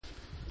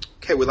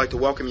Okay, we'd like to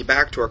welcome you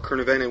back to our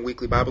current event and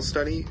weekly Bible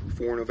study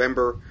for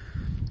November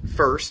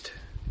 1st,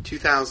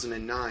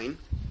 2009.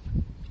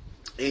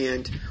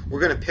 And we're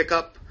going to pick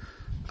up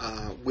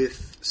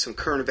with some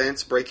current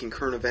events, breaking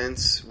current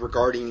events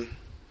regarding,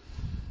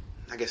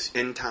 I guess,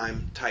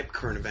 end-time type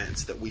current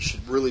events that we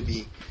should really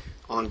be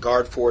on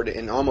guard for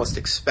and almost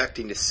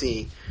expecting to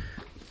see.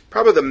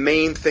 Probably the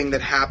main thing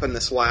that happened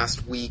this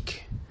last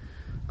week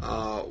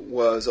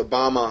was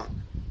Obama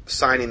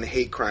signing the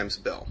hate crimes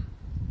bill.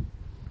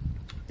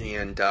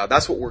 And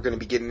that's what we're going to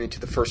be getting into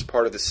the first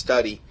part of the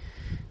study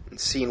and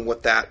seeing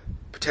what that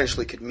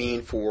potentially could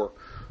mean for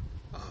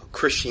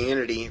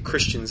Christianity,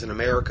 Christians in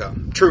America.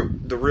 True,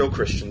 the real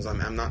Christians.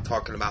 I'm not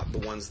talking about the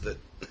ones that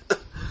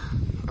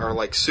are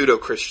like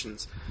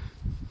pseudo-Christians.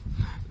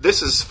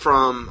 This is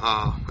from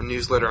a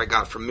newsletter I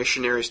got from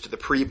Missionaries to the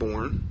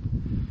Preborn.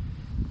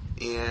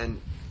 And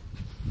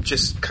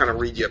just kind of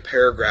read you a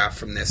paragraph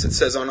from this. It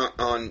says on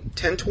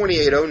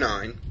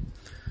 10/28/09,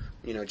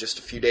 just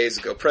a few days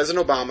ago,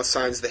 President Obama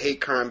signs the hate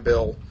crime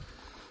bill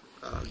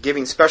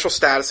giving special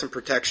status and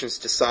protections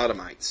to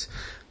sodomites.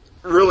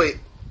 Really,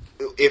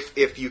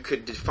 if you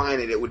could define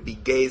it, it would be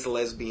gays,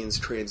 lesbians,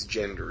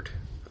 transgendered.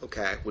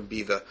 Okay, would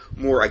be the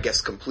more, I guess,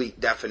 complete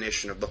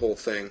definition of the whole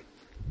thing.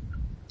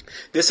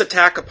 This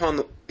attack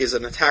is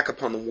an attack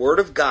upon the Word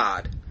of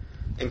God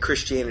and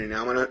Christianity.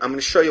 Now, I'm going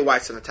to show you why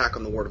it's an attack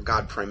on the Word of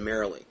God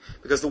primarily.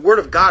 Because the Word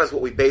of God is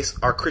what we base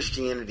our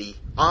Christianity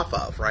off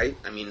of, right?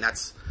 I mean,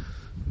 that's,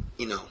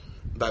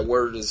 thy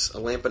Word is a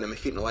lamp unto my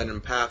feet and a light unto my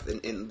path.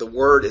 And the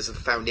Word is the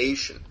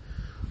foundation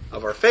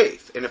of our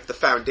faith. And if the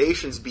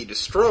foundations be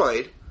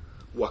destroyed,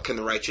 what can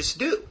the righteous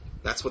do?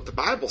 That's what the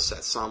Bible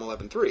says, Psalm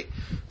 11:3.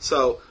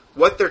 So,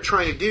 what they're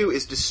trying to do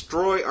is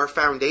destroy our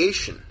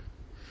foundation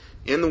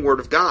in the Word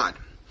of God.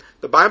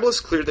 The Bible is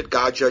clear that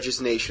God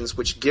judges nations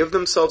which give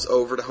themselves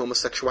over to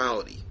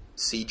homosexuality.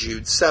 See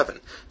Jude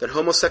 7. That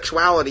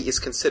homosexuality is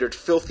considered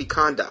filthy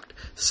conduct.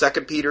 2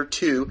 Peter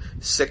 2,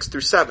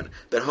 6-7.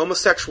 That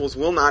homosexuals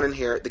will not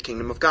inherit the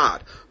kingdom of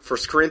God.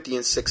 1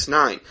 Corinthians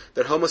 6:9.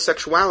 That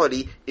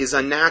homosexuality is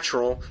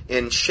unnatural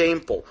and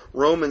shameful.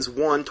 Romans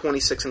 1,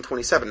 26 and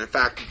 27. In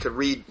fact, you could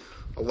read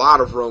a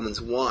lot of Romans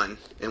 1,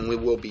 and we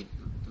will be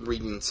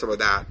reading some of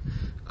that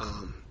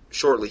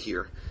shortly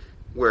here,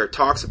 where it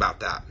talks about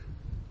that.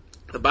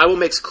 The Bible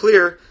makes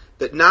clear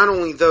that not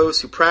only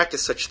those who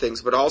practice such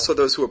things, but also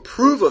those who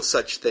approve of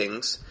such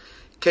things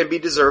can be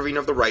deserving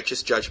of the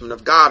righteous judgment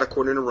of God,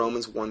 according to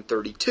Romans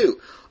 1:32.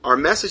 Our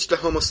message to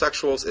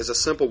homosexuals is a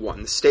simple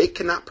one. The state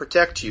cannot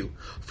protect you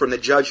from the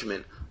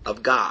judgment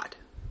of God.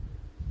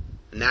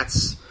 And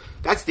that's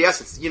the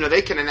essence.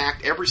 They can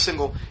enact every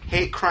single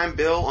hate crime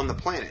bill on the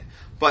planet,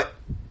 but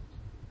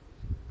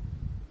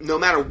no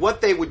matter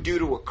what they would do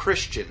to a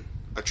Christian,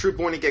 a true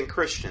born-again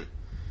Christian,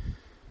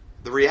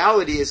 the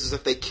reality is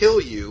if they kill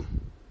you,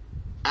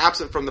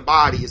 absent from the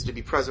body is to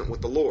be present with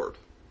the Lord.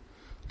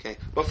 Okay?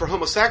 But for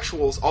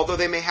homosexuals, although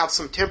they may have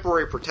some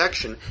temporary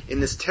protection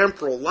in this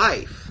temporal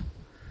life,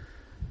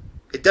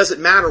 it doesn't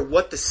matter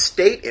what the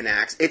state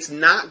enacts, it's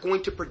not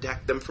going to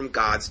protect them from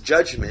God's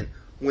judgment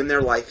when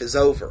their life is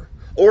over.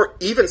 Or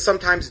even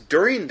sometimes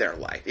during their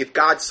life, if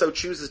God so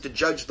chooses to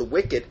judge the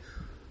wicked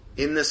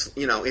in this,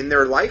 in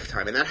their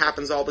lifetime, and that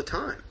happens all the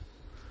time.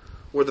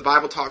 Where the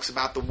Bible talks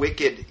about the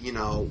wicked,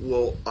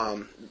 will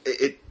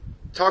it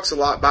talks a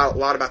lot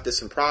about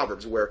this in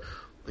Proverbs, where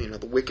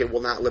the wicked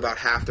will not live out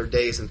half their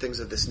days and things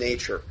of this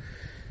nature.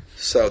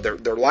 So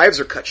their lives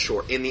are cut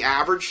short. In the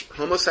average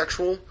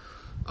homosexual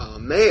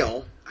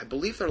male, I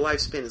believe their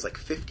lifespan is like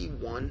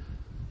 51,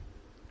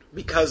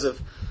 because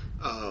of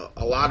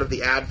a lot of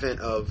the advent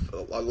of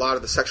a lot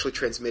of the sexually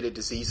transmitted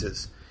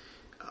diseases.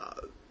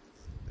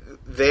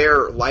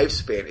 Their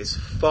lifespan is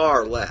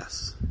far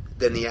less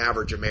than the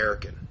average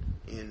American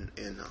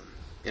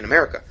in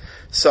America.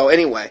 So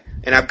anyway,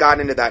 and I've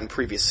gotten into that in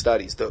previous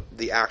studies,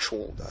 the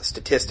actual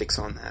statistics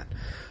on that.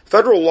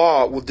 Federal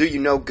law will do you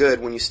no good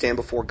when you stand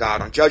before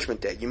God on Judgment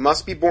Day. You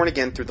must be born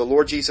again through the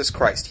Lord Jesus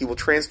Christ. He will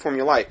transform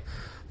your life.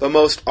 Though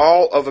most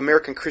all of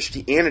American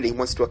Christianity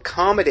wants to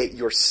accommodate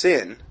your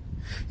sin,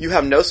 you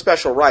have no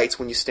special rights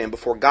when you stand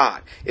before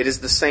God. It is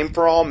the same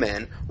for all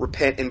men.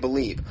 Repent and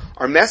believe.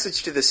 Our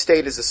message to the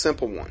state is a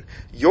simple one.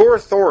 Your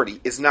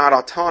authority is not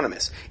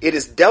autonomous. It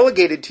is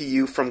delegated to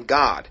you from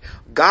God.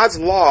 God's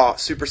law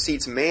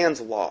supersedes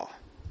man's law.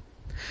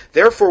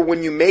 Therefore,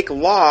 when you make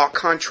law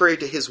contrary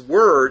to His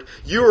word,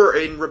 you are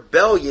in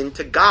rebellion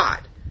to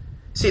God.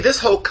 See, this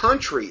whole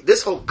country,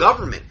 this whole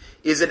government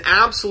is an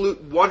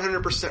absolute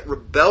 100%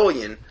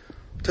 rebellion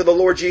to the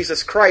Lord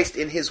Jesus Christ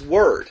in His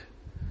word.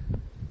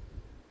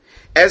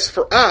 As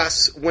for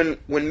us, when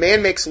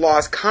man makes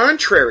laws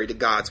contrary to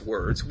God's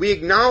words, we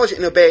acknowledge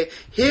and obey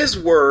His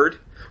word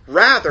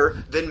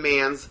rather than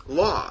man's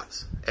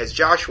laws. As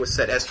Joshua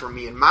said, as for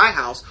me and my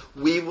house,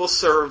 we will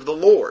serve the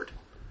Lord.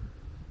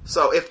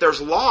 So if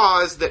there's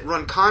laws that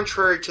run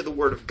contrary to the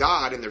word of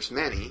God, and there's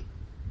many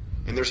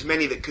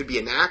that could be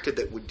enacted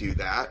that would do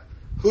that,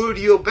 who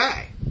do you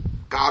obey?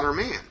 God or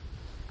man?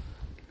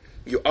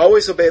 You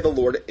always obey the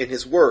Lord in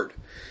His word.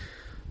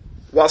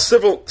 while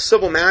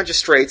civil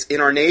magistrates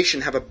in our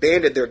nation have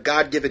abandoned their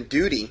God-given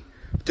duty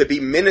to be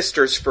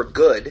ministers for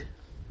good.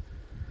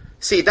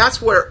 See,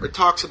 that's where it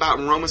talks about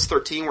in Romans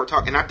 13.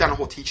 And I've done a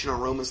whole teaching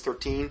on Romans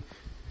 13.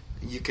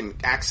 You can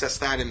access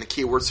that in the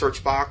keyword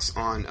search box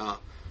on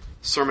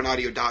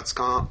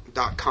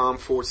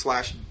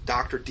sermonaudio.com/Dr.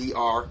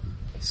 Dr.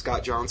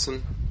 Scott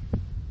Johnson.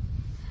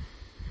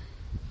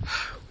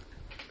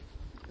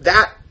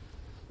 That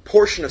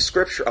portion of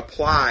Scripture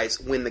applies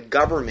when the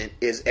government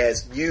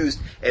is used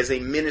as a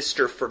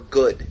minister for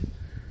good.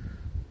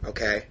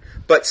 Okay?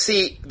 But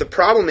see, the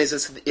problem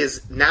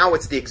is now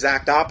it's the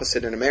exact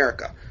opposite in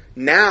America.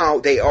 Now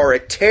they are a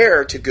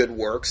terror to good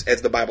works,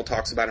 as the Bible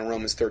talks about in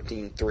Romans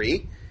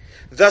 13:3,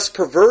 thus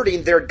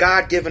perverting their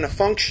God-given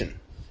function.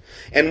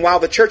 And while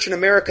the church in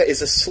America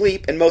is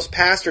asleep and most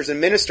pastors and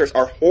ministers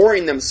are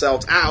whoring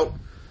themselves out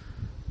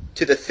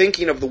to the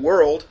thinking of the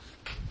world,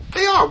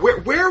 they are.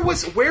 Where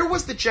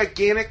was the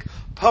gigantic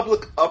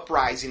public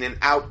uprising and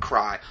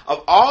outcry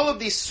of all of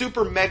these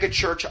super mega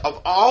church,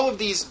 of all of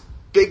these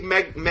big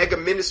mega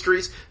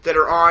ministries that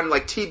are on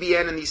like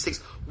TBN and these things?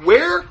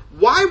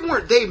 Why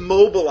weren't they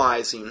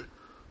mobilizing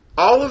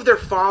all of their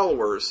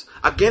followers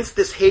against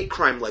this hate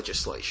crime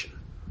legislation?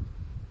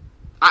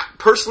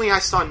 Personally, I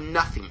saw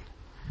nothing.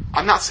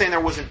 I'm not saying there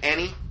wasn't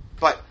any,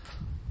 but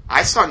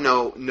I saw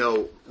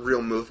no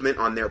real movement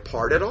on their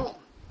part at all.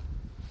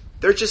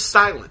 They're just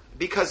silent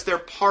because they're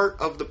part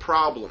of the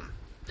problem.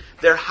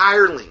 They're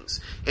hirelings.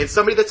 And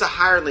somebody that's a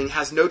hireling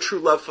has no true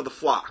love for the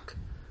flock.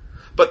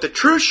 But the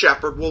true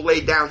shepherd will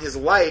lay down his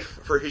life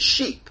for his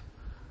sheep.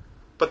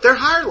 But they're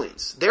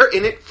hirelings. They're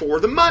in it for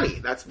the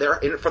money. They're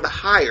in it for the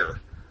hire,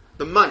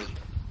 the money.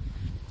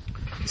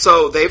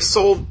 So they've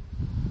sold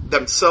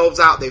themselves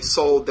out. They've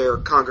sold their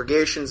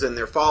congregations and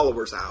their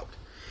followers out.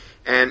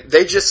 And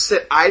they just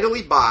sit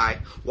idly by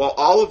while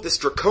all of this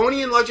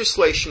draconian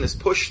legislation is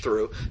pushed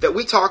through that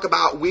we talk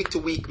about week to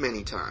week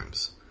many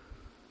times.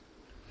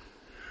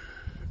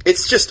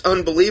 It's just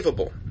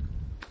unbelievable.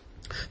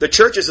 The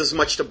church is as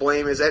much to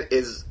blame as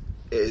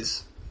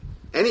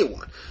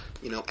anyone.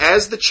 You know,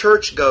 as the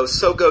church goes,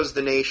 so goes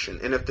the nation.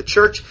 And if the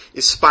church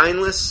is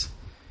spineless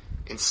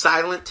and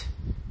silent,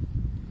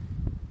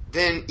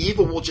 then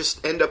evil will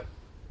just end up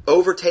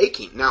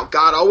overtaking. Now,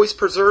 God always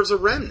preserves a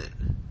remnant.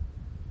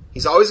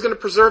 He's always going to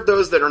preserve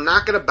those that are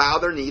not going to bow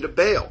their knee to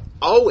Baal.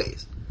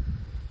 Always.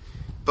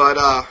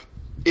 But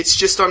it's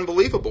just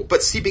unbelievable.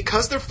 But see,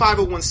 because they're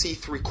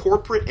 501c3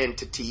 corporate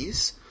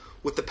entities,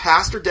 with the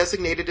pastor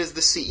designated as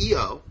the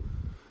CEO,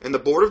 and the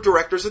board of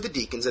directors of the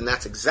deacons, and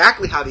that's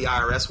exactly how the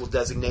IRS will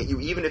designate you,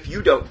 even if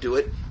you don't do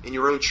it in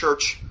your own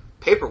church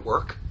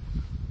paperwork.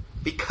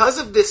 Because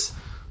of this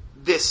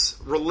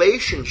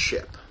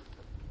relationship,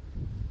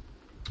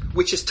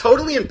 which is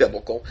totally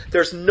unbiblical,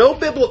 there's no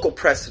biblical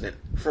precedent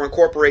for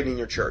incorporating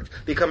your church,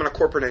 becoming a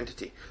corporate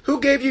entity.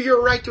 Who gave you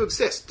your right to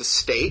exist? The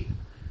state?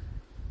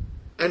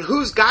 And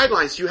whose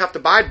guidelines do you have to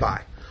abide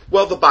by?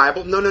 Well, the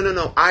Bible. No.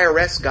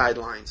 IRS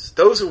guidelines.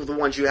 Those are the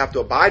ones you have to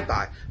abide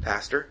by,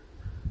 Pastor.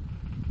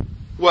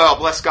 Well,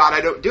 bless God,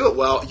 I don't do it.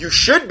 Well, you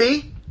should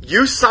be.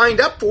 You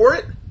signed up for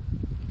it.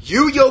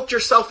 You yoked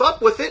yourself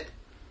up with it.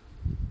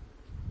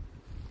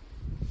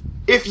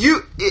 If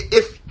you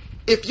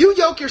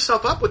yoke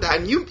yourself up with that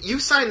and you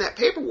sign that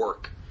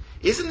paperwork,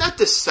 isn't that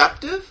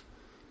deceptive?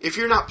 If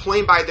you're not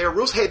playing by their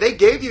rules, hey, they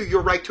gave you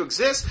your right to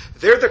exist.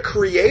 They're the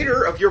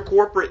creator of your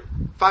corporate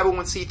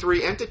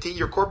 501c3 entity,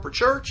 your corporate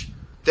church.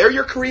 They're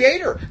your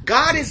creator.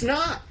 God is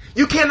not.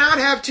 You cannot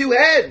have two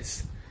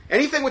heads.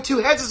 Anything with two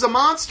heads is a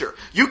monster.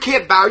 You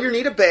can't bow your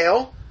knee to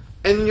Baal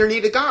and your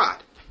knee to God.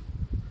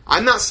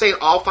 I'm not saying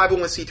all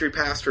 501c3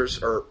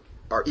 pastors are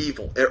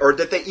evil, or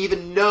that they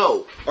even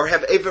know, or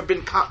have ever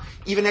been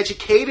even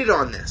educated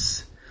on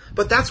this.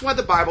 But that's why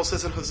the Bible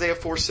says in Hosea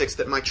 4:6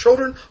 that my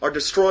children are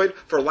destroyed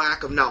for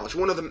lack of knowledge.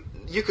 One of them,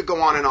 you could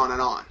go on and on and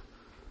on.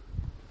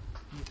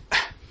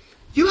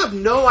 You have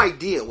no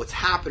idea what's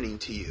happening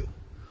to you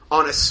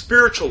on a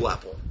spiritual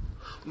level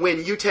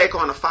when you take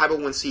on a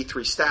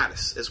 501c3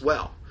 status as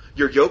well.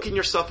 You're yoking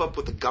yourself up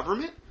with the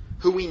government,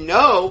 who we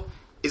know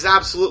is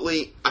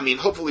absolutely,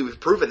 hopefully we've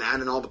proven that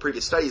in all the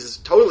previous studies, is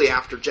totally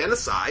after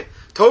genocide,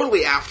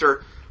 totally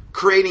after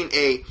creating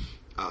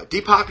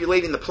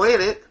depopulating the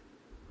planet,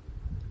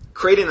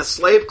 creating a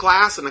slave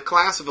class and a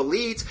class of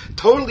elites,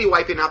 totally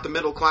wiping out the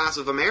middle class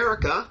of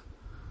America,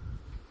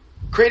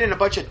 creating a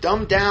bunch of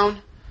dumbed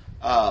down,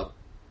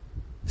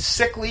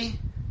 sickly,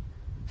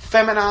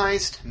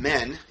 feminized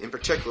men in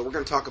particular. We're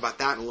going to talk about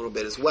that in a little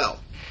bit as well,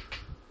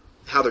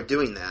 how they're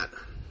doing that.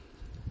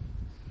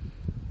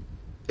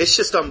 It's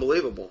just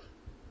unbelievable.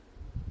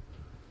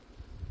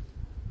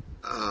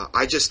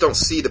 I just don't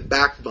see the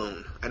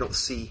backbone. I don't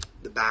see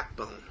the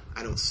backbone.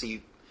 I don't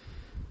see...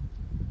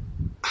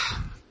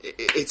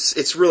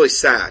 It's really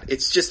sad.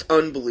 It's just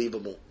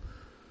unbelievable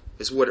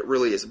is what it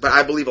really is. But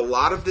I believe a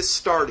lot of this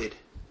started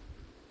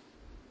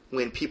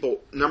when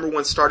people, number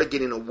one, started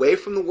getting away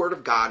from the Word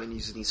of God and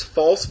using these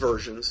false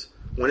versions.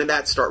 When did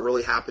that start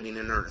really happening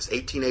in earnest?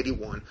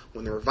 1881,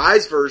 when the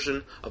Revised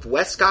Version of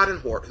Westcott and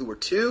Hort, who were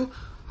two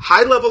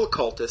high-level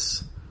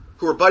occultists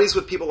who were buddies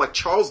with people like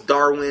Charles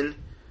Darwin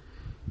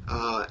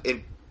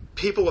and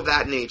people of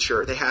that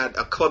nature. They had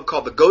a club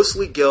called the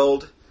Ghostly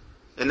Guild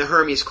and the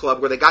Hermes Club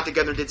where they got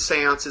together and did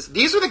seances.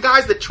 These are the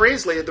guys that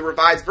translated the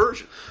Revised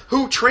Version,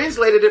 who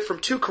translated it from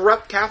two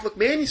corrupt Catholic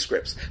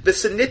manuscripts, the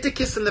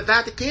Sinaiticus and the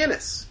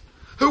Vaticanus,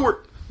 who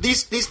were...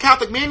 These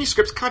Catholic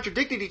manuscripts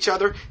contradicted each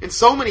other in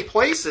so many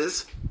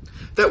places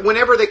that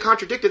whenever they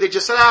contradicted, they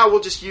just said, we'll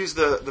just use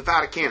the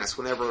Vaticanus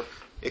whenever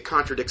it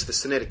contradicts the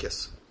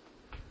Sinaiticus.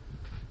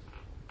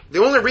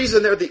 The only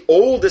reason they're the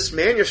oldest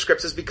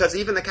manuscripts is because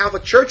even the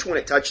Catholic Church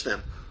wouldn't touch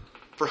them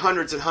for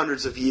hundreds and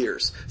hundreds of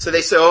years. So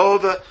they say,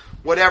 the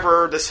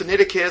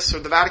Sinaiticus or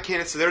the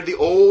Vaticanus, they're the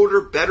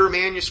older, better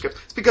manuscripts.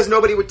 It's because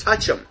nobody would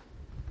touch them.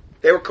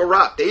 They were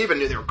corrupt. They even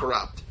knew they were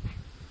corrupt.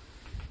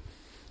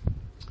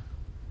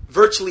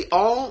 Virtually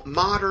all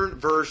modern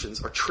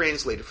versions are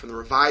translated from the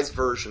Revised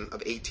Version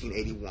of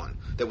 1881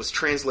 that was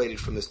translated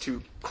from those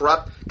two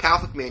corrupt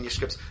Catholic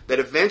manuscripts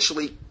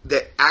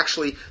that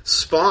actually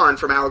spawned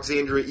from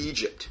Alexandria,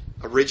 Egypt,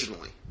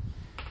 originally.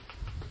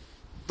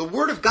 The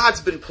Word of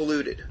God's been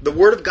polluted. The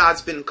Word of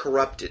God's been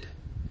corrupted.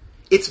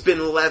 It's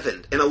been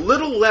leavened. And a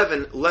little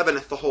leaven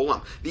leaveneth the whole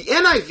lump. The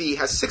NIV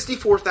has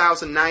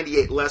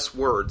 64,098 less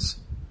words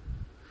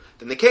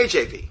than the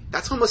KJV.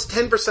 That's almost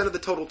 10% of the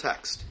total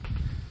text.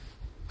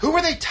 Who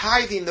are they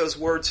tithing those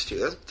words to?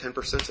 That's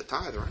 10% a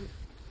tithe, right?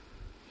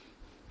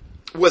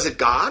 Was it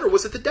God or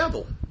was it the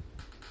devil?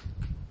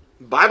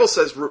 The Bible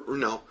says,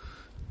 no,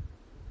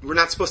 we're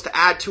not supposed to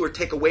add to or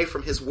take away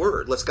from His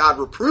word. Lest God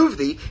reprove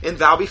thee, and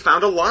thou be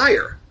found a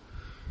liar.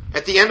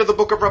 At the end of the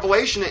book of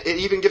Revelation, it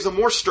even gives a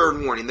more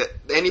stern warning that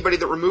anybody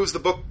that removes the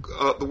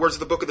words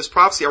of the book of this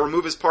prophecy, I'll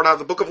remove his part out of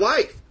the book of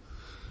life.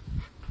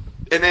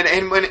 And then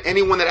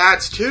anyone that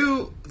adds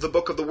to the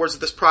book of the words of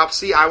this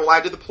prophecy, I will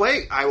add to the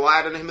plague. I will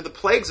add unto him the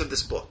plagues of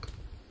this book.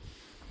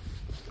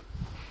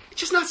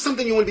 It's just not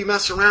something you want to be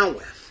messing around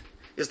with,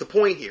 is the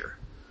point here.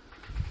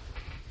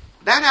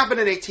 That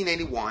happened in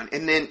 1881,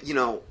 and then,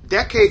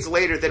 decades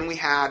later, then we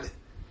had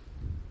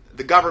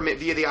the government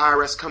via the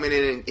IRS coming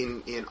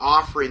in and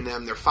offering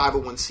them their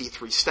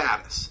 501c3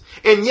 status.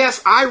 And yes,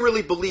 I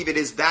really believe it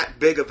is that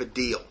big of a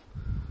deal.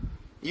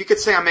 You could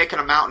say I'm making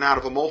a mountain out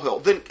of a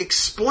molehill. Then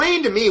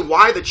explain to me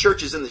why the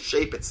church is in the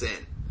shape it's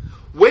in.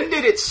 When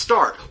did it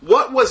start?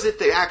 What was it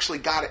that actually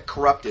got it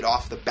corrupted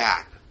off the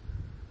bat?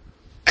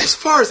 As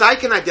far as I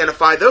can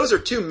identify, those are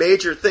two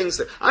major things.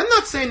 I'm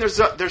not saying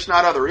there's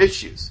not other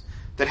issues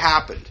that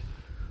happened.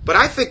 But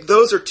I think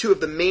those are two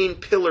of the main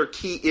pillar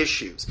key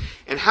issues.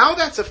 And how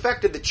that's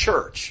affected the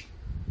church,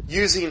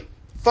 using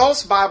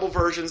false Bible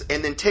versions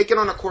and then taking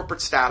on a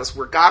corporate status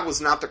where God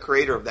was not the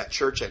creator of that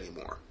church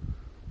anymore.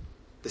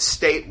 The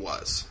state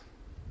was.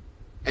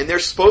 And they're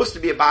supposed to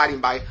be abiding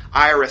by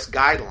IRS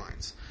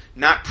guidelines,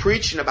 not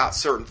preaching about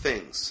certain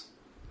things,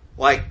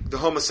 like the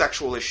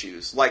homosexual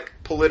issues, like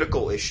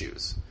political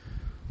issues.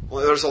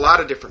 Well, there's a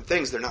lot of different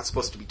things they're not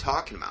supposed to be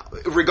talking about.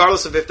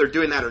 Regardless of if they're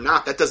doing that or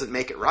not, that doesn't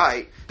make it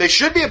right. They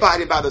should be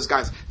abiding by those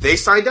guidelines. They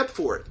signed up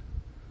for it.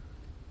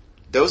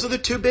 Those are the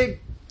two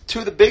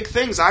of the big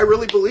things I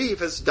really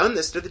believe has done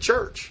this to the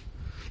church.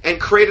 And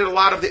created a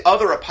lot of the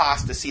other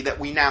apostasy that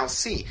we now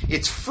see.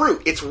 It's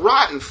fruit. It's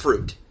rotten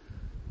fruit.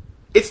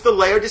 It's the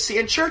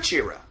Laodicean church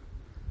era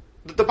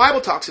that the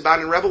Bible talks about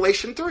in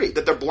Revelation 3.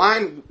 That they're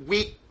blind,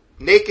 weak,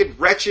 naked,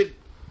 wretched,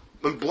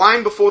 and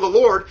blind before the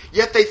Lord,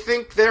 yet they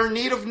think they're in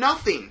need of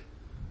nothing.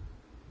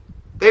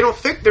 They don't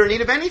think they're in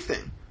need of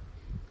anything.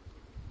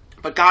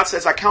 But God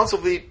says, I counsel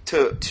thee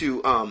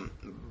to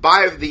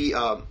buy of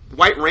the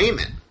white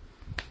raiment,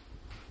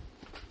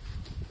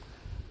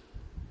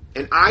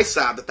 and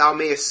eyesalve, that thou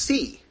mayest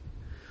see.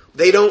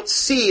 They don't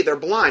see, they're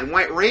blind.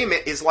 White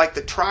raiment is like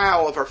the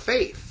trial of our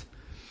faith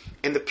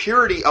and the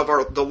purity of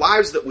the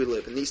lives that we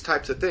live and these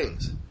types of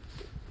things.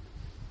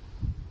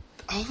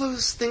 All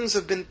those things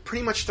have been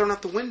pretty much thrown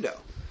out the window.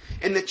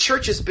 And the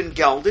church has been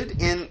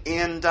gelded,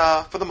 and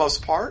for the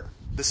most part,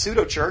 the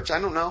pseudo-church, I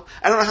don't know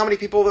how many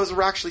people of those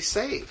are actually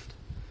saved.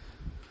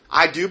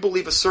 I do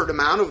believe a certain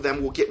amount of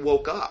them will get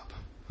woke up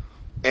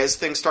as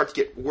things start to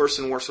get worse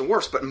and worse and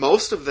worse. But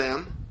most of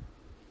them,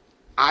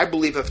 I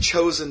believe, have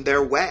chosen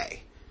their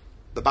way.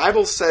 The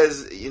Bible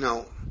says,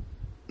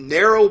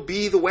 narrow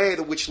be the way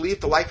which leadeth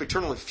to life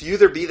eternal, and few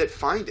there be that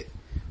find it.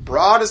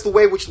 Broad is the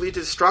way which leadeth to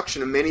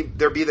destruction, and many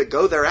there be that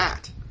go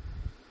thereat.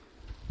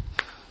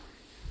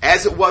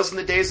 As it was in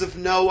the days of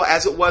Noah,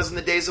 as it was in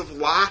the days of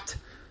Lot,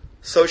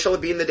 so shall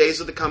it be in the days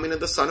of the coming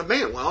of the Son of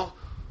Man. Well,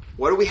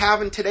 what do we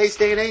have in today's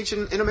day and age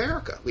in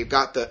America? We've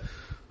got the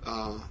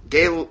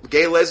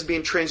gay,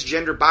 lesbian,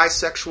 transgender,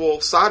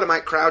 bisexual,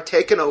 sodomite crowd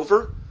taken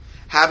over,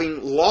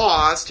 having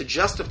laws to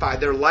justify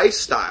their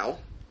lifestyle.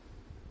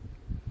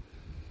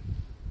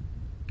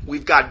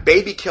 We've got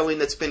baby killing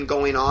that's been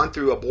going on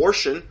through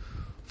abortion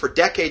for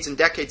decades and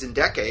decades and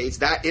decades.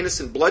 That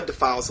innocent blood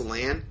defiles the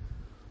land.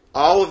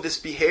 All of this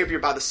behavior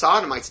by the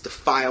sodomites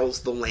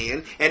defiles the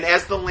land. And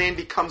as the land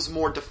becomes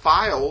more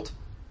defiled,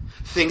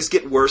 things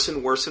get worse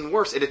and worse and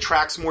worse. It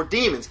attracts more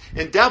demons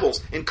and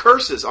devils and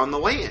curses on the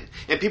land.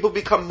 And people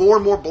become more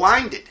and more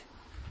blinded.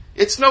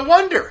 It's no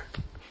wonder.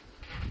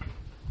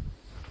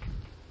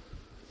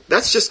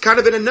 That's just kind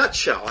of in a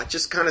nutshell. I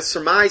just kind of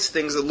surmise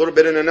things a little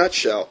bit in a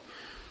nutshell.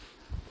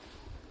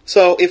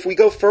 So if we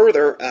go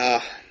further,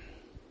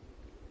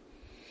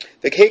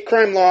 the hate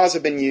crime laws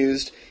have been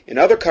used in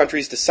other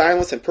countries to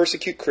silence and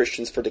persecute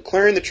Christians for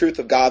declaring the truth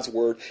of God's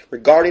word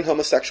regarding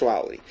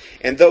homosexuality.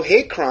 And though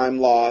hate crime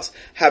laws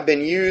have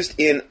been used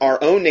in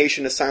our own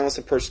nation to silence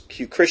and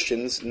persecute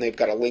Christians, and they've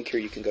got a link here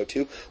you can go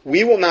to,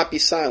 we will not be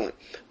silent.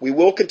 We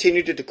will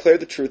continue to declare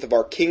the truth of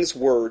our King's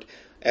word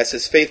as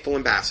his faithful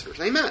ambassadors.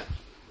 Amen.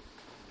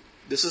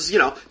 This is,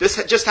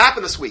 this just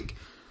happened this week.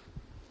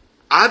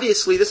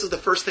 Obviously, this is the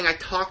first thing I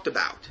talked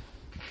about.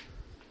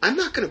 I'm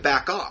not going to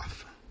back off.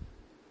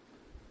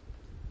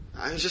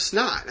 I'm just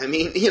not. I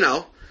mean,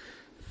 I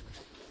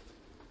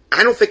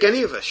don't think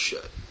any of us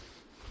should.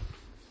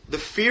 The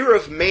fear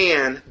of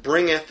man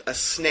bringeth a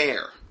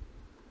snare.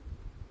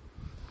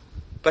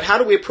 But how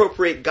do we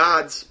appropriate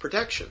God's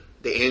protection?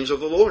 The angel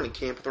of the Lord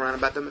encampeth around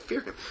about them that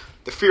fear him.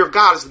 The fear of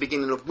God is the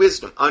beginning of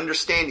wisdom,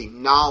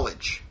 understanding,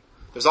 knowledge.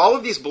 There's all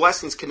of these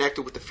blessings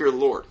connected with the fear of the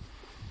Lord.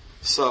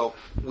 So,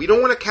 we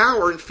don't want to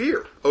cower in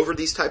fear over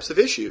these types of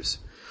issues.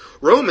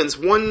 Romans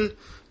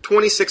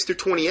 1:26 through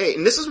 28.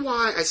 And this is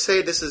why I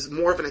say this is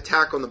more of an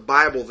attack on the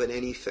Bible than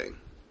anything.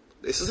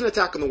 This is an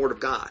attack on the Word of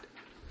God.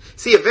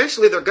 See,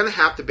 eventually they're going to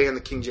have to ban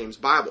the King James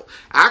Bible.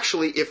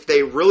 Actually, if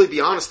they really be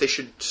honest,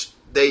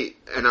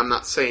 and I'm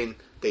not saying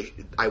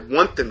I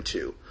want them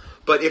to,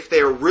 but if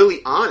they are really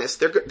honest,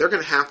 they're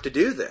going to have to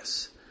do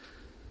this.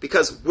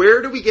 Because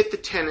where do we get the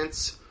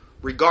tenets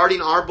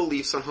regarding our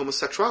beliefs on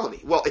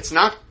homosexuality? Well, it's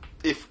not,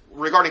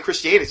 regarding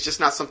Christianity, it's just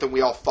not something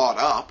we all thought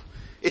up.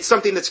 It's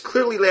something that's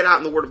clearly laid out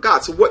in the Word of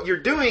God. So what you're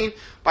doing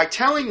by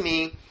telling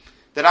me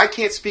that I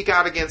can't speak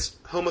out against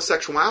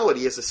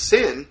homosexuality as a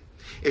sin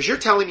is you're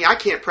telling me I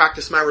can't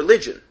practice my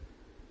religion.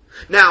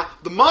 Now,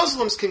 the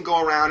Muslims can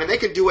go around and they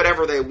can do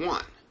whatever they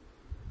want.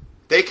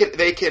 They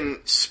can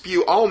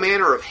spew all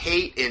manner of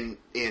hate and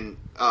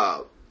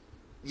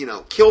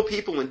kill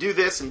people and do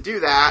this and do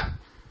that.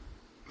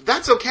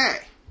 That's okay.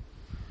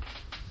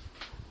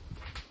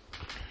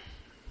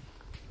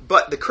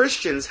 But the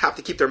Christians have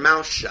to keep their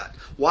mouths shut.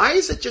 Why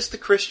is it just the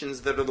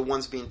Christians that are the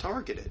ones being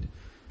targeted?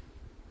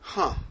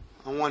 I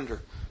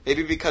wonder.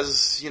 Maybe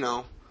because,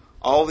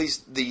 all these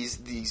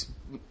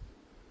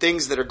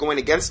things that are going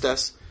against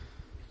us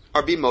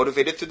are being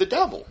motivated through the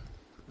devil.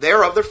 They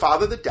are of their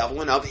father the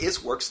devil, and of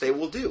his works they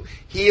will do.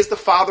 He is the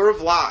father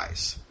of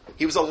lies.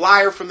 He was a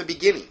liar from the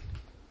beginning.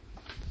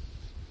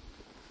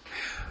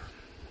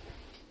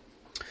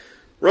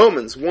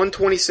 Romans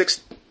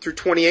 1:26 through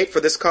 28,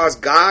 for this cause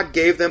God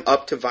gave them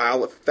up to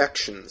vile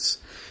affections.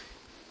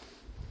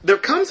 There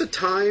comes a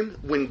time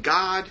when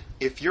God,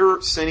 if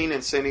you're sinning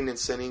and sinning and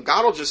sinning,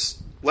 God will just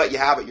let you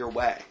have it your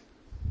way.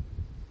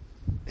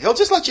 He'll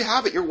just let you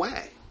have it your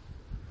way.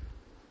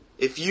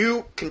 If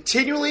you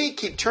continually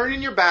keep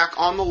turning your back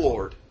on the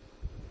Lord,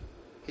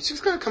 it's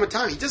just going to come a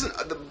time.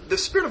 The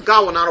Spirit of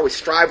God will not always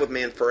strive with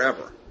man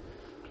forever.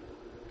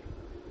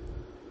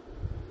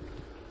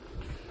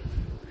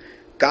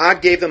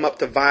 God gave them up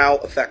to vile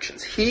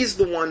affections. He's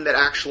the one that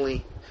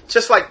actually,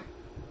 just like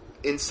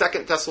in 2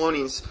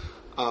 Thessalonians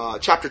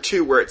chapter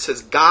 2, where it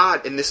says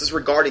God, and this is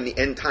regarding the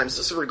end times,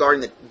 this is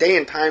regarding the day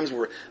and times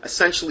we're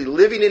essentially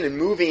living in and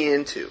moving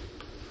into.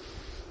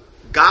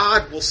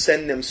 God will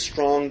send them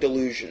strong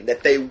delusion,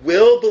 that they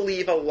will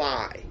believe a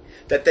lie,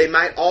 that they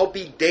might all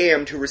be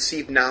damned who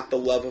receive not the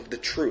love of the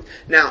truth.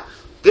 Now,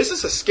 this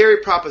is a scary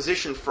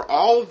proposition for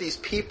all of these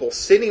people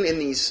sitting in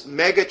these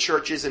mega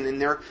churches and in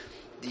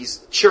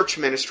these church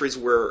ministries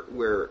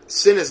where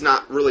sin is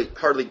not really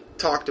hardly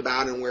talked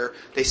about, and where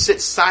they sit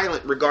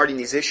silent regarding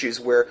these issues,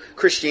 where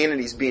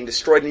Christianity is being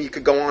destroyed, and you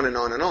could go on and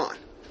on and on.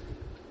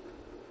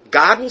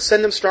 God will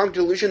send them strong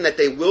delusion that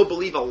they will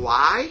believe a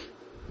lie.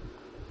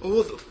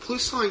 Oh, the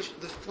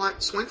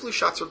swine flu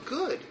shots are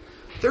good.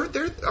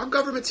 Our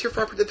government's here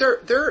for our protection.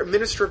 They're a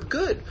minister of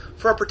good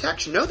for our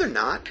protection. No, they're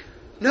not.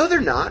 No,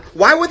 they're not.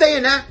 Why would they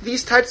enact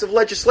these types of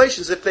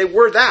legislations if they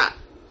were that?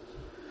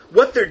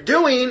 What they're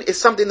doing is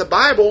something the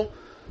Bible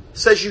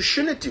says you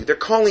shouldn't do. They're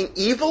calling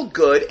evil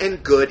good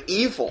and good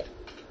evil.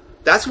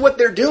 That's what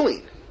they're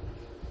doing.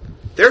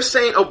 They're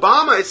saying,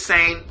 Obama is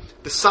saying,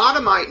 the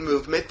sodomite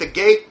movement, the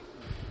gay,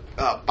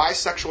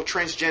 bisexual,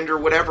 transgender,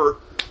 whatever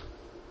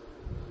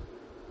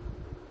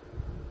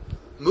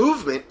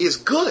movement is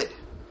good.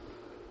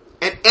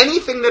 And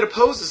anything that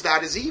opposes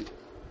that is evil.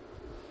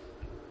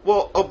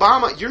 Well,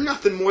 Obama, you're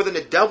nothing more than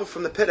a devil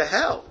from the pit of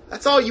hell.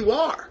 That's all you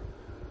are.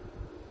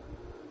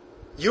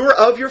 You are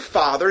of your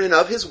father, and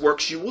of his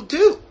works you will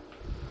do.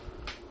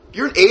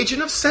 You're an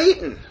agent of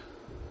Satan.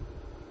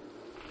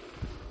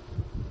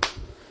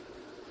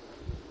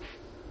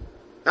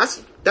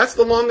 That's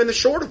the long and the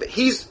short of it.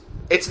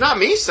 It's not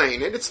me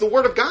saying it, it's the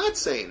Word of God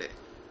saying it.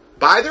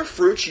 By their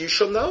fruits you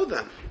shall know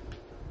them.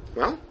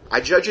 Well,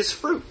 I judge his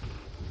fruit.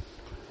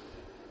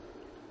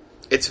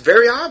 It's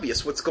very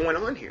obvious what's going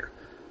on here.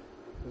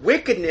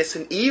 Wickedness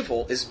and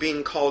evil is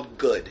being called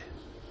good.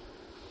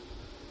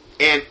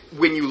 And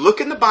when you look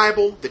in the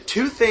Bible, the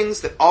two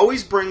things that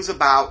always brings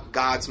about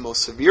God's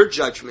most severe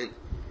judgment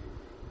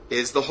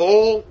is the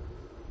whole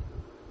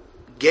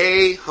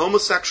gay,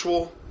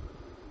 homosexual,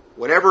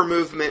 whatever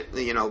movement,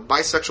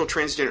 bisexual,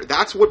 transgender.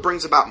 That's what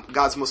brings about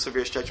God's most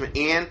severe judgment,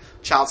 and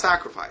child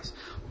sacrifice.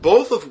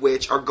 Both of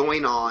which are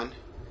going on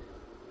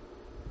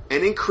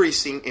and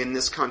increasing in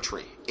this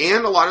country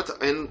and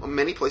in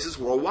many places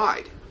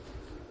worldwide.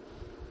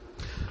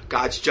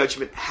 God's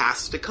judgment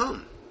has to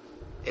come.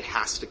 It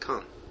has to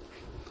come.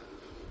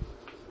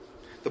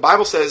 The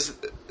Bible says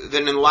that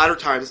in the latter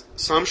times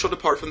some shall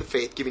depart from the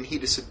faith, giving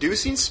heed to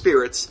seducing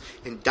spirits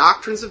and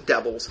doctrines of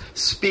devils,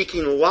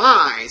 speaking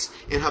lies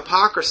and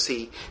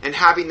hypocrisy, and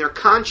having their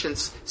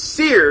conscience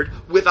seared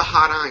with a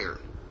hot iron.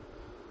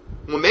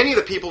 Well, many of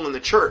the people in the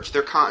church,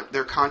 their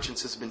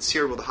conscience has been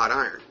seared with a hot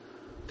iron.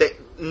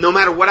 No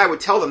matter what I would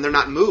tell them, they're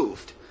not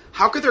moved.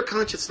 How could their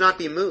conscience not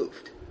be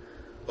moved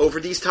over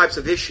these types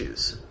of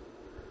issues?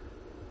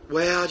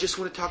 Well, I just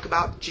want to talk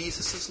about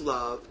Jesus'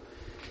 love.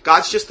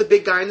 God's just the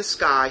big guy in the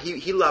sky.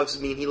 He loves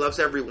me and He loves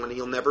everyone, and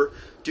He'll never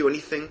do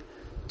anything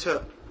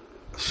to...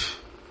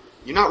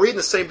 You're not reading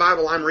the same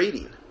Bible I'm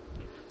reading.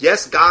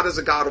 Yes, God is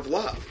a God of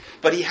love,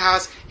 but He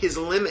has His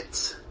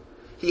limits.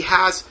 He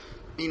has,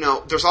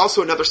 there's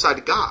also another side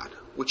of God,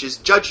 which is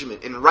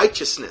judgment and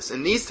righteousness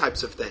and these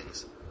types of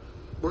things.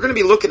 We're going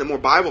to be looking at more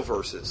Bible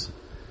verses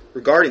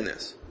regarding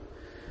this.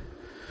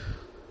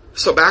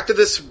 So back to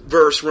this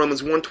verse,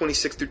 Romans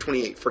 1:26 through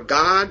 28.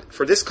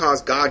 For this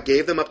cause God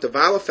gave them up to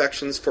vile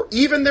affections, for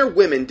even their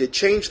women did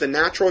change the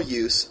natural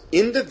use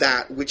into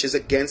that which is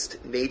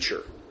against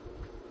nature.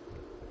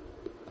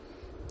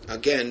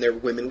 Again, they're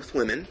women with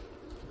women,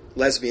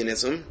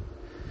 lesbianism.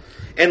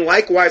 And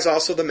likewise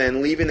also the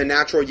men, leaving the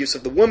natural use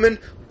of the woman,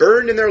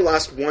 burned in their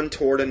lust one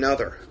toward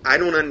another. I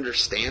don't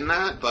understand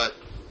that, but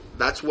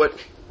that's what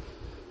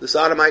the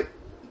sodomite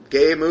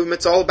gay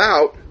movement's all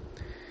about.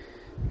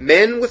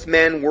 Men with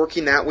men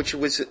working that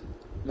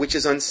which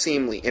is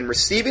unseemly, and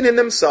receiving in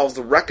themselves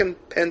the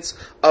recompense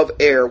of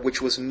error,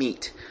 which was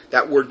meet.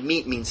 That word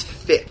meet means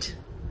fit.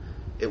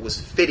 It was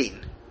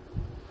fitting.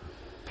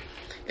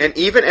 And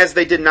even as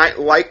they did not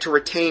like to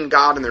retain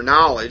God in their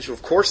knowledge,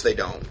 of course they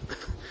don't.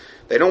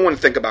 They don't want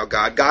to think about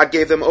God. God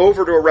gave them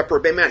over to a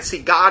reprobate mind.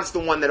 See, God's the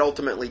one that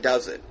ultimately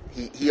does it.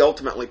 He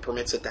ultimately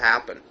permits it to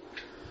happen.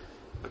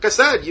 Like I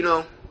said, you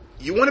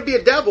want to be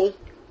a devil,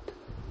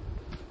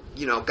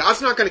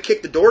 God's not going to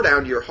kick the door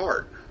down to your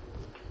heart.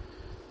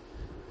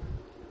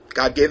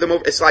 God gave them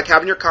over. It's like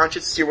having your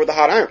conscience seared with a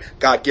hot iron.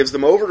 God gives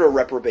them over to a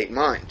reprobate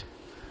mind,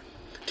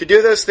 to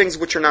do those things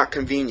which are not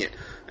convenient.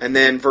 And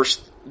then verse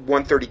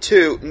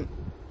 132,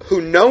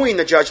 who knowing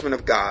the judgment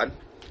of God,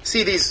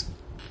 see the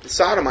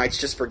sodomites,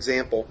 just for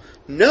example,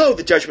 know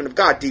the judgment of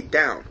God deep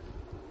down,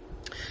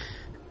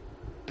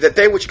 that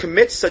they which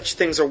commit such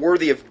things are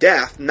worthy of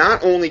death,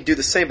 not only do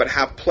the same, but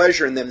have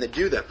pleasure in them that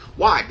do them.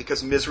 Why?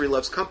 Because misery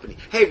loves company.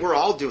 Hey, we're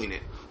all doing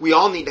it. We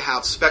all need to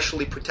have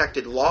specially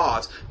protected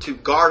laws to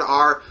guard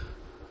our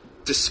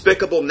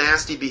despicable,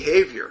 nasty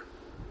behavior.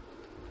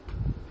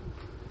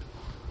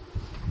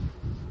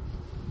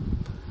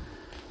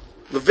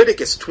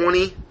 Leviticus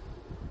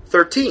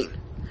 20:13.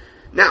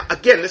 Now,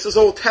 again, this is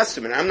Old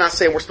Testament. I'm not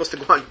saying we're supposed to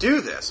go out and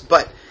do this,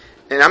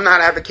 and I'm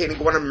not advocating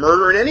going and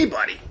murdering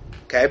anybody.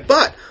 Okay,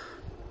 but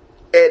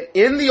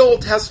in the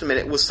Old Testament,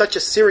 it was such a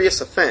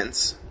serious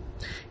offense.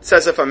 It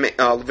says,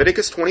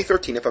 Leviticus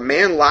 20:13, if a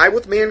man lie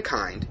with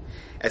mankind,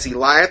 as he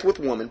lieth with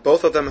woman,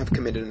 both of them have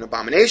committed an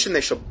abomination.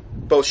 They shall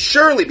both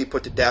surely be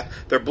put to death.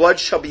 Their blood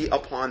shall be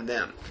upon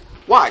them.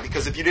 Why?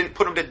 Because if you didn't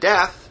put them to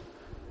death,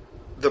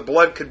 the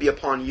blood could be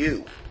upon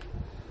you.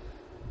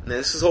 Now,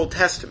 this is Old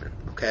Testament,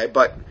 okay?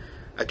 But,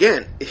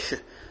 again,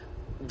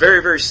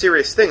 very, very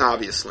serious thing,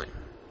 obviously.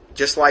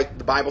 Just like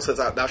the Bible says,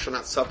 thou shalt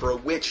not suffer a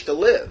witch to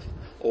live.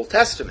 Old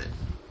Testament.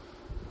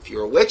 If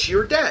you're a witch,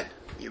 you're dead.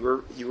 You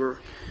were.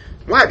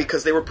 Why?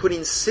 Because they were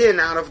putting sin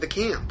out of the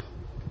camp.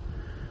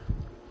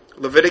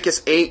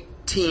 Leviticus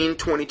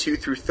 18:22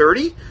 through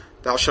 30.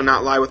 Thou shalt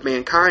not lie with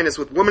mankind as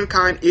with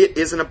womankind. It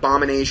is an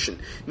abomination.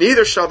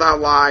 Neither shalt thou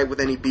lie with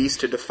any beast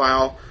to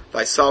defile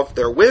thyself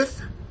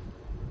therewith.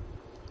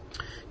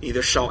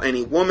 Neither shall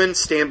any woman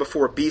stand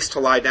before a beast to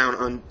lie down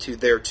unto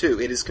thereto.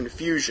 It is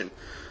confusion.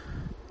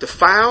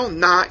 Defile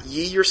not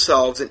ye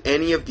yourselves in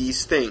any of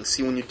these things.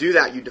 See, when you do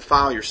that, you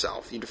defile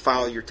yourself. You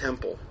defile your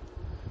temple.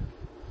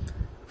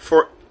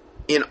 For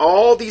in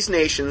all these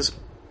nations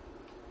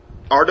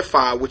are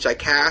defiled, which I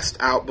cast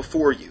out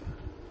before you.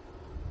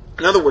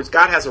 In other words,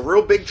 God has a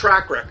real big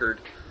track record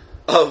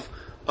of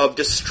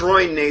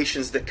destroying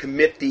nations that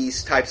commit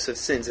these types of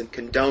sins and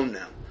condone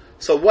them.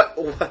 So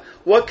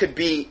what could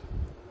be,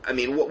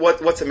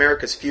 what's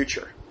America's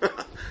future?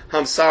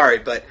 I'm sorry,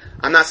 but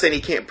I'm not saying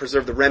He can't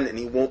preserve the remnant and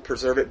He won't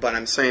preserve it, but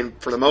I'm saying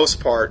for the most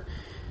part,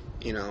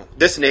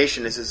 this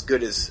nation is as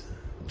good as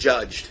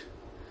judged.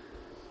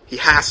 He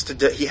has to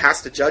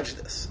judge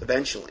this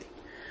eventually.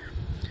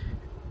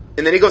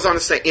 And then he goes on to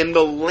say, and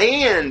the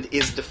land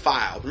is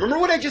defiled. Remember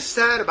what I just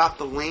said about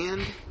the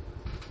land?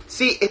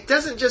 See, it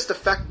doesn't just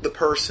affect the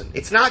person.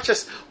 It's not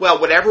just, well,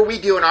 whatever we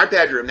do in our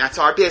bedroom, that's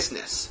our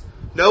business.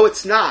 No,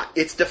 it's not.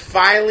 It's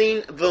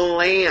defiling the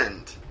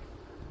land.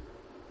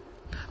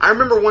 I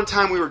remember one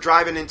time we were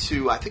driving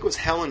into, I think it was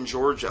Helen,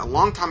 Georgia, a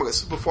long time ago.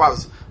 This was before I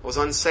was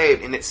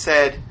unsaved, and it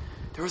said,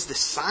 there was this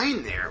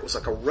sign there. It was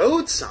like a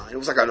road sign. It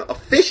was like an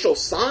official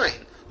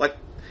sign.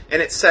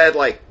 And it said,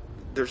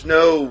 there's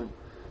no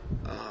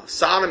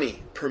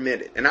sodomy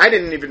permitted. And I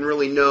didn't even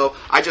really know.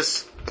 I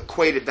just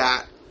equated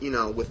that,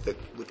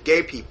 with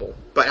gay people.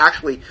 But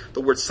actually,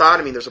 the word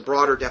sodomy, there's a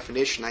broader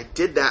definition. I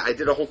did that. I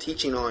did a whole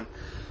teaching on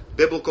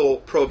biblical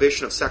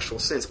prohibition of sexual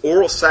sins.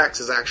 Oral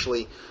sex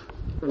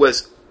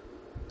was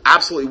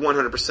absolutely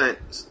 100%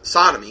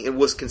 sodomy. It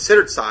was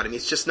considered sodomy.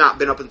 It's just not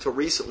been up until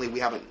recently. We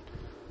haven't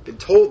been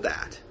told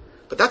that.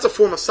 But that's a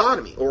form of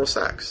sodomy, oral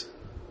sex.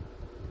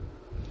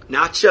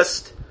 Not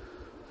just,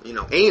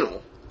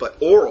 anal, but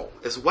oral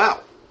as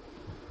well.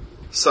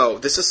 So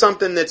this is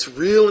something that's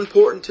real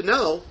important to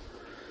know,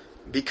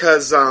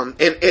 because and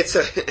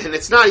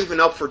it's not even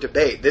up for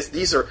debate.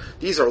 These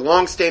are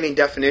long-standing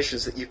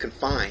definitions that you can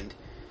find,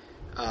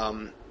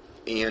 and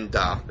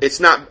it's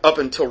not up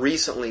until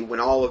recently when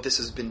all of this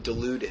has been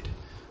diluted.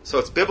 So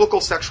it's biblical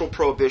sexual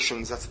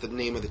prohibitions. That's the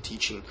name of the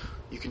teaching.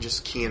 You can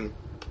just key in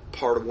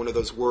part of one of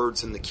those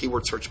words in the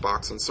keyword search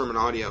box on Sermon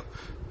Audio,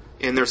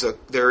 and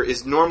there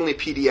is normally a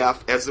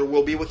PDF, as there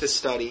will be with this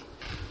study,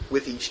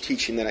 with each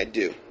teaching that I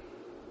do.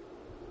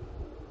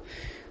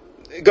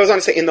 It goes on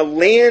to say, and the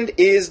land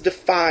is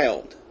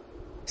defiled.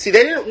 See,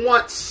 they didn't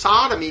want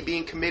sodomy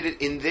being committed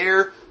in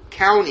their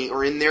county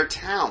or in their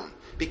town,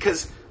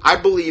 because I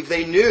believe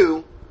they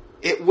knew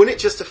it wouldn't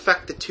just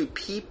affect the two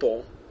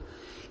people.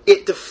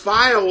 It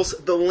defiles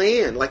the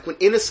land, like when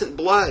innocent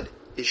blood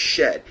is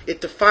shed. It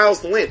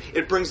defiles the land.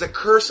 It brings a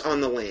curse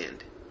on the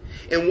land.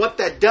 And what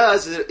that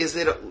does is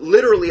it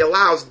literally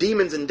allows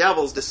demons and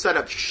devils to set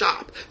up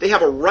shop. They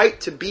have a right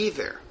to be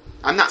there.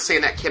 I'm not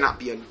saying that cannot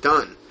be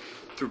undone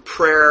through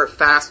prayer,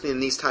 fasting,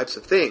 and these types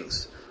of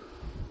things.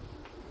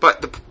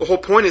 But the whole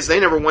point is they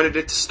never wanted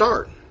it to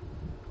start.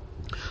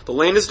 The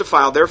land is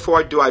defiled,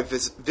 therefore do I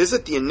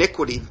visit the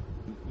iniquity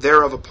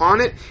thereof upon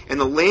it, and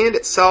the land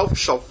itself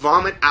shall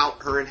vomit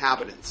out her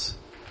inhabitants.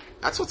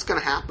 That's what's going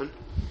to happen.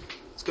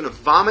 It's going to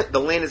vomit. The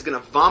land is going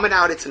to vomit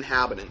out its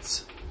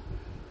inhabitants.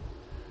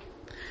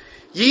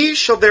 Ye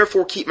shall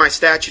therefore keep my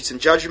statutes and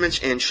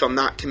judgments, and shall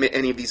not commit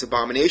any of these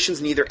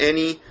abominations, neither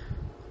any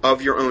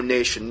of your own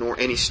nation, nor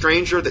any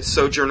stranger that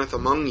sojourneth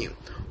among you.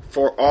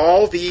 For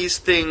all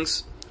these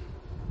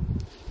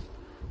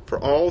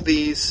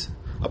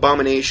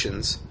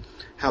abominations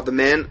have the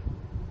men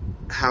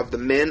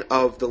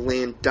of the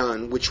land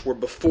done, which were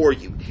before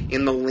you,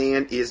 and the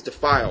land is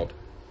defiled.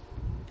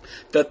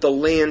 That the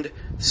land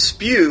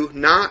spew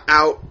not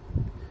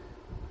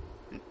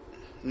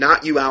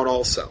you out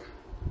also,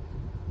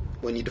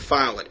 when you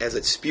defile it, as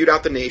it spewed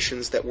out the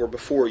nations that were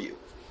before you.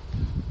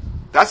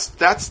 That's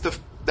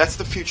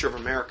the future of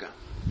America.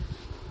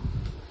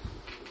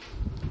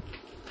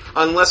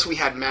 Unless we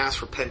had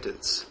mass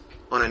repentance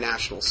on a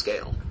national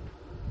scale.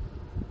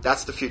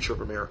 That's the future of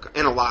America,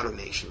 and a lot of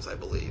nations, I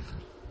believe.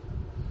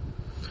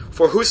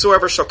 For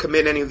whosoever shall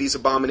commit any of these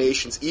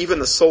abominations, even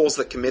the souls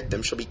that commit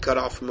them, shall be cut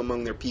off from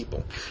among their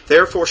people.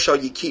 Therefore shall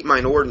ye keep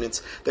mine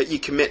ordinance, that ye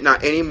commit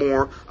not any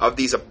more of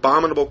these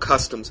abominable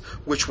customs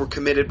which were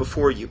committed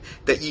before you,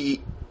 that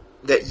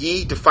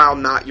ye defile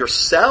not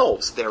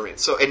yourselves therein.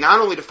 So it not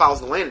only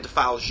defiles the land, it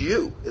defiles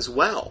you as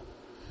well.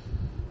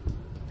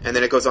 And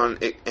then it goes on,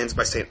 it ends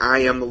by saying, I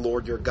am the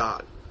Lord your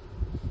God.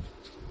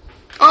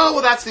 Oh,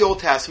 well, that's the Old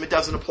Testament. It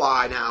doesn't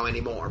apply now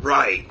anymore.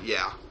 Right,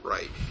 yeah,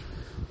 right.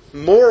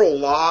 Moral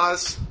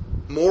laws,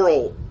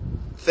 moral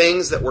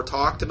things that were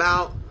talked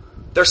about,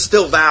 they're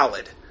still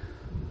valid.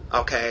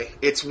 Okay?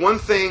 It's one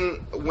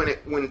thing when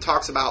it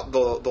talks about the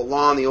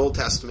law in the Old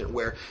Testament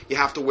where you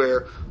have to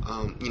wear,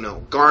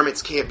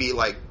 garments can't be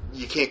like,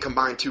 you can't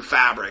combine two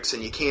fabrics,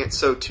 and you can't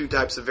sow two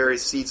types of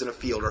various seeds in a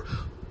field, or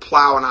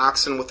plow an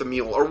oxen with a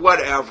mule, or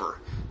whatever.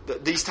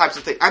 These types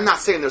of things. I'm not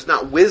saying there's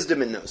not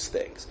wisdom in those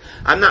things.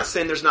 I'm not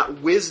saying there's not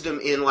wisdom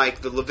in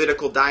like the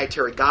Levitical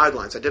dietary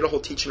guidelines. I did a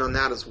whole teaching on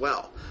that as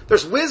well.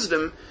 There's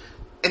wisdom,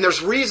 and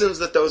there's reasons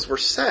that those were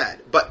said,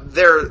 but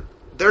they're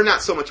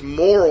not so much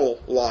moral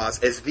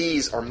laws as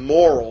these are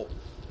moral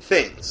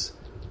things.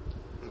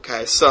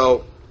 Okay,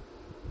 so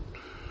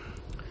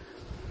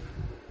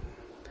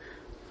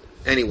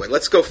anyway,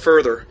 let's go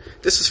further.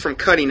 This is from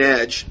Cutting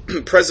Edge.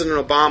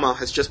 President Obama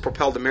has just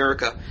propelled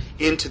America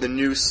into the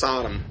new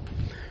Sodom.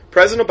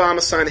 President Obama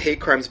signed the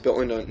hate crimes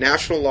bill into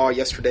national law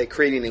yesterday,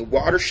 creating a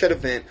watershed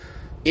event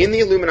in the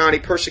Illuminati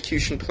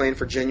persecution plan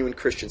for genuine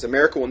Christians.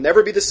 America will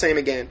never be the same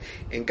again,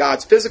 and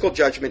God's physical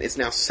judgment is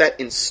now set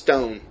in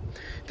stone.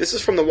 This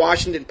is from the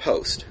Washington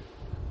Post.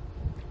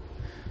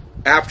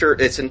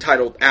 It's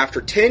entitled,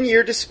 After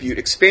 10-Year Dispute,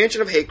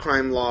 Expansion of Hate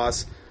Crime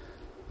Laws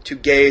to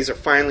Gays Are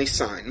Finally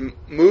Signed.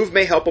 Move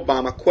may help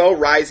Obama quell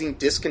rising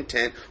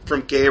discontent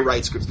from gay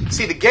rights groups.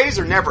 See, the gays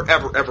are never,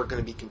 ever, ever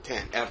going to be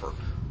content, ever.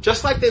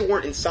 Just like they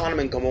weren't in Sodom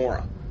and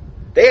Gomorrah.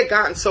 They had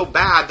gotten so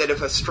bad that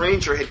if a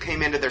stranger had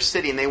came into their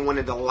city and they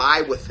wanted to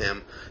lie with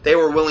him, they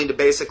were willing to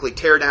basically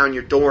tear down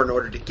your door in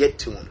order to get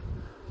to him.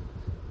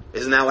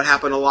 Isn't that what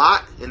happened a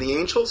lot in the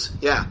angels?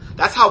 Yeah.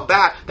 That's how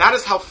bad, that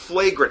is how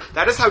flagrant,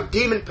 that is how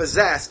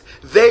demon-possessed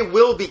they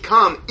will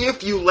become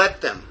if you let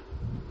them.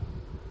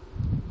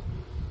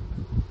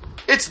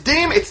 It's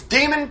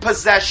demon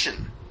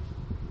possession,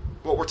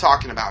 what we're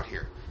talking about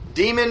here.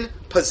 Demon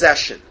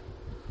possession.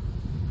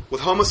 With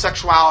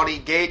homosexuality,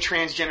 gay,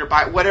 transgender,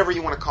 bi, whatever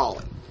you want to call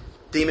it.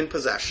 Demon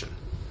possession.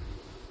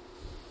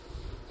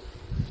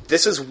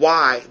 This is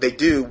why they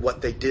do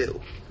what they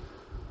do.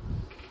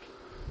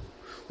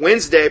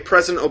 Wednesday,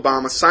 President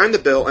Obama signed the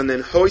bill and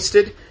then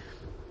hosted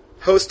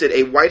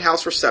a White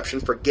House reception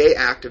for gay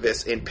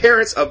activists and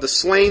parents of the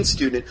slain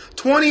student,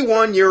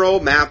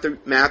 21-year-old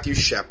Matthew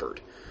Shepard.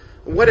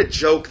 What a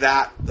joke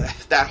that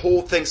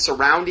whole thing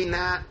surrounding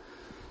that.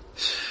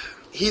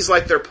 He's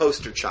like their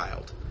poster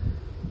child.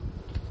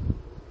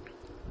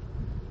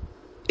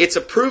 It's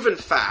a proven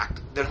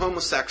fact that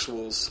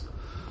homosexuals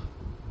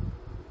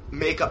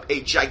make up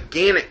a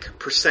gigantic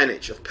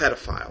percentage of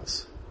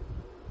pedophiles.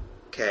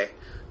 Okay?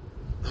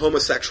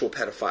 Homosexual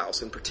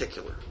pedophiles in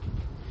particular.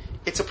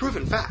 It's a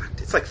proven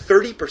fact. It's like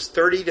 30 to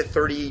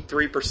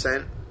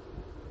 33%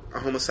 are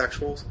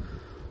homosexuals.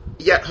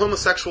 Yet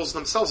homosexuals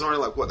themselves are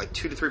only like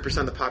 2 to 3%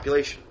 of the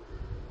population.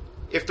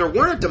 If there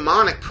weren't a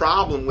demonic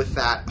problem with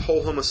that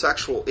whole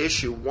homosexual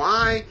issue,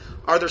 why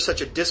are there such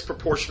a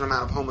disproportionate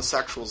amount of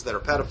homosexuals that are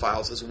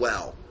pedophiles as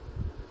well?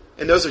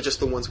 And those are just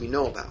the ones we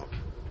know about.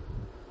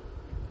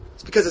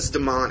 It's because it's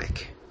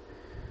demonic.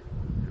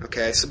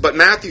 Okay, but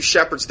Matthew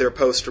Shepard's their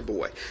poster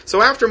boy.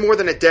 So after more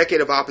than a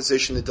decade of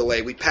opposition and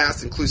delay, we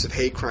passed inclusive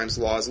hate crimes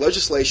laws,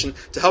 legislation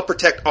to help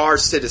protect our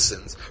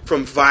citizens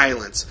from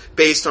violence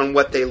based on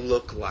what they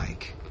look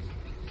like.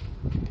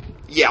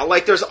 Yeah,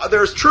 like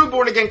there's true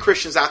born-again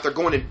Christians out there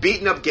going and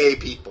beating up gay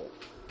people.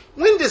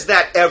 When does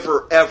that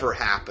ever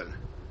happen?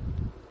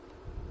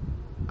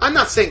 I'm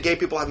not saying gay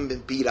people haven't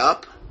been beat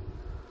up,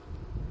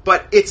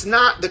 but it's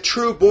not the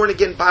true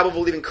born-again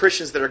Bible-believing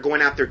Christians that are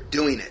going out there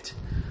doing it.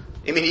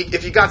 I mean,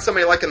 if you got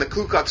somebody like in the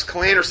Ku Klux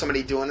Klan or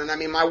somebody doing it, I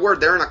mean, my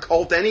word, they're in a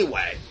cult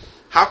anyway.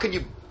 How can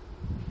you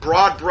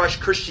broad brush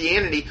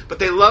Christianity? But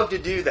they love to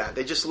do that.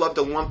 They just love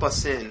to lump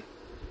us in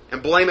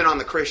and blame it on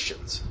the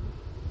Christians.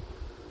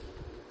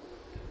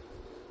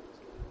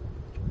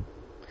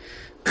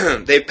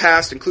 They've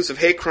passed inclusive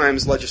hate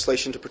crimes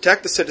legislation to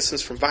protect the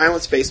citizens from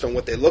violence based on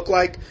what they look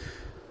like,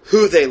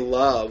 who they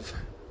love.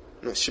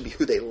 No, it should be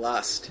who they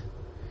lust.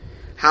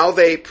 How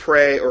they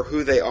pray or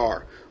who they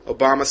are.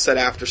 Obama said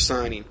after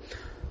signing,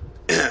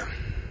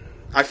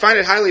 I find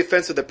it highly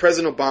offensive that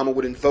President Obama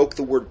would invoke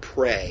the word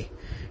pray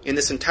in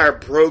this entire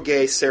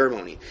pro-gay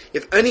ceremony.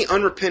 If any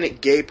unrepentant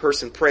gay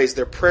person prays,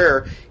 their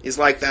prayer is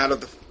like that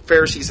of the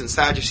Pharisees and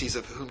Sadducees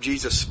of whom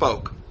Jesus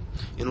spoke.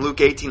 In Luke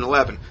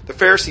 18:11, the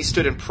Pharisee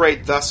stood and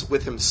prayed thus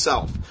with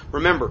himself.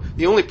 Remember,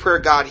 the only prayer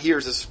God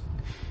hears is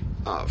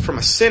from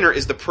a sinner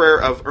is the prayer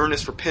of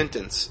earnest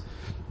repentance.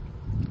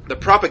 The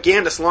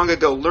propagandists long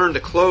ago learned to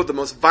clothe the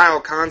most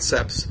vile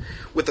concepts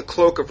with the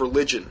cloak of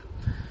religion.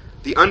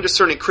 The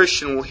undiscerning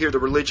Christian will hear the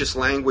religious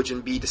language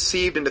and be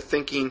deceived into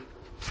thinking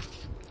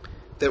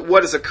that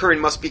what is occurring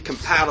must be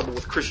compatible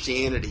with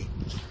Christianity.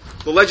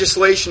 The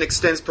legislation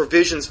extends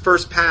provisions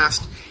first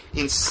passed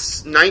in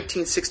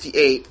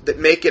 1968 that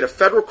make it a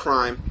federal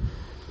crime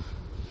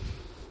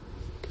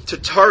to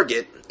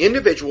target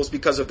individuals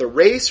because of their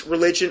race,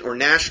 religion, or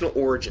national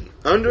origin.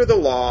 Under the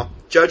law,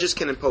 judges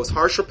can impose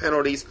harsher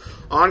penalties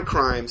on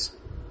crimes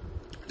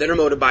that are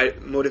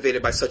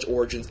motivated by such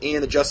origins,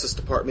 and the Justice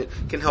Department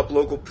can help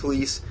local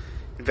police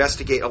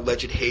investigate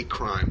alleged hate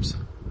crimes.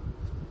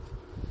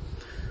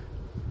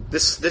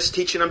 This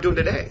teaching I'm doing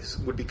today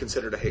would be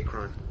considered a hate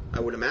crime, I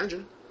would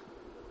imagine.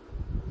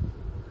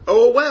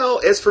 Oh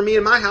well, as for me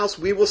and my house,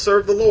 we will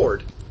serve the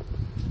Lord.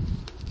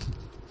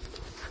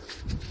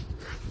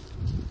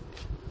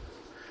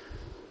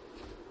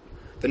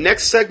 The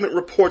next segment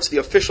reports the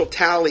official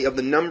tally of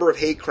the number of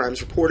hate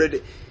crimes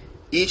reported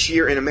each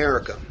year in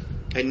America.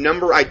 A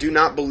number I do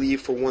not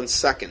believe for 1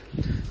 second.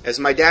 As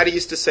my daddy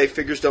used to say,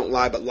 figures don't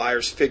lie, but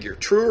liars figure.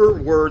 Truer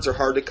words are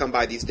hard to come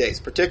by these days,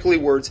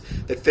 particularly words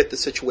that fit the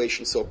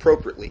situation so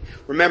appropriately.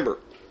 Remember,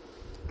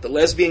 the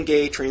lesbian,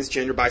 gay,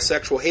 transgender,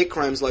 bisexual hate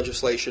crimes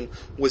legislation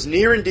was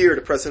near and dear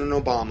to President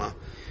Obama.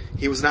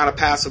 He was not a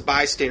passive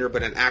bystander,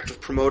 but an active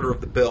promoter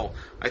of the bill.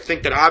 I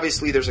think that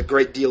obviously there's a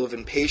great deal of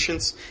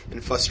impatience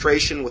and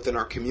frustration within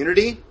our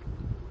community.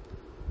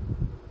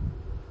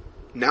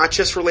 Not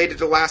just related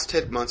to the last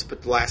 10 months,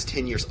 but the last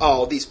 10 years.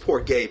 Oh, these poor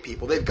gay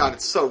people. They've got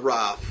it so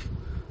rough.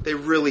 They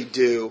really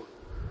do.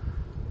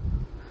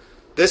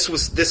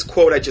 This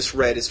quote I just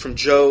read is from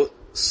Joe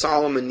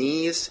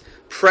Solomonese,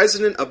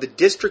 president of the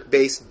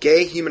district-based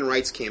Gay Human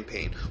Rights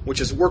Campaign, which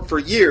has worked for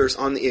years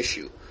on the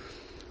issue.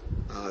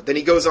 Then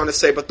he goes on to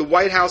say, but the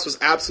White House was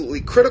absolutely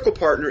a critical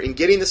partner in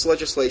getting this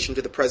legislation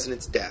to the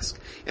president's desk,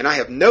 and I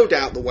have no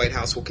doubt the White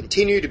House will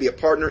continue to be a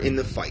partner in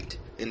the fight.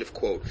 End of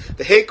quote.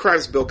 The hate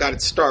crimes bill got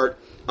its start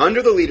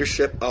under the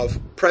leadership of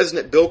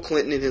President Bill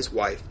Clinton and his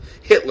wife,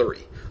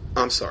 Hillary.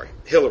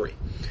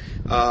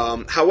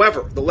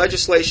 However, the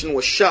legislation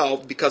was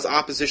shelved because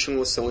opposition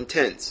was so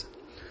intense.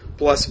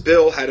 Plus,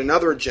 Bill had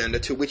another agenda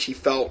to which he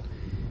felt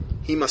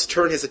he must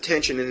turn his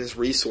attention and his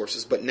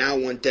resources. But now,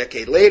 1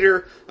 decade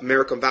later,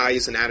 American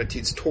values and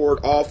attitudes toward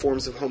all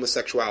forms of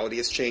homosexuality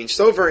has changed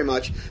so very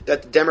much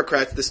that the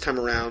Democrats this time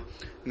around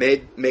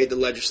made the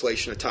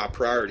legislation a top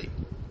priority.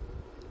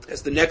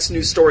 As the next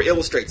news story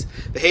illustrates,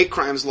 the hate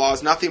crimes law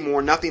is nothing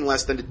more, nothing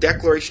less than a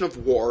declaration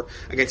of war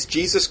against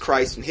Jesus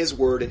Christ and His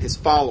Word and His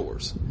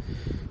followers.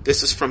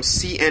 This is from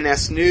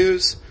CNS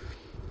News.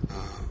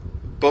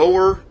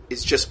 Boer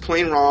is just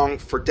plain wrong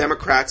for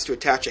Democrats to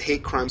attach a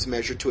hate crimes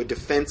measure to a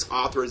defense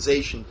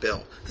authorization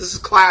bill. This is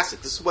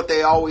classic. This is what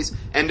they always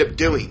end up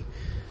doing.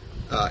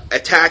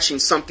 Attaching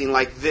something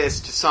like this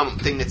to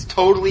something that's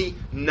totally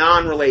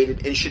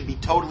non-related and should be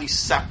totally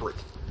separate.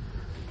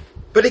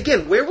 But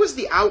again, where was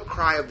the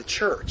outcry of the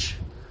church?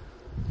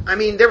 I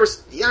mean, there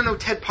was, I know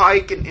Ted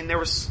Pike and there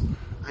was,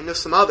 I know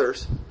some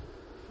others,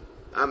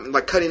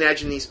 like Cutting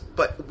Edge and these,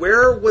 but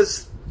where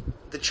was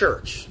the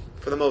church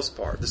for the most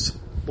part?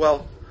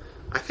 Well,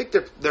 I think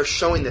they're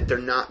showing that they're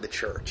not the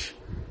church.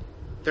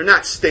 They're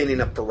not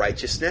standing up for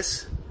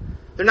righteousness.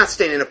 They're not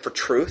standing up for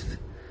truth.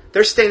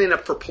 They're standing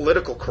up for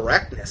political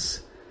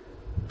correctness.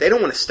 They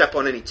don't want to step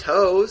on any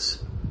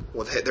toes.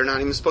 Well, they're not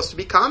even supposed to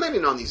be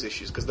commenting on these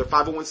issues because they're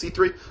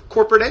 501c3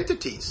 corporate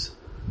entities.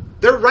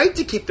 They're right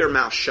to keep their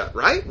mouth shut,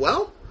 right?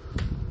 Well,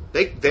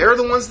 they're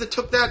the ones that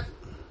took that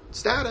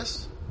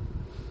status.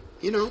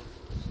 You know.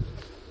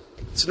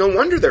 It's no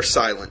wonder they're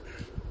silent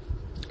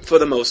for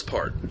the most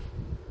part.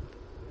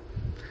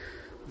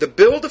 The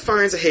bill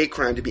defines a hate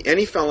crime to be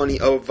any felony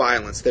of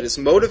violence that is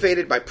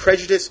motivated by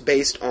prejudice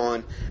based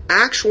on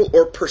actual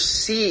or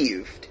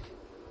perceived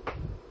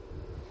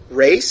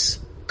race,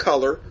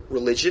 color,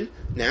 religion,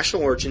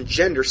 national origin,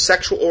 gender,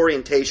 sexual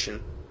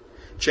orientation,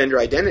 gender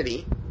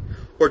identity,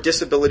 or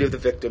disability of the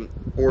victim,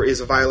 or is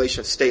a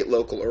violation of state,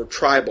 local, or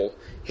tribal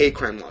hate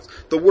crime laws.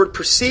 The word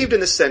perceived in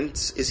this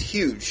sentence is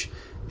huge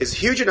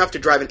enough to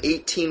drive an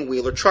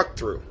 18-wheeler truck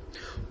through.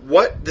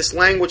 What this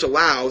language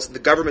allows the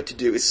government to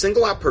do is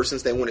single out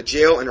persons they want to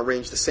jail and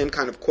arrange the same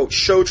kind of, quote,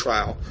 show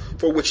trial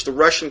for which the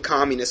Russian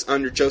communists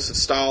under Joseph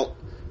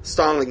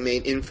Stalin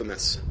made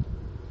infamous.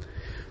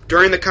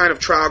 During the kind of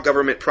trial,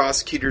 government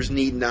prosecutors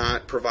need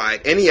not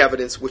provide any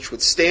evidence which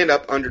would stand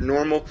up under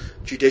normal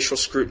judicial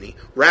scrutiny.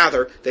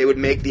 Rather, they would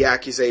make the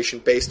accusation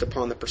based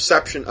upon the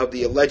perception of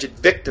the alleged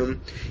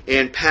victim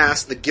and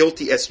pass the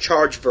guilty as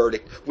charged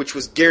verdict, which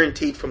was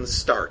guaranteed from the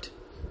start.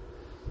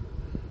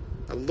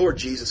 Lord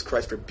Jesus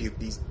Christ, rebuke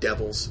these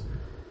devils.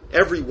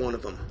 Every one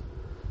of them.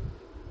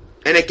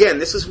 And again,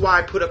 this is why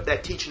I put up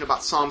that teaching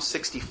about Psalm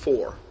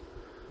 64.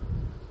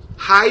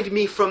 Hide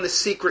me from the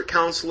secret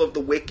counsel of the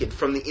wicked,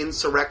 from the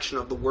insurrection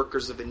of the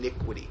workers of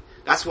iniquity.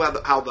 That's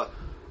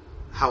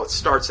how it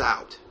starts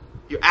out.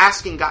 You're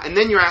asking God, and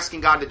then you're asking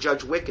God to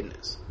judge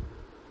wickedness.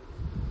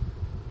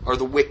 Or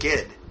the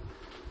wicked.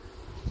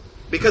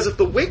 Because if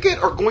the wicked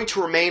are going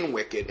to remain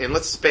wicked, and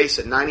let's face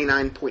it,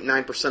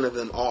 99.9% of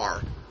them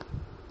are,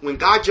 when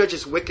God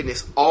judges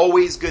wickedness,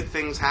 always good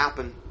things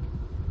happen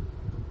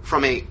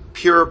from a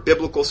pure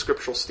biblical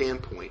scriptural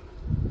standpoint.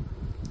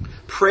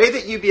 Pray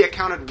that you be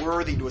accounted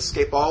worthy to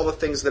escape all the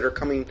things that are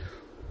coming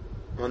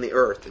on the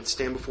earth and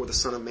stand before the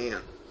Son of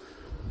Man.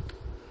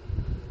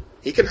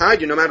 He can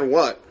hide you no matter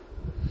what.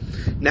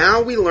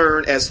 Now we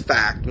learn as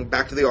fact,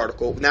 back to the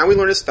article, now we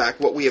learn as fact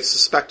what we have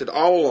suspected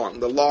all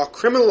along. The law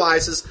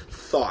criminalizes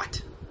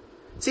thought.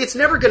 See, it's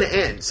never going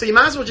to end. So you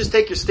might as well just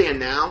take your stand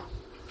now.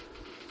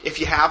 If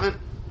you haven't,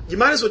 you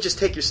might as well just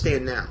take your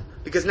stand now.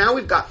 Because now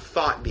we've got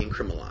thought being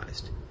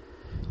criminalized.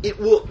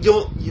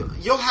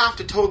 You'll have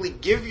to totally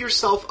give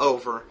yourself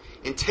over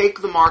and take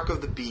the mark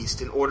of the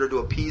beast in order to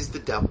appease the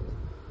devil.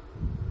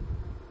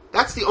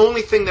 That's the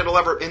only thing that'll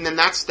ever, and then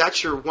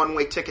that's your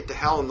one-way ticket to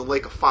hell in the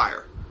lake of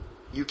fire.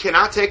 You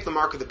cannot take the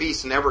mark of the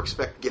beast and ever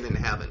expect to get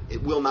into heaven.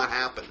 It will not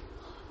happen.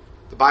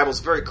 The Bible's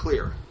very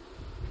clear.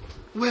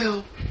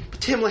 Well,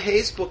 Tim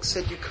LaHaye's book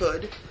said you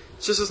could.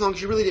 It's just as long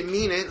as you really didn't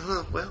mean it.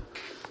 Well,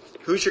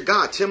 who's your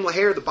God? Tim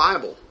LaHaye or the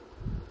Bible?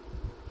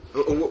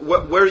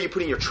 Where are you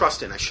putting your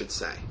trust in, I should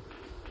say?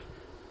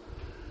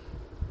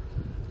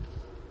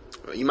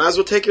 Well, you might as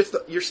well take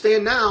your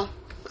stand now.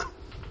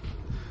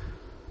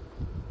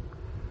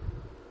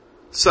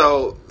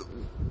 So,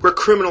 we're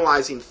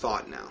criminalizing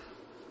thought now.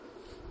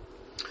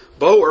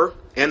 Boer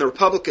and the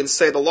Republicans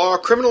say the law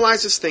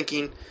criminalizes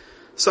thinking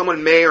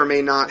someone may or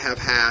may not have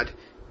had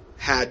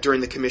during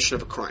the commission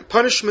of a crime.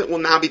 Punishment will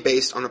now be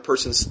based on a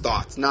person's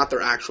thoughts, not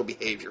their actual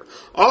behavior.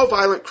 All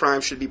violent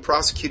crimes should be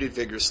prosecuted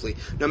vigorously,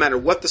 no matter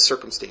what the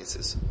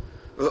circumstances.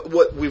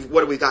 What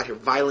do we got here?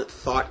 Violent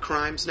thought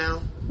crimes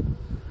now?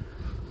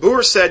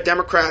 Boer said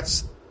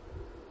Democrats'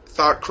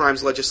 thought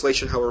crimes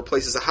legislation, however,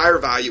 places a higher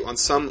value on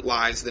some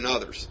lives than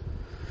others.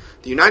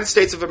 The United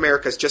States of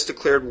America has just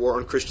declared war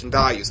on Christian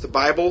values. The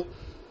Bible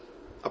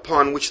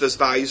upon which those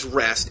values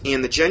rest,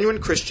 and the genuine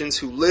Christians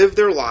who live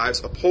their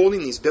lives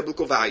upholding these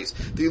biblical values.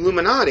 The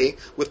Illuminati,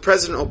 with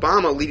President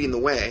Obama leading the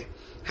way,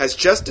 has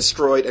just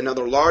destroyed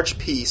another large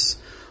piece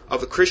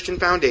of the Christian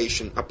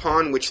foundation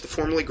upon which the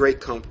formerly great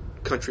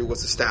country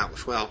was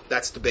established. Well,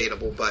 that's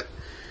debatable, but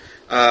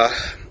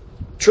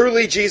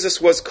truly Jesus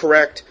was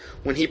correct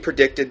when he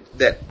predicted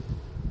that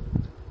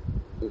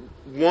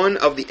one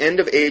of the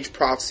end-of-age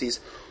prophecies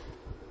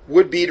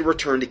would be to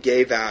return to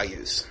gay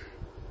values.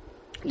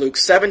 Luke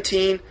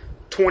 17,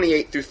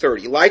 28 through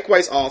 30.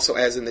 Likewise also,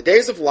 as in the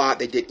days of Lot,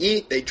 they did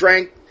eat, they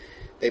drank,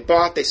 they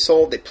bought, they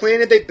sold, they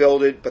planted, they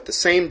builded, but the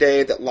same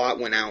day that Lot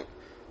went out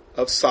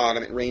of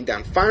Sodom, it rained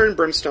down fire and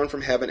brimstone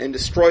from heaven and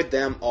destroyed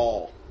them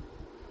all.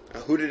 Now,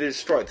 who did it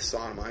destroy? The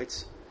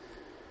Sodomites.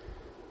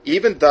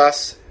 Even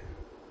thus,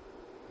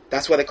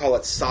 that's why they call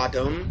it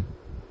Sodom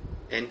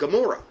and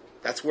Gomorrah.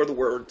 That's where the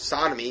word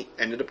sodomy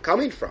ended up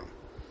coming from.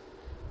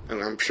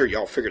 And I'm sure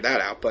y'all figured that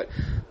out. But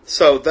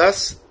so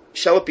thus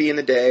shall it be in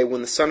the day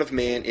when the Son of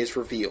Man is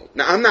revealed.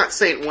 Now, I'm not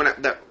saying,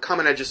 that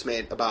comment I just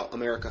made about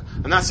America,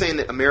 I'm not saying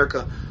that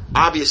America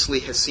obviously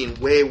has seen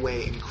way,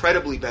 way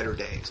incredibly better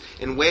days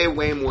and way,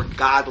 way more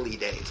godly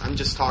days. I'm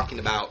just talking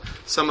about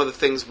some of the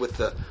things with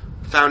the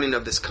founding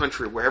of this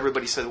country where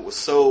everybody said it was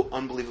so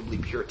unbelievably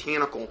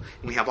puritanical,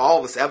 and we have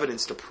all this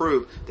evidence to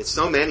prove that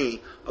so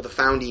many of the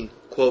founding,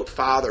 quote,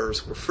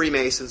 fathers were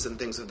Freemasons and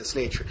things of this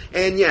nature.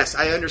 And yes,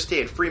 I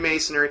understand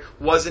Freemasonry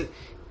wasn't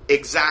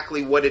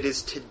exactly what it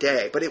is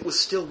today, but it was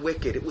still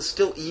wicked. It was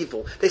still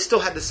evil. They still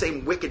had the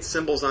same wicked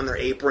symbols on their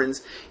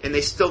aprons, and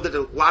they still did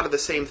a lot of the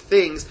same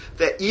things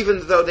that,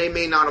 even though they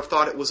may not have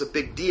thought it was a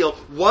big deal,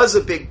 was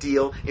a big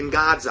deal in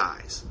God's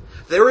eyes.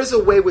 There is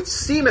a way which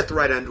seemeth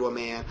right unto a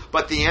man,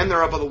 but the end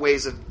thereof are the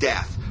ways of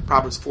death.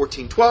 Proverbs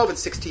 14:12 and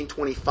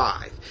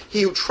 16:25.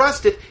 He who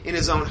trusteth in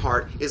his own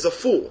heart is a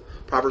fool.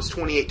 Proverbs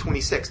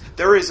 28:26.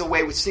 There is a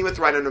way which seemeth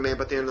right unto a man,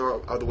 but the end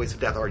thereof are the ways of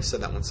death. I already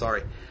said that one,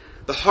 sorry.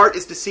 The heart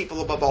is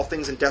deceitful above all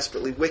things and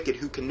desperately wicked.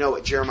 Who can know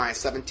it? Jeremiah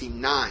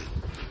 17:9.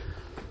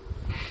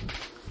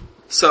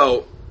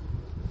 So,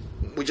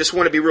 we just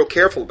want to be real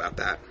careful about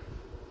that.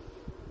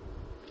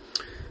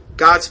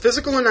 God's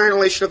physical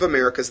annihilation of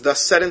America is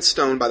thus set in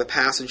stone by the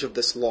passage of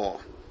this law.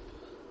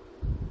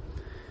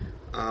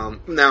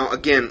 Now,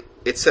 again,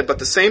 it said, but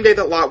the same day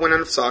that Lot went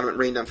out of Sodom, it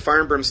rained down fire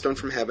and brimstone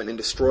from heaven and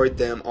destroyed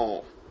them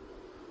all.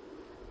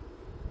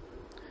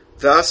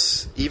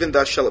 Thus, even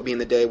thus shall it be in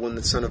the day when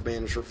the Son of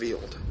Man is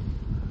revealed.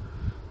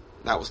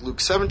 That was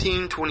Luke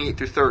 17, 28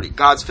 through 30.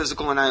 God's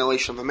physical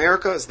annihilation of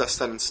America is thus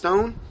set in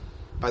stone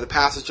by the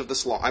passage of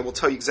this law. I will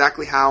tell you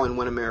exactly how and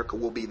when America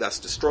will be thus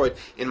destroyed,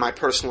 in my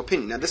personal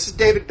opinion. Now, this is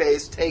David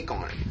Bay's take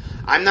on it.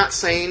 I'm not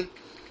saying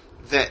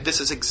that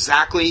this is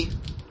exactly,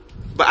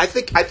 but I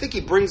think he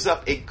brings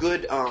up a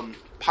good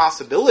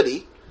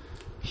possibility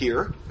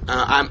here.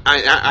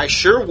 I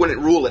sure wouldn't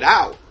rule it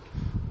out.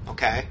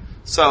 Okay,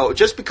 so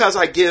just because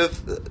I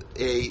give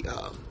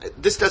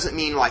this doesn't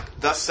mean like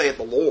 "Thus saith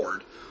the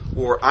Lord,"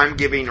 or I'm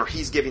giving, or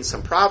he's giving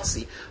some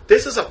prophecy.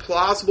 This is a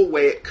plausible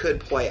way it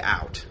could play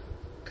out.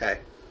 Okay.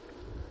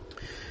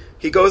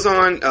 He goes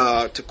on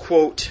to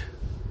quote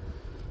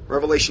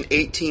Revelation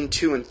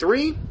 18:2 and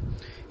 3,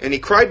 and he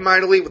cried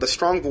mightily with a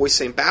strong voice,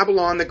 saying,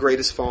 Babylon the great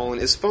is fallen,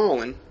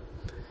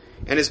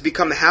 and has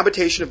become the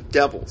habitation of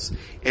devils,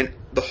 and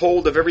the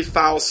hold of every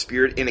foul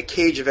spirit, and a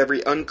cage of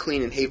every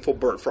unclean and hateful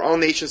bird. For all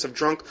nations have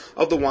drunk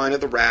of the wine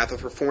of the wrath of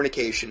her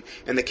fornication,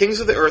 and the kings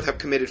of the earth have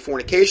committed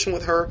fornication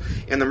with her,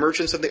 and the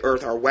merchants of the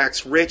earth are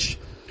waxed rich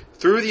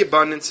through the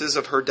abundances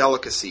of her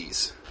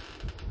delicacies.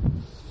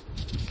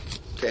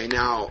 Okay,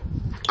 now,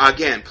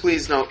 again,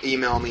 please don't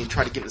email me and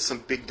try to get into some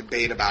big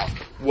debate about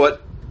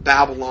what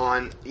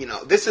Babylon,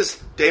 this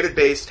is David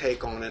Bay's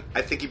take on it.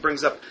 I think he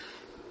brings up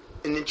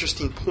an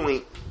interesting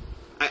point.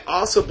 I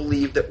also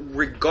believe that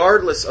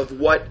regardless of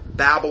what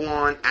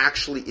Babylon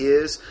actually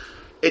is,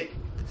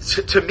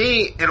 to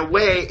me, in a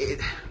way,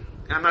 and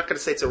I'm not going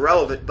to say it's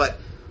irrelevant, but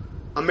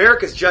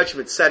America's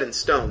judgment's set in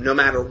stone, no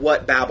matter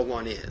what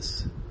Babylon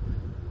is.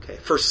 Okay,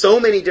 for so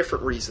many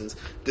different reasons.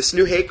 This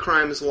new hate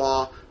crimes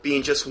law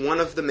being just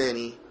one of the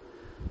many.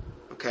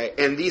 Okay,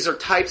 and these are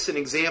types and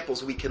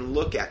examples we can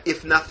look at,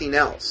 if nothing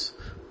else.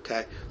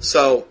 Okay,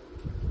 so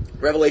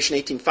Revelation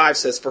 18:5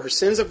 says, For her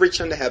sins have reached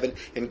unto heaven,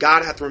 and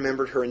God hath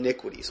remembered her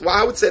iniquities. Well,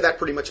 I would say that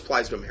pretty much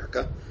applies to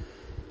America.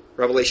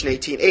 Revelation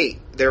 18:8,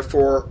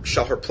 Therefore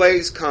shall her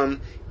plagues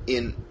come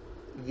in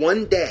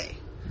one day,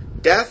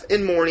 death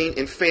and mourning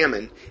and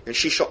famine, and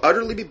she shall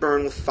utterly be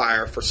burned with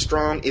fire, for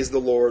strong is the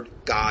Lord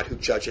God who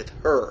judgeth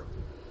her.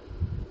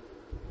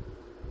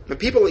 When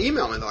people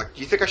email me, they're like,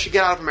 do you think I should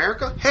get out of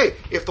America? Hey,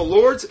 if the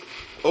Lord's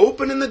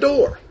opening the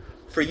door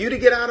for you to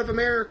get out of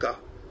America,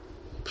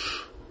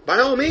 by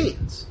all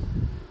means.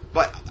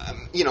 But,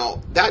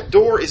 that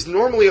door is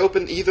normally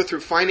open either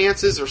through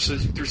finances or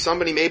through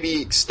somebody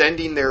maybe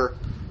extending their,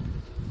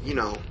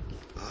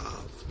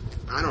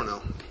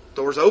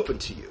 doors open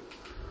to you.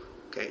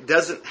 Okay, it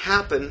doesn't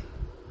happen.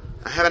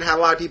 I haven't had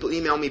a lot of people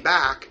email me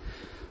back,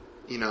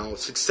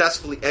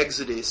 successfully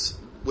exited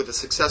with a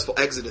successful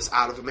exodus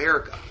out of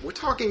America. We're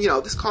talking,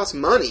 this costs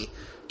money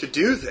to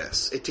do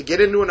this. To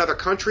get into another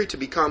country, to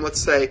become,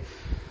 let's say,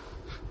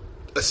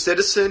 a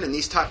citizen and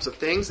these types of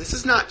things. This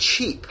is not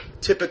cheap,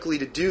 typically,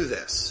 to do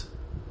this.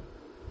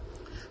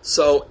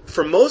 So,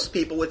 for most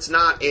people, it's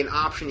not an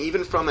option,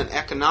 even from an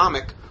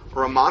economic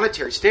or a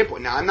monetary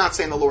standpoint. Now, I'm not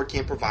saying the Lord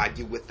can't provide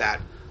you with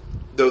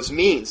those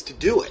means to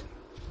do it.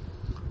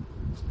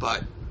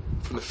 But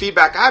from the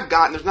feedback I've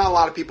gotten, there's not a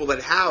lot of people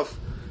that have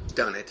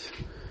done it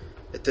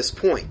at this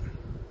point.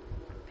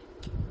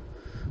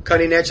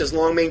 Cutting Edge has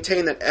long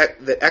maintained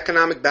that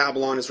economic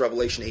Babylon is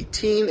Revelation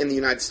 18 in the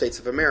United States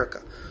of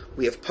America.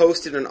 We have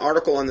posted an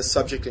article on this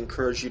subject and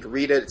encourage you to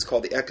read it. It's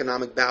called The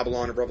Economic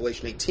Babylon of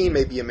Revelation 18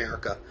 May Be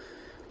America.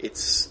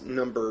 It's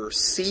number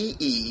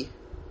CE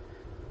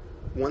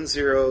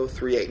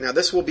 1038. Now,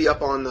 this will be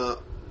up on the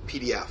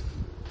PDF.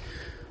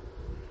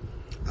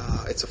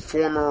 It's a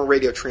former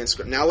radio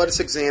transcript. Now let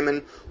us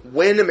examine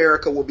when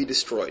America will be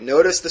destroyed.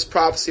 Notice this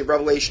prophecy of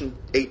Revelation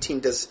 18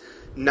 does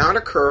not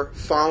occur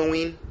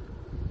following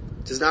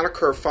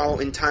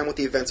in time with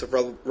the events of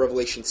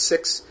Revelation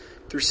 6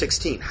 through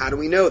 16. How do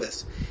we know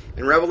this?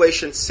 In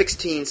Revelation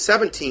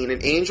 16:17, an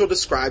angel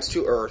describes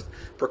to earth,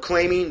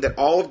 proclaiming that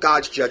all of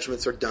God's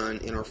judgments are done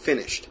and are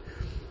finished.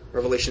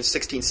 Revelation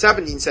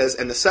 16:17 says,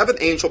 "And the seventh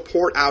angel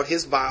poured out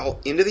his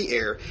vial into the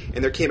air,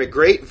 and there came a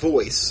great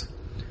voice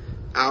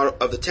out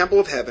of the temple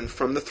of heaven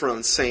from the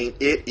throne, saying,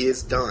 'It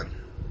is done.'"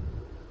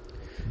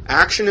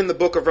 Action in the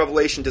book of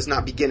Revelation does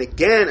not begin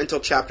again until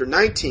chapter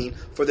 19.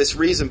 For this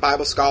reason,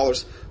 Bible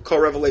scholars call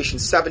Revelation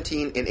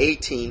 17 and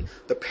 18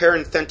 the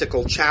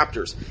parenthetical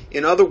chapters.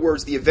 In other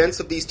words, the events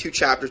of these two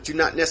chapters do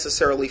not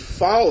necessarily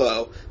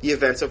follow the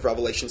events of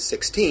Revelation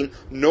 16,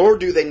 nor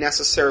do they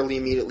necessarily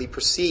immediately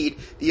precede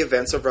the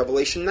events of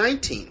Revelation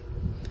 19.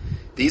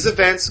 These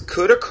events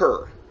could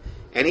occur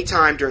any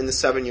time during the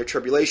 7-year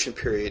tribulation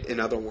period, in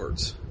other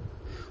words.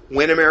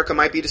 When America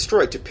might be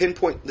destroyed. To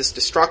pinpoint this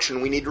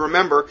destruction, we need to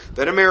remember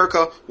that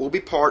America will be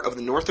part of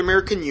the North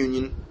American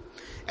Union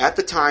at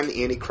the time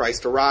the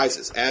Antichrist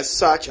arises. As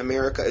such,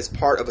 America is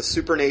part of a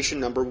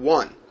supernation number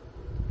 1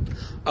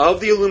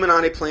 of the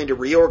Illuminati plan to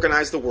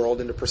reorganize the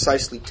world into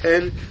precisely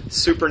 10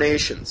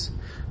 supernations,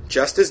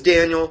 just as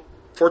Daniel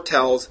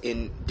foretells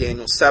in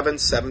Daniel 7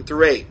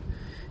 through 8.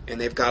 And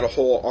they've got a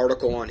whole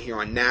article on here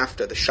on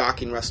NAFTA, the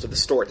shocking rest of the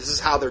story. This is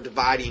how they're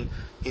dividing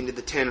into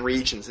the 10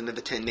 regions, into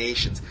the 10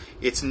 nations.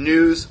 It's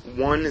News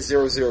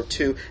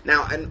 1002.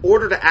 Now, in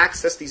order to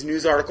access these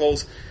news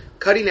articles,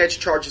 Cutting Edge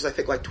charges, I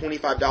think, like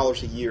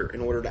 $25 a year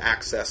in order to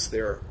access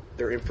their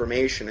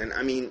information. And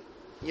I mean,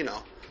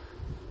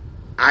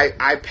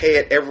 I pay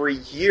it every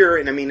year,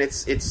 and I mean,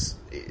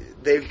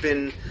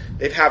 they've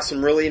have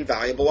some really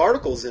invaluable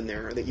articles in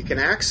there that you can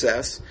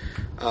access.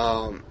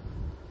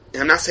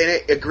 And I'm not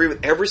saying I agree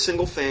with every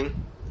single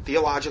thing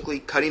theologically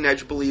Cutting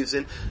Edge believes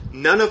in.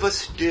 None of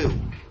us do.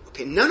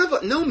 Okay,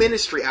 no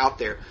ministry out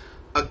there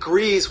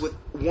agrees with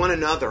one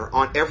another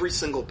on every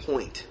single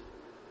point.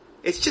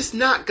 It's just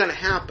not going to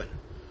happen.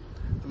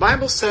 The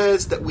Bible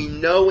says that we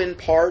know in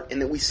part and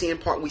that we see in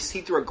part. We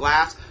see through a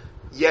glass,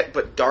 yet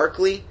but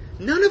darkly.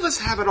 None of us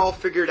have it all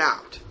figured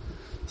out.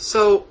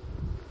 So,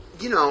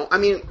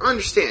 I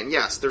understand.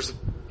 Yes, there's a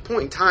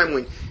point in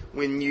time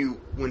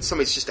when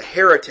somebody's just a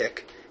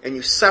heretic, and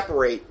you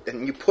separate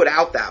and you put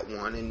out that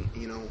one, and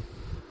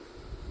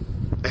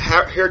a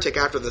heretic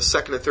after the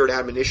second and third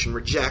admonition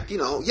reject.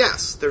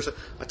 Yes, there's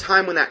a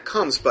time when that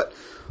comes, but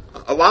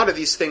a lot of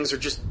these things are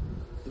just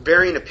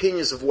varying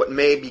opinions of what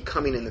may be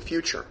coming in the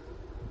future.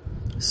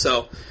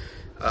 So,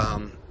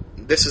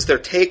 this is their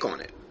take on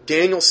it.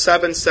 Daniel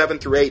 7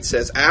 through 8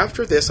 says,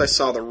 "After this I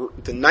saw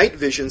the night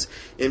visions,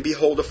 and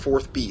behold a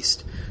fourth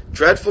beast,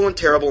 dreadful and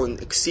terrible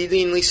and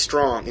exceedingly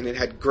strong, and it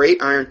had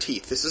great iron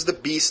teeth." This is the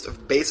beast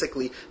of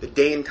basically the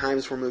day and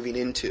times we're moving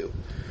into.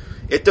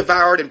 "It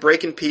devoured and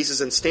brake in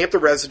pieces and stamped the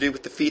residue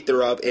with the feet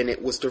thereof, and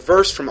it was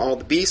diverse from all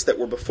the beasts that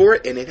were before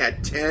it, and it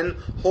had 10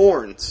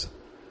 horns.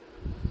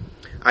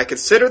 I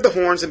considered the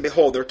horns, and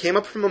behold, there came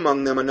up from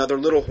among them another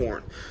little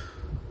horn,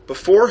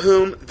 before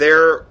whom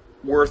there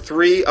were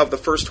 3 of the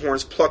first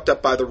horns plucked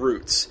up by the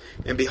roots.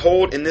 And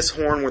behold, in this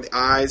horn were the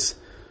eyes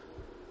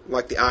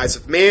like the eyes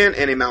of man,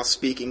 and a mouth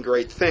speaking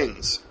great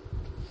things."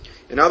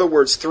 In other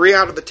words, 3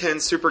 out of the 10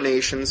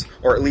 supernations,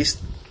 or at least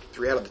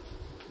 3 out of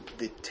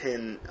the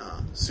 10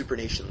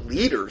 supernation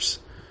leaders,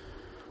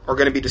 are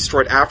going to be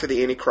destroyed after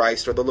the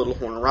Antichrist or the little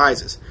horn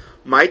arises.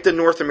 Might the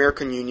North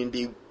American Union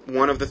be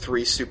one of the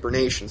 3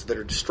 supernations that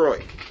are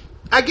destroyed?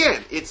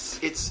 Again,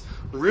 it's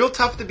real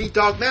tough to be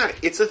dogmatic.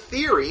 It's a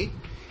theory,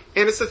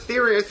 and it's a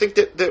theory I think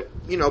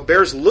that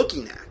bears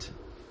looking at.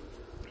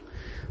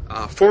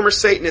 Former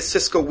Satanist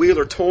Cisco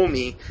Wheeler told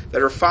me that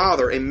her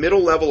father, a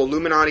middle-level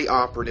Illuminati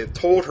operative,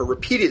 told her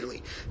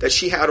repeatedly that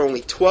she had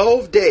only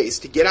 12 days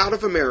to get out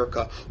of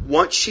America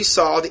once she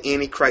saw the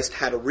Antichrist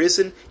had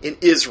arisen in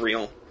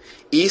Israel,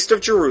 east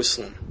of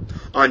Jerusalem.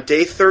 On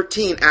day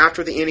 13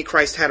 after the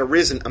Antichrist had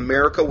arisen,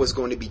 America was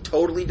going to be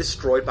totally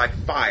destroyed by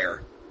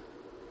fire.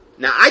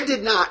 Now,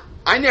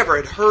 I never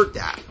had heard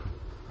that.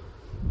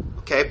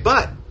 Okay,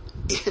 but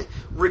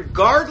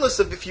regardless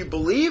of if you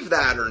believe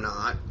that or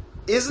not,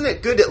 isn't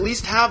it good to at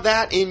least have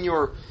that in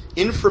your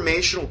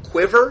informational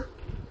quiver?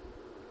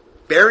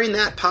 Bearing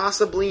that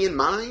possibly in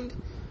mind?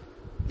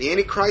 The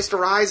Antichrist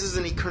arises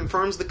and he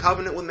confirms the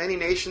covenant with many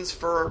nations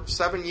for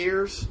 7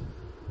 years,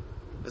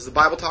 as the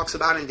Bible talks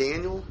about in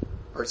Daniel.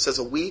 Or it says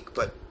a week,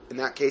 but in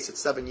that case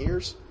it's 7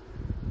 years.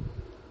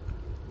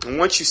 And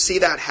once you see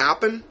that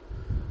happen,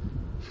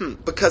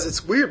 because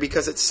it's weird,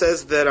 because it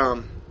says that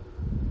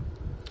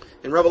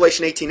in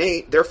Revelation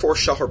 18:8, therefore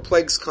shall her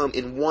plagues come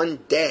in one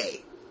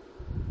day.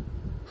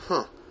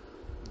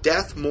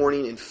 Death,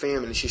 mourning, and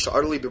famine, and she shall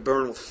utterly be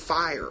burned with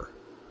fire.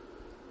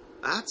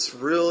 That's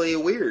really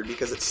weird,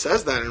 because it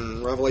says that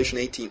in Revelation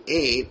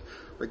 18:8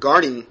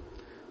 regarding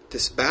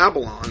this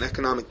Babylon,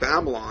 economic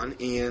Babylon,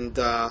 and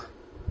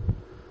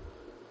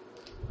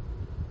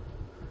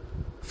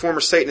former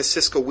Satanist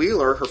Cisco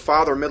Wheeler, her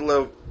father,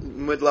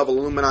 mid-level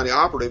Illuminati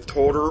operative,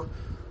 told her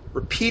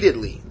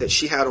repeatedly that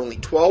she had only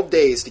 12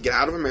 days to get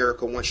out of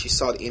America once she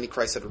saw the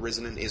Antichrist had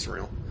arisen in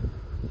Israel,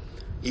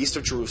 east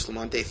of Jerusalem.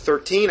 On day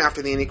 13,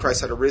 after the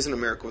Antichrist had arisen,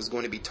 America was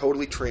going to be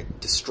totally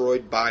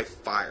destroyed by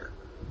fire.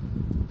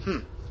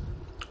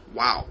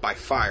 Wow, by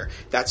fire.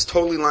 That's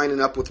totally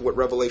lining up with what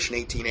Revelation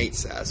 18:8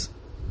 says.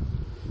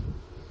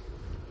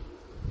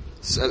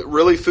 So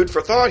really food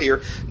for thought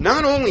here.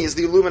 Not only is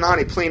the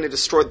Illuminati planning to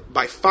destroy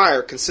by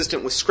fire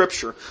consistent with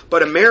Scripture,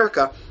 but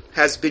America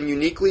has been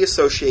uniquely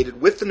associated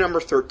with the number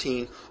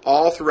 13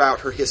 all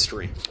throughout her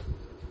history.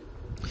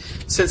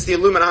 Since the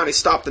Illuminati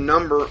stopped the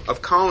number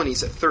of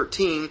colonies at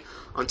 13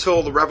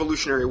 until the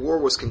Revolutionary War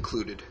was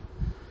concluded.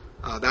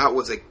 That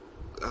was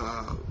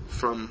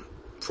from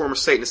former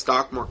Satanist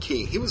Doc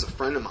Marquis. He was a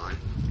friend of mine.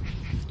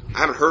 I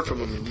haven't heard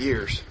from him in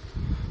years.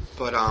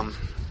 But, I've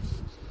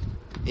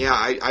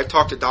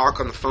talked to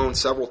Doc on the phone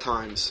several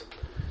times.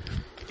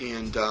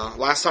 And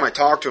last time I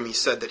talked to him, he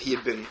said that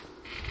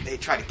they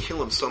tried to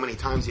kill him so many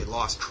times he had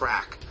lost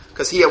track.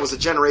 Because he was a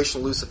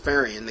generational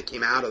Luciferian that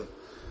came out of,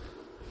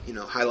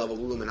 high-level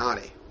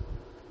Illuminati.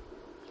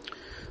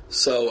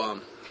 So,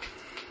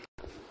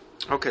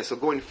 so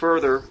going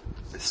further,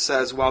 it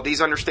says, while these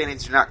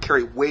understandings do not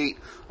carry weight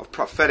of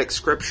prophetic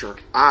scripture,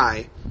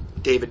 I,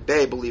 David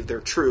Bay, believe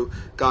they're true.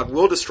 God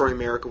will destroy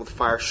America with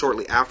fire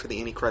shortly after the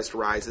Antichrist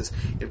arises,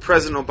 and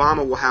President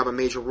Obama will have a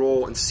major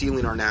role in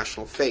sealing our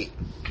national fate.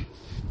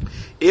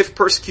 If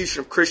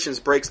persecution of Christians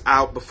breaks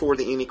out before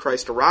the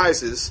Antichrist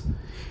arises,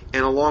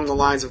 and along the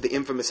lines of the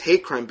infamous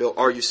hate crime bill,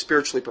 are you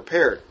spiritually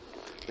prepared?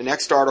 The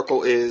next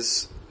article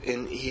is,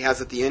 and he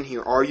has at the end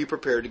here, are you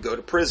prepared to go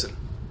to prison?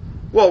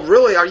 Well,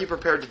 really, are you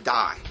prepared to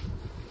die?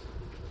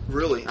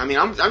 Really? I mean,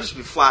 I'm just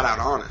being flat out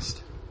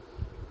honest.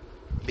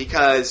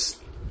 Because,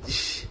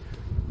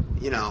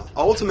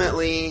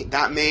 ultimately,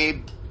 that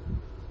may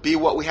be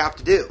what we have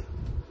to do.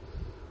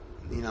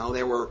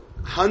 There were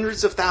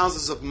hundreds of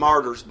thousands of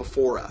martyrs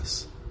before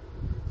us,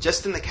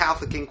 just in the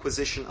Catholic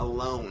Inquisition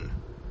alone,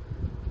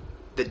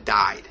 that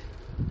died.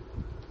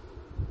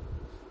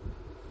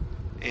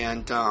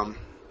 And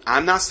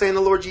I'm not saying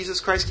the Lord Jesus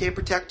Christ can't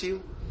protect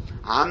you.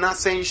 I'm not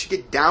saying you should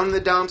get down in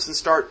the dumps and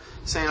start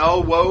saying,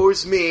 oh, woe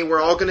is me,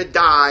 we're all going to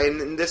die,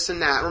 and this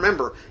and that.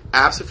 Remember,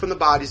 absent from the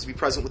body is to be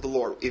present with the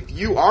Lord. If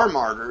you are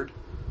martyred,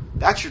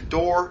 that's your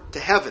door to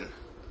heaven.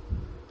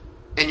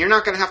 And you're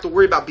not going to have to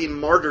worry about being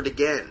martyred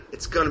again.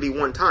 It's going to be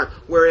one time.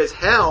 Whereas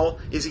hell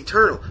is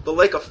eternal. The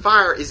lake of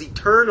fire is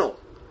eternal.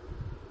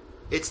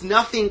 It's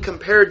nothing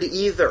compared to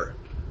either.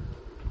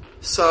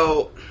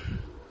 So,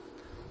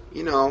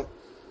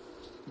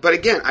 but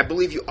again, I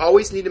believe you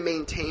always need to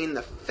maintain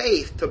the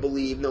faith to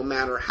believe, no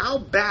matter how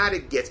bad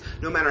it gets,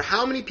 no matter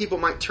how many people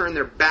might turn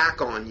their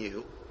back on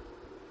you,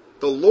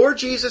 the Lord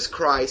Jesus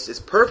Christ is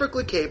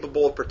perfectly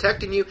capable of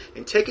protecting you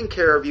and taking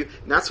care of you.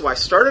 And that's why I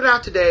started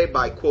out today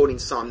by quoting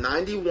Psalm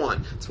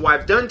 91. That's why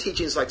I've done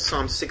teachings like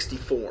Psalm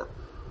 64.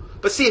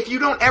 But see, if you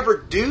don't ever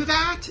do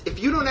that, if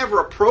you don't ever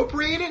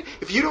appropriate it,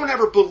 if you don't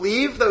ever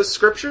believe those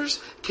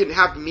scriptures can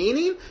have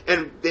meaning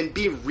and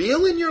be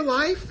real in your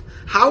life,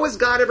 how is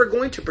God ever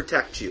going to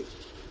protect you?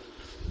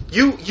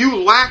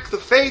 You lack the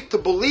faith to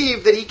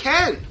believe that He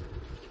can.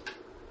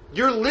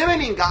 You're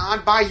limiting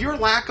God by your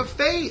lack of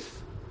faith.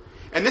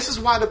 And this is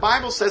why the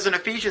Bible says in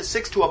Ephesians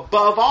 6 to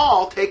above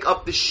all take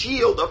up the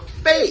shield of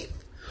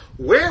faith,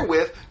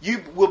 wherewith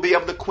you will be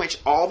able to quench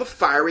all the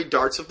fiery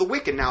darts of the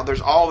wicked. Now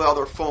there's all the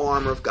other full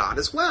armor of God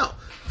as well.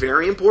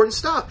 Very important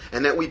stuff.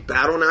 And that we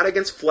battle not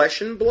against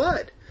flesh and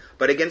blood,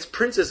 but against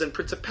princes and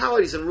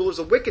principalities and rulers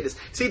of wickedness.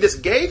 See, this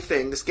gay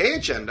thing, this gay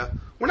agenda,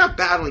 we're not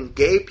battling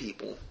gay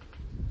people.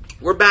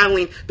 We're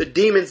battling the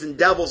demons and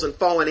devils and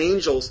fallen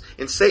angels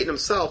and Satan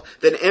himself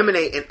that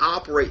emanate and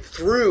operate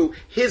through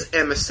his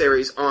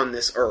emissaries on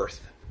this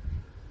earth.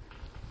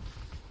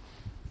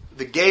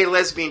 The gay,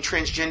 lesbian,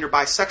 transgender,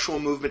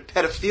 bisexual movement,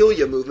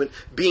 pedophilia movement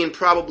being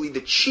probably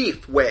the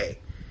chief way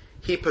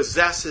he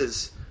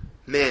possesses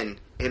men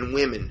and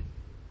women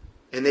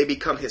and they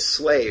become his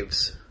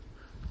slaves,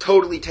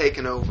 totally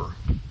taken over.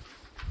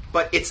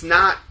 But it's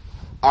not,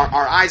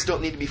 our eyes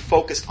don't need to be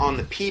focused on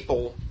the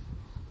people,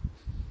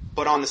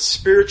 but on the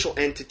spiritual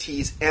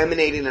entities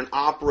emanating and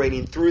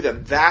operating through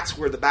them. That's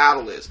where the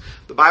battle is.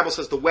 The Bible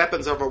says the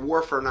weapons of our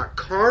warfare are not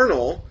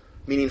carnal,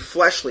 meaning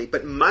fleshly,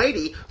 but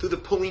mighty through the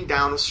pulling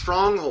down of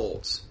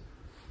strongholds.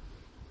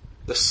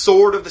 The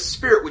sword of the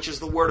Spirit, which is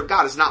the word of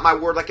God, is not my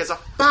word like as a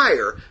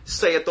fire,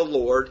 saith the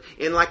Lord,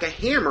 and like a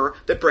hammer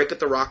that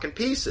breaketh the rock in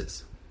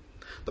pieces.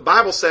 The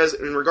Bible says,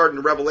 in regarding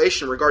the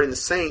Revelation, regarding the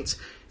saints, it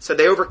said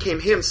they overcame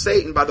him,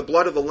 Satan, by the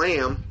blood of the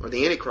Lamb, or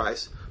the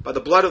Antichrist, by the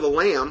blood of the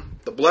Lamb,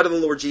 the blood of the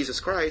Lord Jesus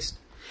Christ,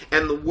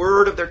 and the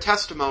word of their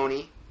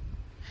testimony,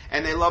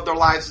 and they loved their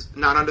lives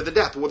not unto the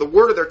death. Well, the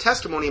word of their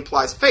testimony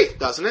implies faith,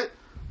 doesn't it?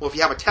 Well, if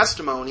you have a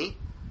testimony,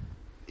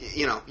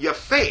 you have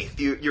faith.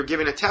 You're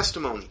giving a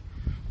testimony.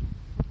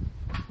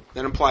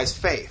 That implies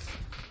faith.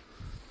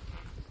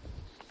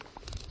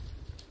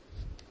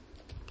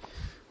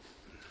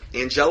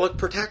 Angelic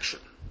protection.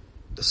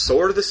 The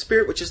sword of the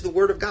Spirit, which is the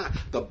word of God.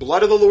 The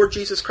blood of the Lord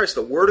Jesus Christ,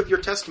 the word of your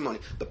testimony.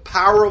 The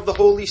power of the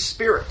Holy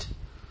Spirit.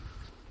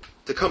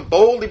 To come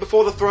boldly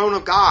before the throne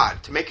of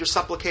God, to make your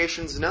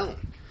supplications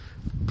known.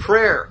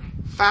 Prayer,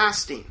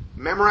 fasting,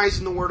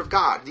 memorizing the word of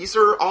God. These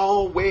are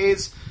all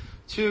ways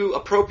to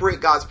appropriate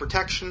God's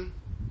protection,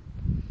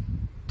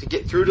 to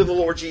get through to the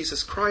Lord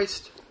Jesus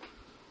Christ.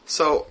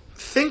 So,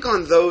 think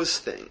on those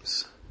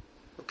things.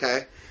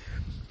 Okay?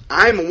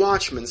 I'm a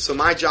watchman, so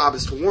my job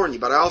is to warn you,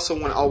 but I also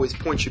want to always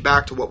point you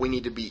back to what we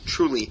need to be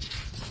truly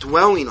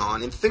dwelling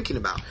on and thinking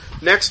about.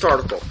 Next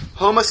article.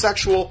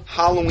 Homosexual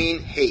Halloween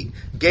hate.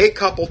 Gay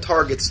couple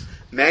targets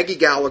Maggie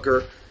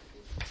Gallagher,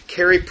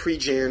 Carrie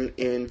Prejean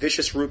in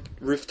vicious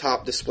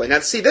rooftop display.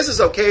 Now, see, this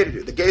is okay to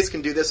do. The gays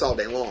can do this all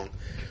day long.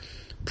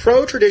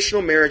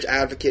 Pro-traditional marriage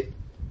advocate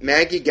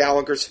Maggie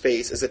Gallagher's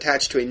face is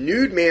attached to a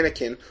nude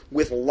mannequin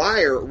with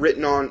liar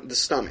written on the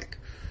stomach.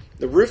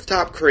 The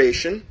rooftop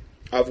creation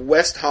of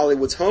West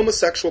Hollywood's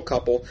homosexual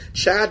couple,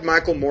 Chad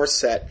Michael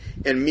Morissette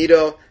and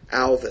Mito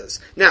Alves.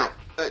 Now,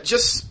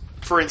 just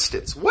for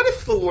instance, what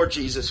if the Lord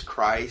Jesus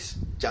Christ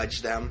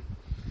judged them,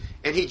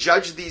 and he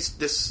judged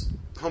this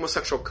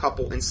homosexual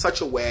couple in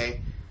such a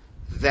way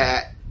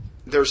that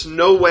there's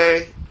no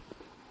way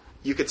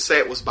you could say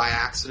it was by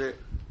accident?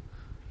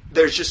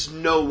 There's just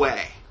no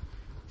way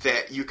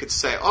that you could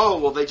say, oh,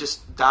 well, they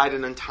just died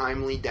an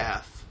untimely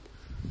death.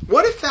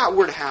 What if that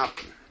were to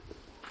happen?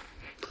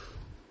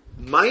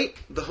 Might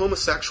the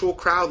homosexual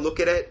crowd look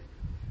at it,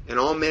 and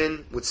all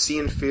men would see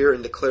and fear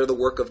and declare the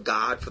work of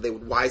God, for they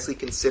would wisely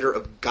consider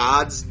of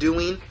God's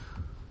doing?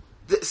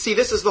 See,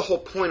 this is the whole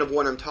point of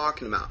what I'm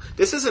talking about.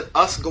 This isn't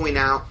us going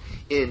out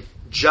and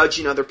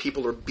judging other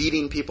people or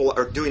beating people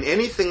or doing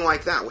anything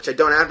like that, which I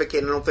don't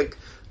advocate, and I don't think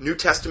New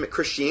Testament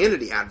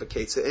Christianity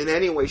advocates it in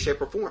any way, shape,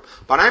 or form.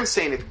 But I'm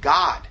saying if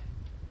God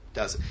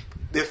does it,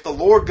 if the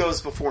Lord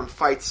goes before and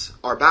fights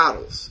our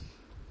battles,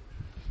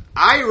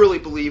 I really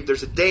believe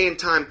there's a day and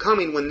time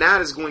coming when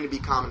that is going to be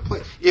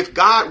commonplace. If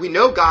God, we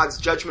know God's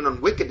judgment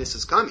on wickedness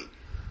is coming.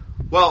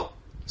 Well,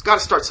 it's got to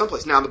start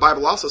someplace. Now, the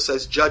Bible also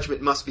says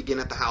judgment must begin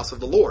at the house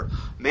of the Lord.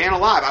 Man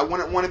alive, I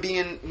wouldn't want to be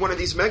in one of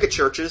these mega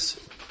churches.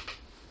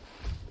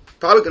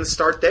 Probably going to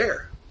start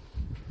there.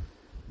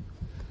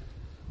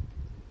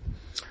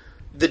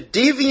 The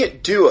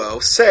Deviant Duo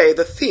say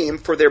the theme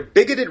for their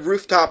bigoted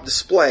rooftop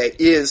display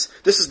is,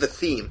 this is the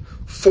theme,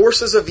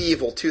 Forces of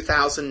Evil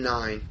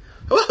 2009.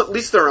 Well, at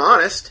least they're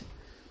honest.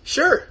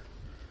 Sure.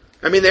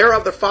 I mean, they're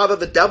of the father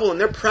the devil, and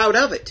they're proud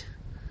of it.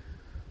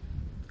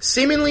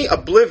 Seemingly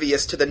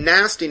oblivious to the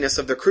nastiness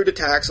of their crude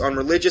attacks on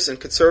religious and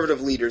conservative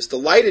leaders,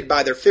 delighted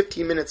by their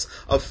 15 minutes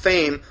of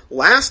fame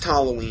last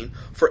Halloween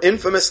for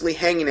infamously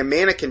hanging a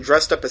mannequin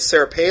dressed up as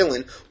Sarah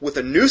Palin with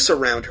a noose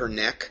around her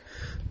neck,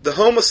 the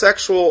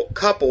homosexual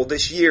couple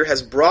this year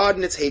has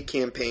broadened its hate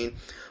campaign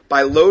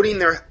by loading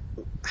their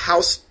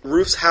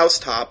roof's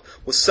housetop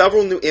with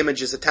several new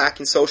images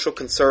attacking social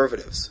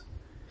conservatives.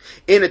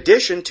 In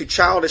addition to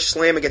childish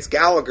slam against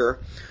Gallagher,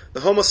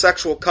 the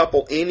homosexual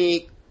couple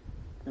Any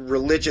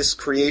Religious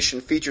creation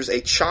features a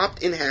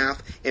chopped in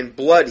half and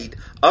bloodied,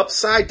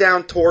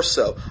 upside-down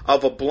torso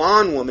of a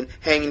blonde woman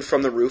hanging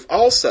from the roof,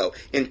 also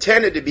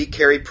intended to be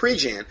Carrie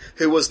Prejean,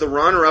 who was the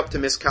runner-up to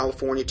Miss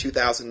California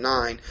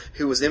 2009,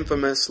 who was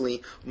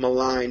infamously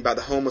maligned by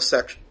the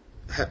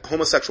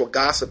homosexual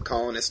gossip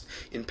columnist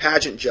and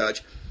pageant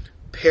judge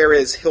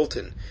Perez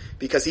Hilton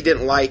because he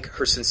didn't like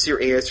her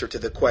sincere answer to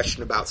the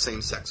question about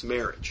same-sex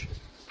marriage.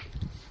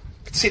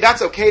 See,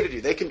 that's okay to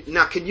do.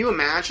 Now, can you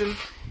imagine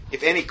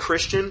if any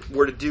Christian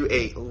were to do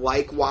a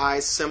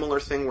likewise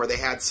similar thing where they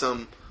had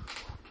some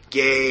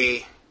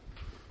gay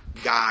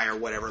guy or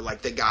whatever,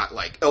 like they got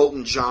like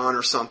Elton John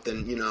or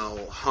something,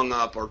 hung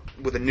up or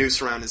with a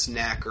noose around his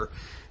neck, or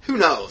who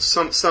knows,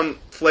 some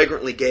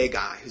flagrantly gay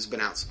guy who's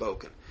been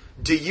outspoken.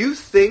 Do you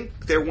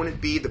think there wouldn't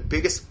be the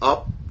biggest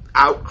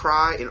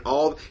outcry in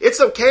all?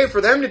 It's okay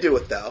for them to do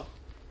it though.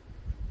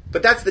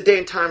 But that's the day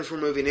and times we're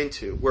moving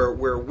into,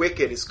 where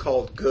wicked is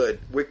called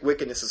good,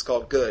 wickedness is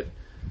called good.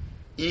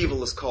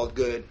 Evil is called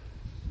good,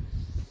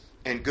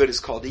 and good is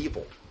called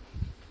evil.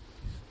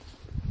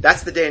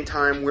 That's the day and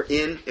time we're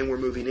in and we're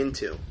moving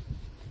into.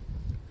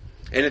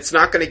 And it's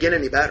not going to get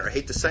any better. I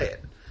hate to say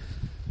it.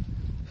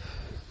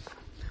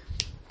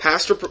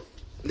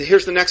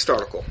 Here's the next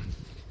article.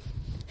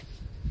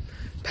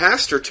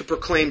 Pastor to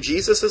proclaim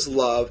Jesus'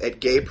 love at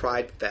Gay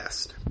Pride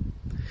Fest.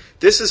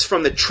 This is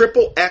from the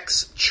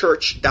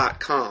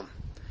XXXchurch.com.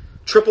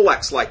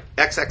 XXX, like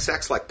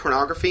XXX, like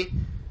pornography.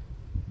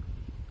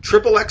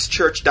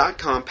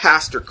 XXXchurch.com.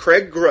 Pastor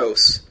Craig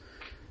Gross,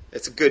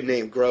 it's a good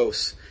name,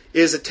 Gross,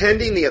 is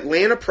attending the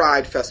Atlanta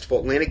Pride Festival,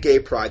 Atlanta Gay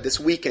Pride, this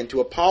weekend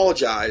to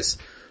apologize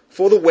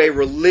for the way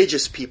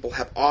religious people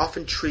have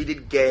often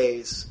treated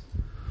gays.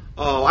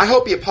 Oh, I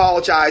hope he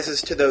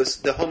apologizes to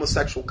the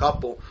homosexual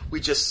couple we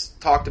just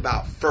talked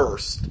about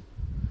first.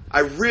 I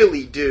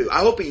really do.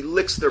 I hope he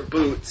licks their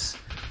boots,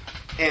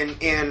 and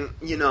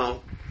you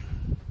know,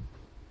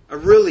 I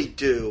really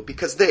do,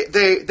 because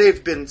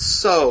they've been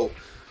so.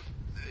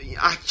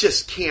 I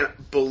just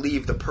can't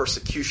believe the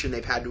persecution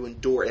they've had to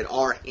endure at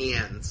our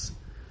hands.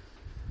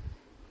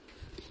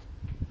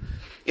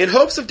 In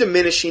hopes of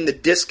diminishing the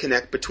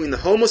disconnect between the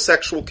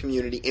homosexual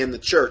community and the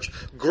church,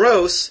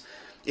 Gross.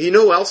 You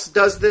know who else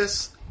does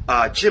this?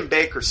 Jim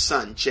Bakker's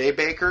son, Jay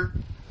Bakker.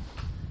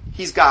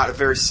 He's got a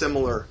very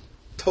similar,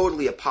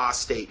 totally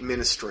apostate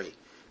ministry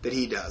that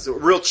he does. A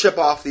real chip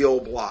off the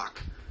old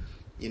block.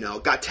 You know,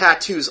 got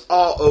tattoos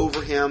all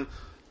over him,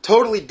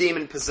 totally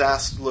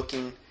demon-possessed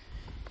looking.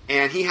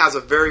 And he has a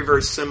very,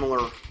 very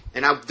similar,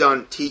 and I've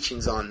done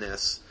teachings on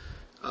this,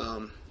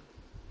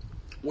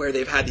 where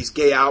they've had these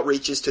gay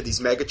outreaches to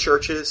these mega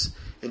churches,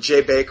 and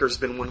Jay Bakker's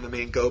been one of the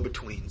main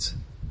go-betweens.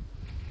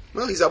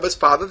 Well, he's of his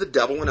father, the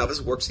devil, and of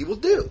his works he will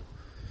do.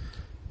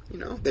 You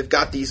know, they've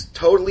got these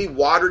totally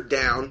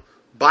watered-down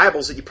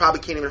Bibles that you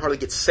probably can't even hardly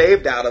get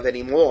saved out of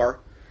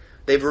anymore.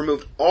 They've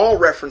removed all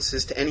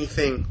references to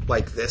anything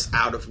like this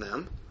out of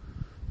them,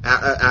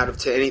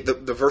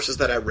 the verses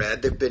that I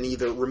read. They've been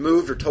either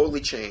removed or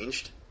totally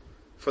changed,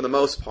 for the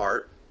most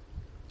part.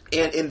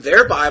 And in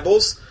their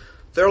Bibles,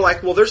 they're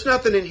like, well, there's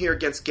nothing in here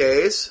against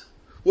gays.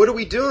 What are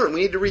we doing? We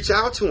need to reach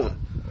out to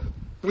them.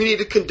 We need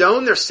to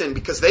condone their sin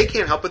because they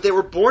can't help it. They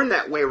were born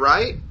that way,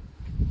 right?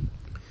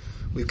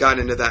 We've gotten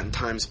into that in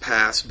times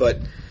past, but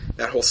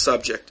that whole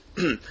subject.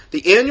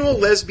 The annual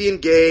lesbian,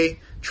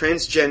 gay,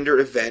 transgender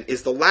event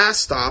is the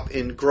last stop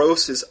in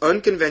Gross's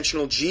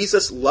unconventional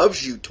Jesus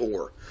Loves You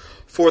tour.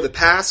 For the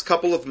past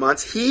couple of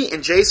months, he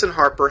and Jason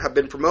Harper have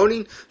been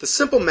promoting the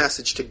simple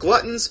message to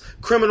gluttons,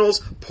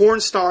 criminals,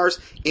 porn stars,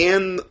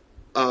 and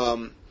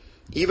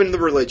even the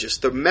religious.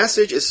 The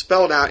message is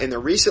spelled out in the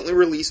recently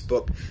released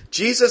book,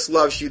 Jesus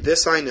Loves You,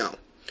 This I Know.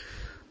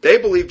 They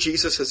believe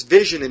Jesus'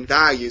 vision and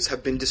values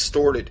have been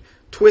distorted,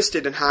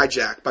 twisted, and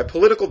hijacked by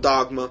political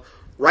dogma,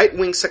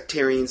 right-wing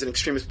sectarians, and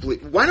extremist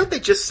belief. Why don't they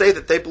just say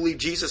that they believe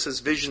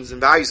Jesus' visions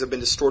and values have been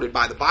distorted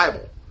by the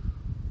Bible?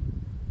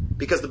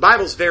 Because the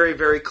Bible's very,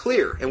 very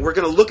clear, and we're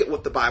going to look at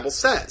what the Bible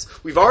says.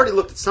 We've already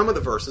looked at some of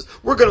the verses.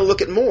 We're going to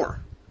look at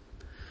more.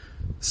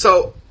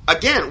 So,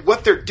 again,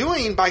 what they're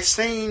doing by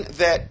saying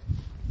that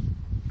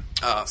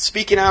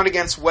speaking out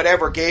against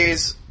whatever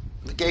gays,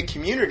 the gay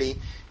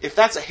community, if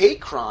that's a hate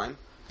crime,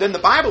 then the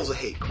Bible's a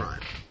hate crime.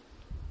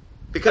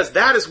 Because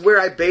that is where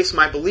I base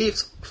my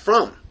beliefs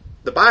from,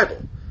 the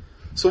Bible.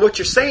 So what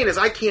you're saying is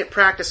I can't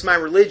practice my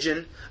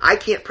religion, I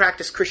can't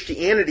practice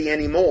Christianity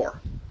anymore.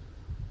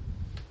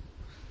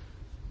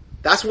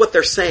 That's what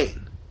they're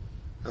saying.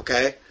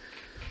 Okay?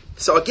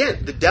 So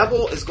again, the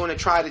devil is going to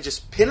try to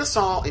just pin us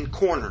all in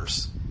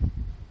corners.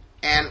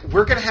 And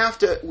we're going to have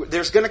to,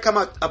 there's going to come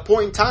a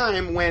point in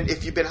time when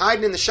if you've been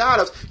hiding in the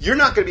shadows, you're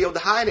not going to be able to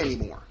hide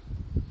anymore.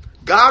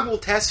 God will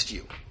test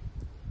you.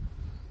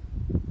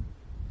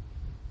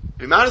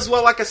 You might as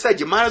well, like I said,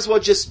 you might as well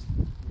just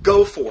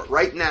go for it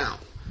right now.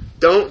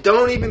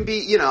 Don't even be,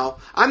 you know,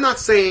 I'm not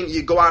saying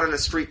you go out on a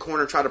street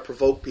corner and try to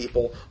provoke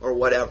people or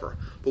whatever.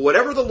 But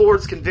whatever the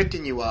Lord's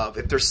convicting you of,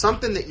 if there's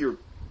something that you're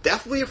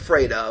deathly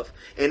afraid of,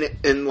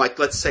 and like,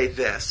 let's say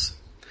this,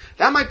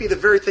 that might be the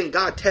very thing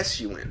God tests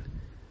you in.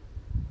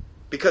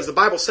 Because the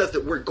Bible says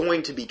that we're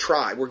going to be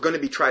tried. We're going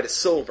to be tried as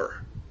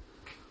silver.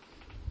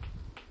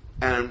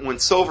 And when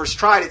silver's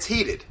tried, it's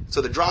heated,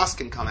 so the dross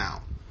can come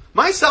out.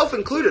 Myself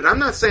included. I'm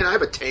not saying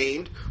I've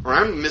attained, or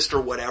I'm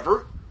Mr.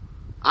 Whatever.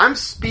 I'm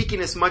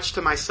speaking as much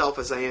to myself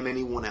as I am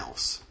anyone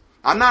else.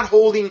 I'm not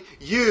holding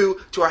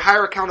you to a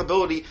higher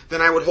accountability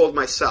than I would hold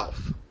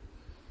myself.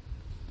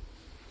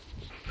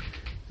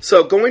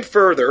 So going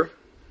further,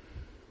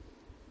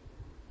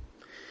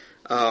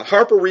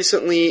 Harper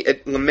recently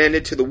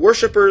lamented to the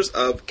worshipers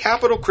of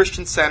Capital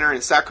Christian Center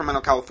in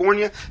Sacramento,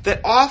 California,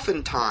 that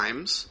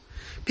oftentimes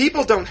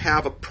people don't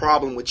have a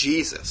problem with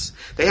Jesus.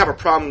 They have a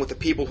problem with the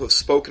people who have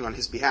spoken on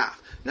his behalf.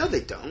 No,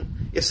 they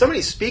don't. If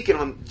somebody's speaking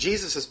on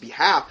Jesus'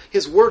 behalf,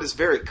 his word is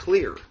very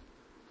clear.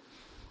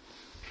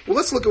 Well,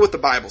 let's look at what the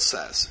Bible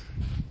says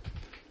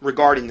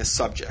regarding this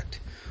subject.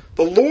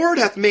 The Lord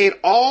hath made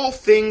all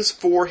things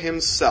for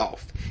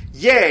himself,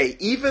 yea,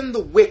 even the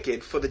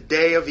wicked for the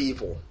day of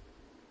evil.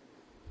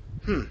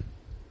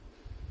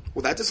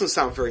 Well, that doesn't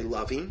sound very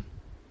loving.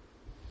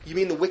 You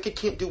mean the wicked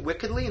can't do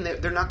wickedly and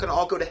they're not going to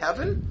all go to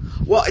heaven?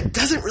 Well, it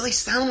doesn't really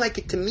sound like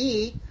it to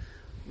me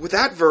with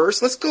that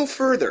verse. Let's go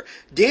further.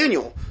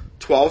 Daniel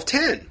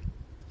 12:10.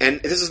 And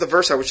this is the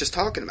verse I was just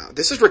talking about.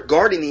 This is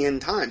regarding the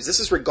end times. This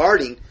is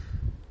regarding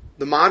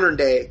the modern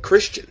day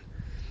Christian.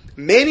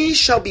 Many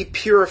shall be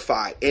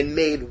purified and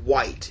made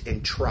white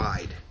and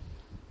tried.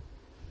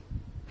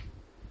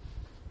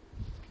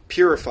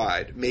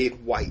 Purified,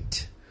 made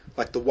white.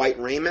 Like the white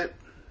raiment.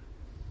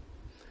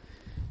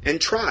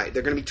 And tried.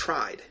 They're going to be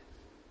tried.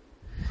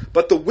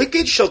 But the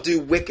wicked shall do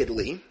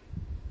wickedly,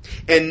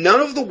 and none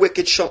of the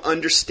wicked shall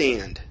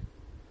understand.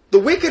 The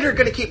wicked are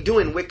going to keep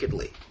doing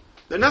wickedly.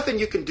 There's nothing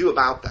you can do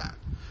about that.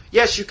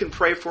 Yes, you can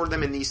pray for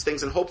them in these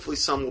things, and hopefully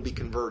some will be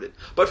converted.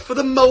 But for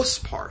the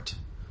most part,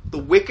 the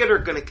wicked are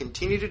going to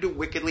continue to do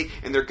wickedly,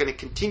 and they're going to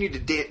continue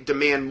to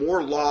demand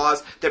more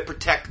laws that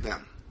protect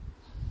them.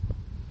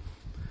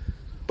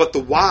 But the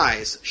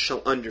wise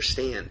shall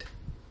understand.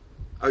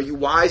 Are you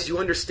wise? Do you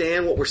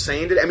understand what we're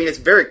saying today? I mean, it's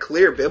very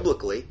clear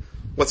biblically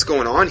what's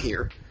going on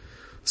here.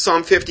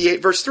 Psalm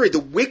 58 verse 3, the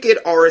wicked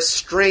are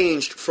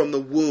estranged from the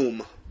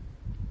womb.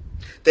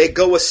 They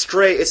go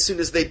astray as soon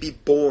as they be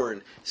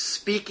born,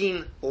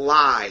 speaking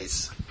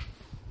lies.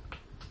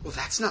 Well,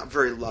 that's not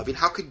very loving.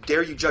 How could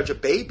dare you judge a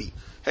baby?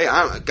 Hey,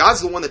 I don't know.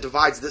 God's the one that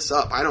divides this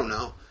up. I don't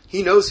know.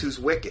 He knows who's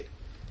wicked.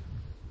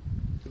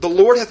 The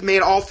Lord hath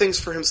made all things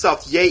for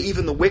himself, yea,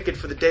 even the wicked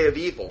for the day of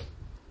evil.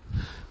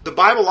 The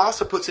Bible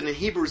also puts it in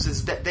Hebrews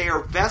is that they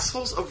are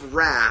vessels of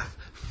wrath,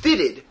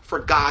 fitted for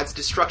God's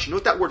destruction. You know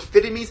what that word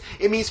fitted means?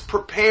 It means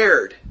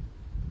prepared.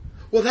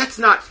 Well, that's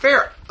not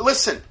fair.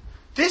 Listen,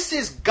 this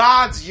is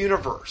God's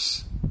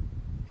universe.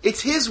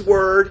 It's His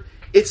word.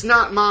 It's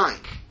not mine.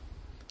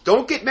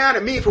 Don't get mad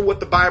at me for what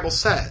the Bible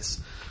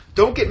says.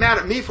 Don't get mad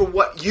at me for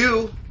what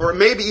you, or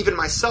maybe even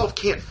myself,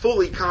 can't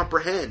fully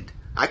comprehend.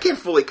 I can't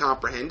fully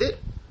comprehend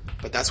it.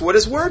 But that's what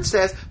His word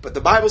says. But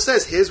the Bible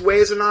says His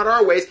ways are not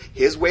our ways.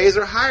 His ways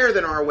are higher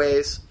than our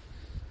ways.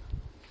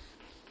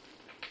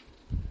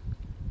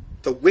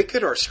 The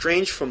wicked are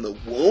estranged from the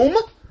womb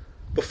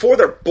before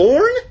they're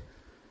born?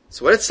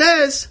 That's what it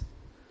says.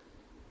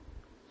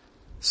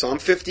 Psalm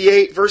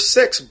 58 verse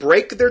 6,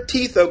 break their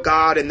teeth, O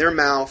God, in their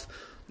mouth.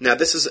 Now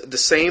this is the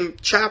same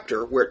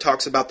chapter where it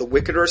talks about the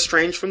wicked are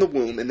estranged from the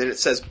womb, and then it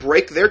says,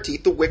 break their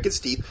teeth, the wicked's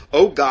teeth,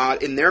 O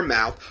God, in their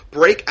mouth.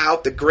 Break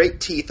out the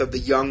great teeth of the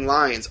young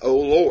lions, O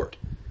Lord.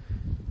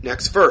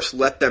 Next verse,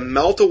 let them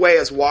melt away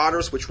as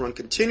waters which run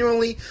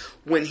continually.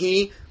 When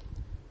he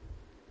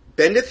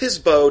bendeth his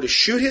bow to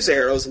shoot his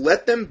arrows,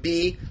 let them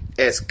be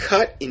as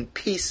cut in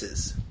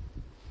pieces.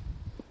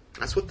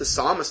 That's what the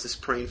psalmist is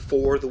praying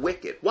for the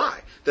wicked. Why?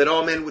 That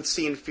all men would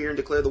see and fear and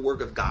declare the work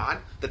of God,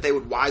 that they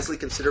would wisely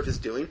consider of His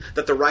doing,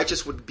 that the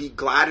righteous would be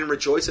glad and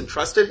rejoice and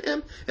trust in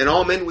Him, and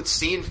all men would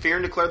see and fear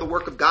and declare the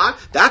work of God.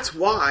 That's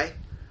why.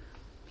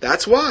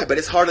 That's why. But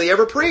it's hardly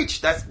ever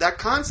preached. That's that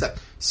concept.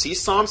 See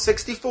Psalm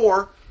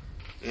 64.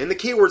 In the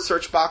keyword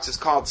search box, it's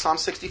called Psalm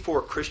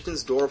 64,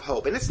 Christian's Door of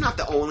Hope. And it's not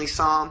the only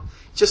psalm.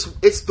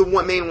 It's the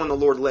main one the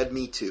Lord led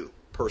me to,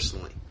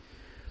 personally.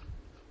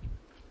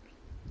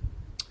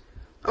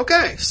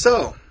 Okay,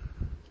 so,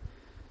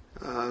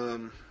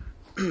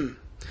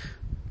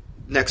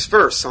 next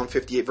verse, Psalm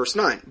 58, verse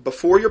 9.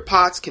 Before your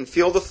pots can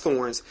feel the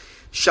thorns,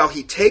 shall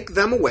He take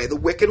them away, the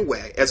wicked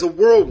away, as a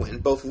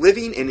whirlwind, both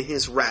living and in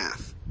His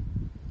wrath.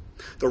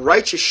 The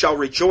righteous shall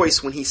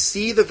rejoice when he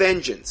see the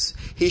vengeance.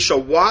 He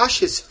shall wash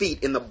his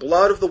feet in the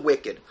blood of the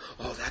wicked.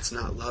 Oh, that's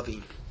not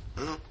loving.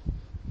 Huh?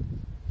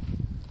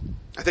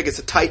 I think it's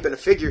a type and a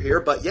figure here,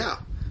 but yeah.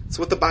 That's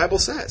what the Bible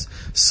says.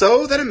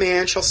 So that a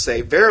man shall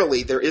say,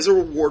 verily, there is a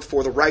reward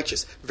for the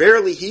righteous.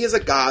 Verily, He is a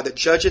God that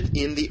judgeth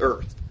in the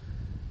earth.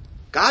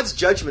 God's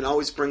judgment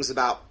always brings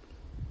about,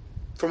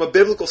 from a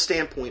biblical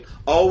standpoint,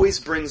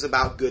 always brings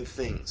about good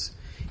things.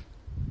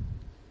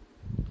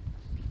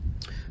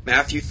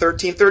 Matthew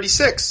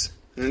 13:36.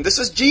 And this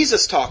is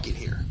Jesus talking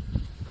here.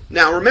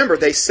 Now remember,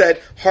 they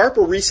said,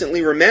 Harper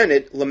recently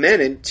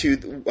lamented to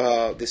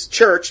this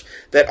church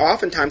that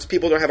oftentimes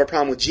people don't have a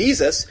problem with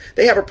Jesus.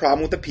 They have a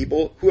problem with the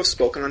people who have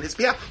spoken on His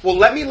behalf. Well,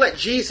 let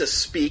Jesus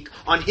speak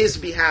on His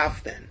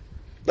behalf then.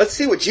 Let's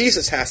see what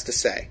Jesus has to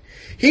say.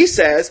 He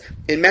says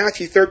in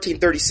Matthew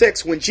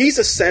 13:36, when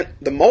Jesus sent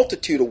the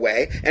multitude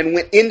away and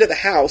went into the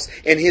house,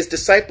 and His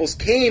disciples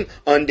came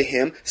unto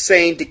Him,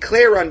 saying,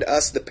 declare unto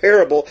us the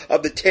parable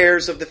of the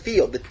tares of the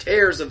field. The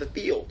tares of the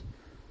field.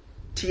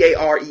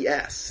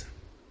 Tares.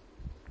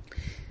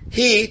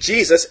 He,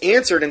 Jesus,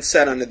 answered and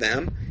said unto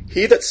them,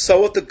 He that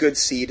soweth the good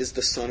seed is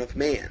the Son of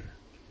Man.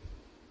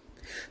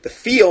 The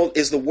field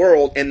is the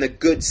world, and the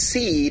good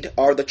seed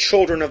are the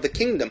children of the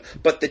kingdom.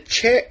 But the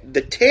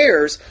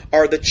tares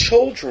are the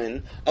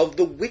children of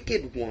the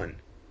wicked one.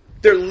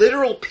 They're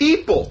literal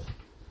people.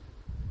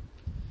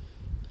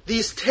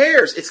 These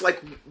tares, it's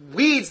like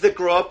weeds that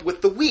grow up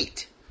with the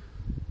wheat.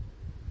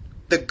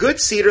 The good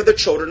seed are the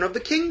children of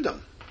the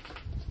kingdom.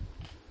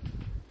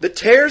 The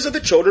tares are the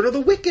children of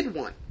the wicked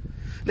one.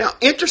 Now,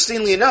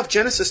 interestingly enough,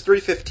 Genesis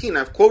 3:15,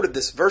 I've quoted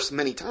this verse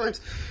many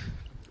times,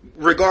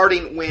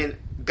 regarding when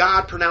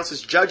God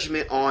pronounces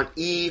judgment on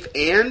Eve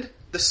and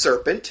the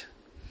serpent.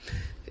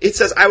 It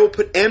says, I will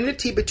put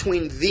enmity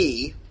between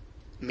thee,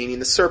 meaning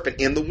the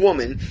serpent, and the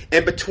woman,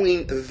 and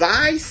between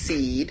thy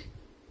seed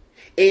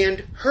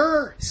and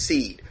her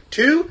seed.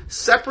 Two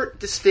separate,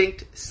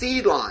 distinct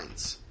seed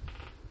lines.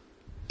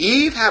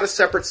 Eve had a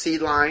separate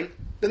seed line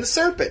than the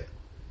serpent.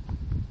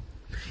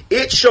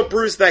 It shall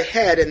bruise thy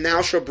head, and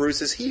thou shalt bruise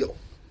his heel.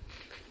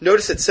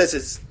 Notice it says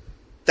it's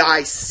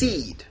thy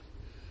seed.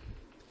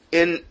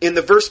 In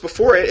the verse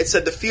before it, it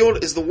said the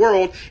field is the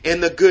world,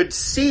 and the good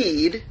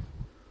seed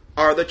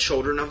are the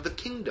children of the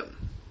kingdom.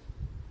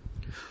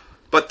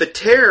 But the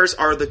tares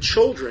are the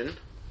children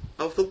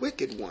of the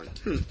wicked one.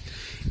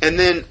 And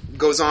then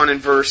goes on in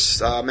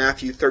verse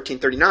Matthew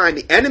 13:39,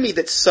 the enemy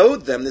that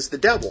sowed them is the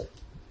devil.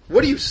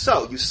 What do you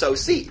sow? You sow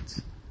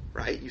seeds,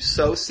 right? You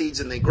sow seeds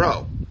and they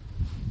grow.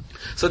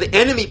 So the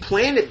enemy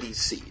planted these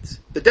seeds,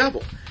 the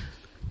devil.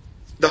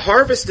 The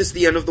harvest is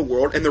the end of the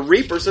world, and the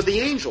reapers are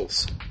the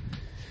angels.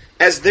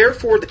 As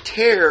therefore the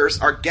tares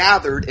are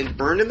gathered and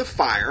burned in the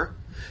fire,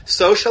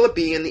 so shall it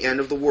be in the end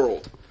of the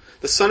world.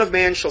 The Son of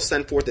Man shall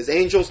send forth his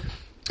angels,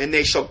 and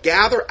they shall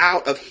gather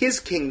out of his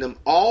kingdom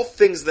all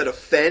things that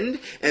offend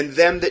and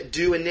them that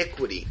do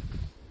iniquity,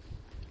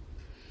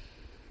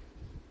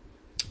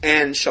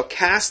 and shall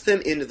cast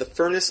them into the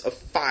furnace of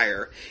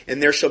fire,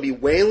 and there shall be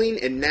wailing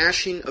and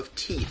gnashing of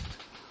teeth.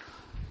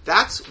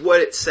 That's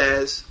what it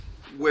says,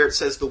 where it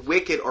says the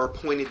wicked are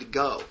appointed to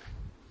go.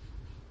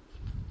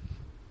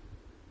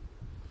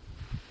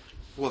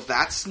 Well,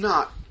 that's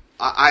not...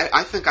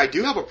 I think I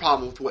do have a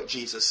problem with what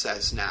Jesus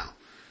says now.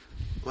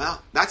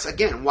 Well, that's,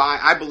 again, why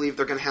I believe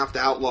they're going to have to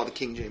outlaw the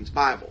King James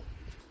Bible.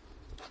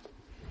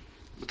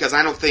 Because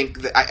I don't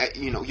think that...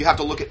 you have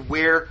to look at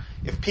where...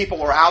 If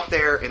people are out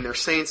there and they're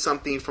saying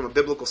something from a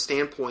biblical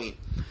standpoint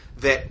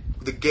that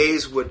the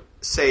gays would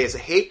say is a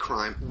hate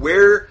crime,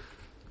 where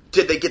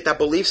did they get that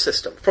belief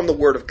system? From the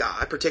Word of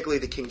God, particularly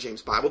the King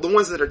James Bible. The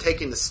ones that are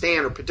taking the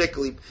stand are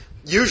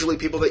usually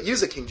people that use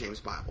the King James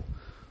Bible.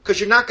 Because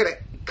you're not going to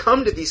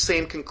come to these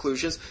same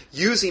conclusions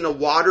using a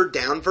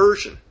watered-down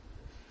version.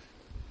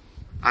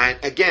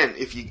 Again,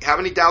 if you have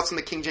any doubts on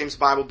the King James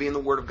Bible being the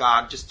Word of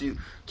God, just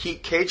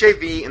keep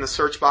KJV in the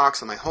search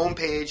box on my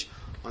homepage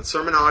on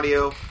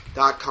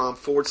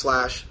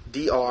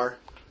sermonaudio.com/Dr.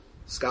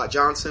 Scott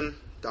Johnson,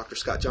 Dr.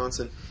 Scott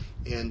Johnson,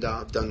 and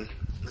I've done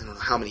I don't know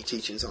how many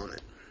teachings on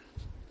it.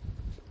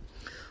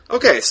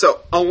 Okay,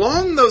 so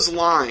along those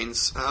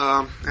lines,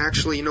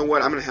 actually, you know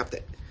what? I'm going to have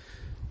to...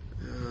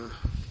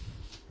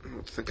 I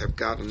don't think I've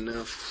got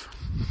enough.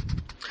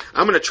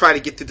 I'm going to try to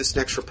get through this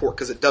next report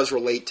because it does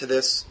relate to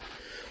this.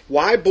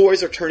 Why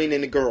boys are turning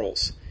into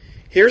girls.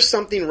 Here's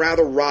something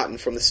rather rotten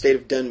from the state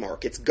of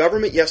Denmark. Its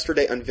government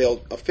yesterday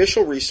unveiled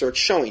official research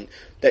showing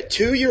that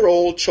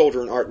 2-year-old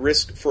children are at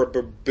risk for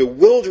a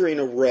bewildering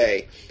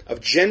array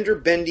of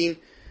gender-bending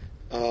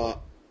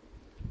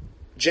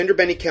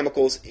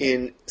chemicals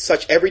in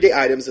such everyday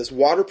items as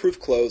waterproof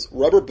clothes,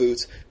 rubber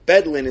boots,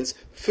 bed linens,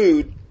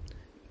 food,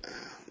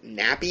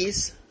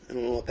 nappies, I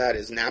don't know what that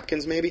is,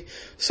 napkins maybe,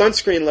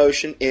 sunscreen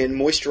lotion, and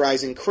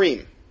moisturizing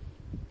cream.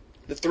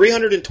 The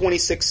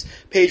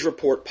 326-page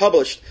report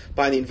published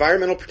by the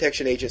Environmental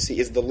Protection Agency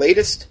is the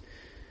latest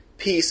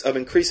piece of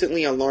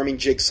increasingly alarming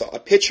jigsaw. A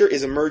picture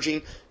is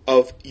emerging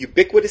of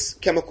ubiquitous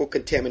chemical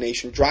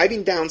contamination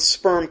driving down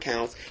sperm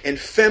counts and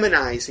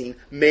feminizing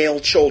male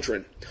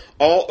children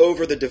all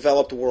over the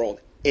developed world.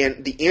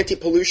 And the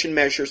anti-pollution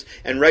measures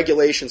and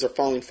regulations are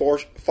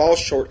fall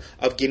short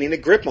of getting a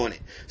grip on it.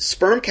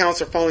 Sperm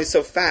counts are falling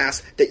so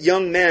fast that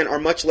young men are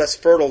much less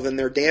fertile than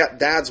their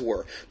dads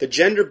were. The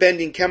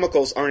gender-bending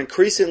chemicals are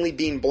increasingly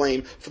being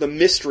blamed for the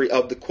mystery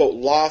of the, quote,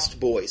 lost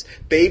boys.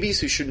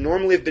 Babies who should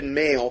normally have been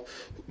male,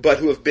 but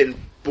who have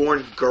been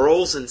born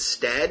girls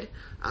instead.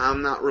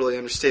 I'm not really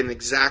understanding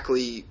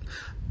exactly...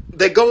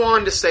 They go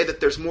on to say that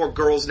there's more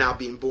girls now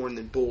being born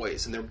than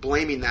boys, and they're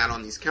blaming that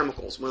on these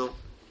chemicals. Well...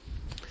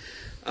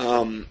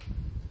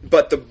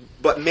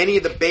 But many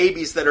of the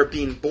babies that are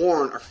being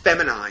born are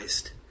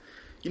feminized.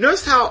 You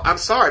notice how, I'm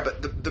sorry,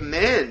 but the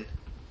men,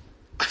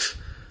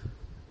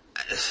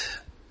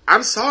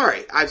 I'm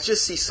sorry, I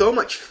just see so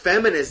much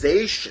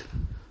feminization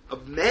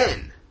of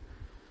men.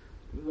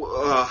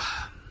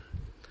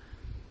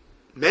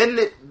 Men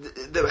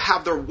that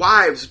have their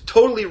wives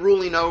totally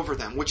ruling over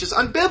them, which is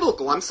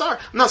unbiblical. I'm sorry.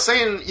 I'm not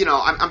saying,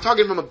 I'm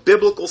talking from a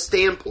biblical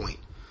standpoint.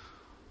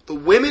 The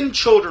women,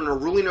 children are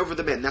ruling over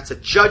the men. That's a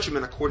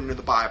judgment according to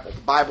the Bible.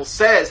 The Bible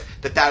says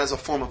that is a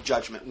form of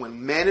judgment.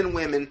 When men and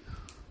women,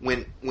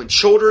 when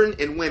children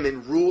and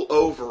women rule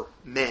over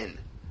men.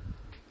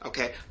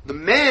 Okay? The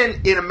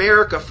men in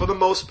America, for the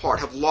most part,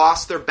 have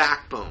lost their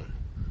backbone.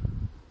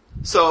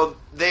 So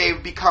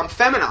they've become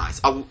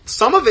feminized.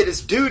 Some of it is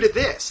due to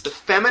this. The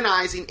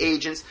feminizing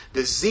agents,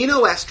 the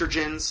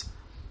xenoestrogens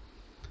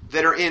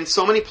that are in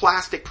so many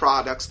plastic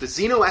products, the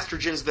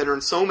xenoestrogens that are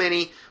in so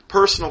many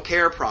personal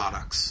care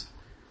products.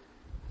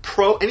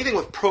 Anything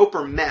with prop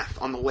or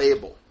meth on the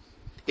label.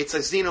 It's a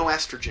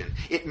xenoestrogen.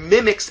 It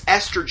mimics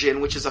estrogen,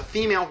 which is a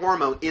female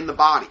hormone in the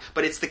body.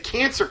 But it's the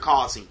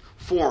cancer-causing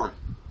form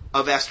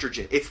of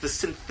estrogen. It's the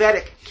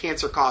synthetic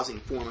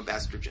cancer-causing form of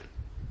estrogen.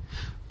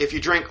 If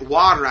you drink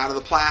water out of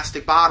the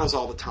plastic bottles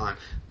all the time,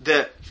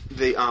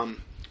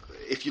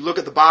 if you look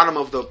at the bottom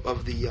of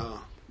the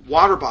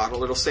water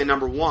bottle, it'll say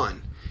number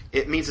 1.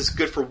 It means it's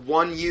good for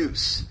one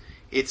use.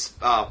 It's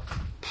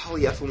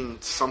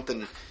polyethylene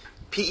something.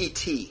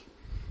 PET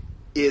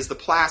is the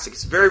plastic.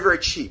 It's very, very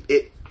cheap.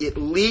 It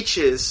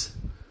leaches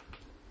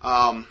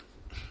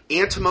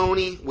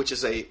antimony, which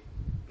is a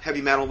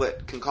heavy metal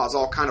that can cause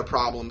all kind of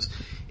problems.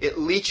 It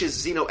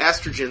leaches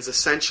xenoestrogens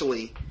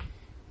essentially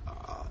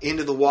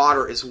into the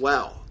water as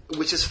well,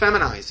 which is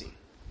feminizing.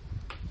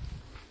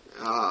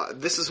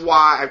 This is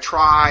why I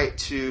try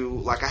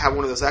to, I have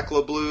one of those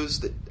Eclo Blues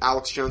that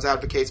Alex Jones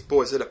advocates.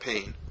 Boy, is it a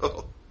pain.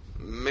 Oh,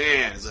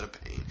 man, is it a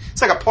pain.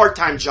 It's like a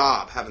part-time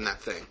job having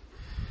that thing.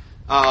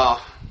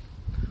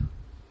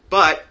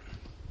 But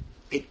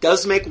it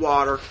does make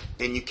water,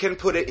 and you can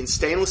put it in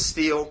stainless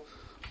steel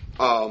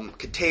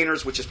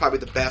containers, which is probably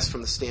the best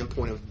from the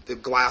standpoint of the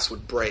glass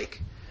would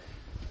break.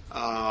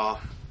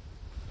 But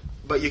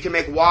you can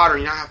make water,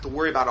 and you don't have to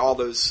worry about all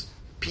those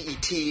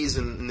PETs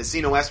and the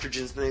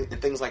xenoestrogens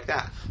and things like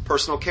that.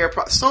 Personal care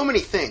products, so many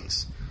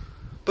things.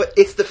 But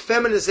it's the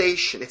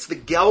feminization, it's the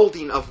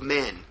gelding of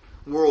men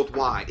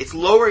worldwide. It's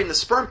lowering the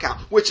sperm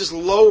count, which is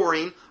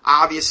lowering,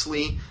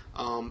 obviously,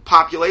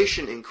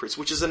 population increase,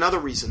 which is another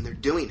reason they're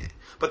doing it.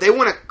 But they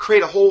want to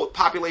create a whole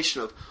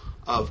population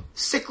of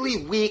sickly,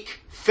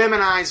 weak,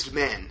 feminized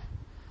men.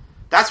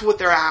 That's what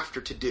they're after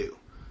to do.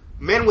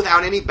 Men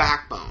without any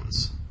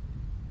backbones.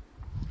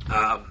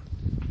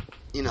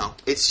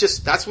 It's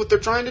just, that's what they're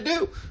trying to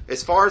do,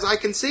 as far as I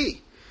can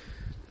see.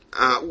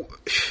 I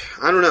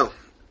don't know.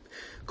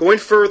 Going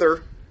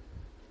further,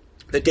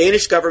 the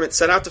Danish government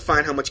set out to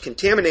find how much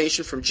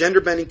contamination from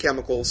gender-bending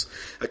chemicals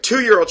a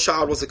 2-year-old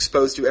child was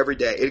exposed to every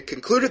day. It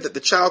concluded that the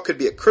child could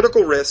be at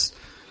critical risk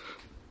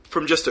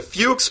from just a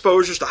few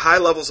exposures to high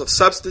levels of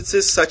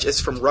substances, such as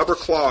from rubber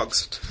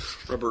clogs,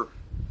 rubber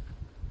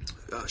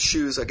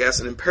shoes, I guess,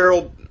 and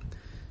imperiled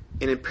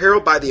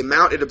by the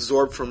amount it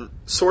absorbed from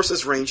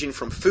sources ranging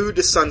from food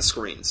to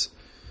sunscreens.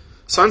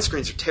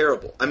 Sunscreens are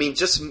terrible. I mean,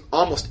 just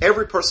almost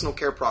every personal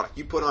care product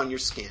you put on your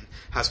skin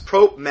has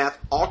prop, meth,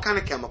 all kind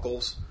of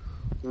chemicals.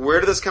 Where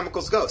do those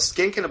chemicals go?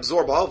 Skin can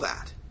absorb all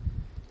that.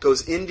 It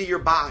goes into your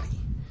body.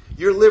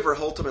 Your liver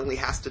ultimately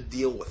has to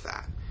deal with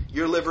that.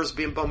 Your liver is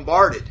being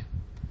bombarded,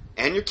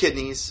 and your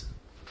kidneys,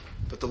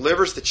 but the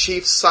liver is the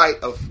chief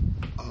site of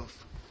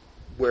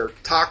where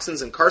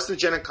toxins and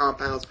carcinogenic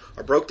compounds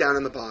are broke down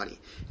in the body.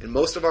 And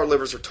most of our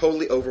livers are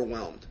totally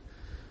overwhelmed.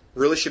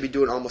 Really should be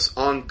doing almost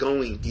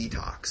ongoing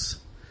detox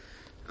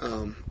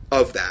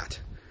of that.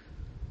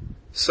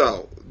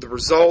 So, the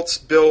results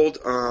build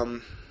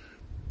on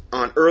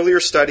earlier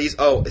studies.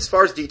 Oh, as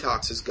far as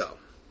detoxes go.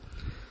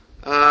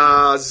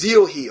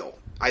 Zeal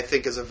I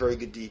think, is a very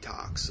good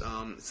detox.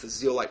 It's a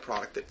zeolite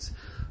product that's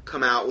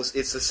come out.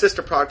 It's a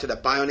sister product to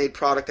that Bionade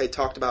product I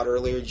talked about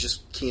earlier. You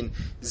just key in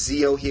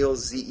Zeoheal,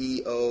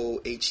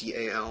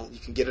 Zeoheal. You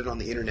can get it on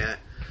the internet.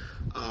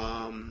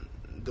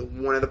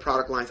 One of the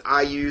product lines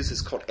I use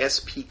is called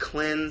SP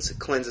Cleanse. It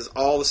cleanses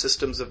all the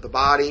systems of the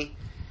body.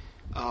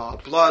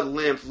 Blood,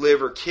 lymph,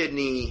 liver,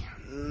 kidney,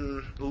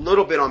 a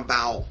little bit on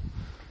bowel.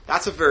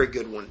 That's a very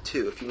good one,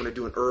 too, if you want to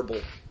do an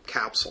herbal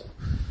capsule.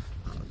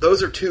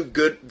 Those are two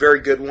very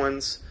good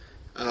ones.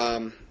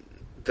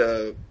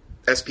 The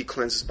SP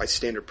Cleanse is by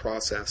standard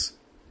process.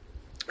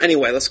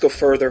 Anyway, let's go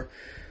further.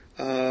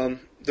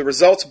 The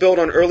results build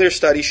on earlier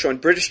studies showing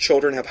British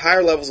children have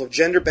higher levels of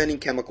gender-bending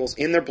chemicals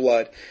in their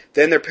blood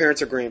than their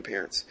parents or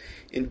grandparents.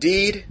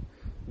 Indeed,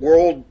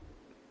 World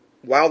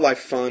Wildlife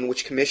Fund,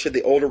 which commissioned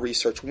the older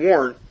research,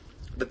 warned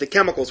that the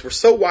chemicals were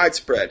so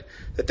widespread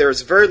that there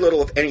is very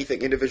little, if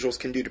anything, individuals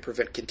can do to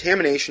prevent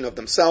contamination of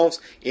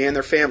themselves and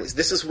their families.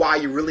 This is why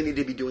you really need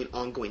to be doing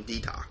ongoing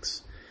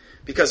detox.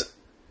 Because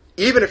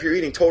even if you're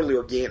eating totally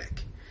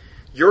organic,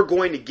 you're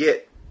going to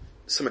get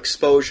some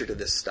exposure to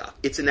this stuff.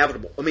 It's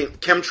inevitable. I mean,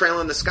 chemtrail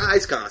in the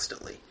skies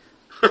constantly.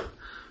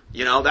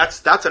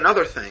 That's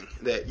another thing,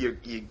 that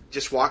you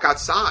just walk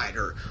outside,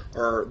 or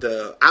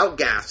the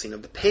outgassing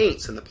of the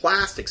paints and the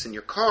plastics in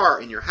your car,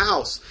 in your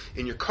house,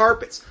 in your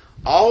carpets.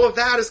 All of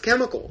that is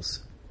chemicals.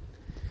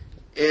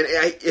 And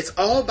it's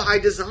all by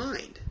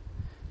design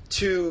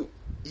to,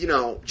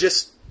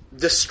 just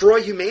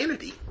destroy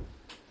humanity.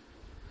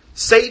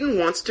 Satan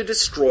wants to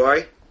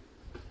destroy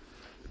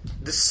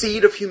the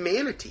seed of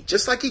humanity,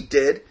 just like he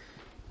did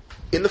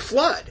in the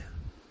flood.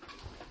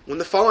 When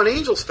the fallen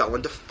angels fell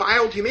and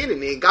defiled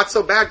humanity, it got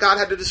so bad God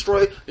had to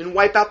destroy and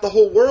wipe out the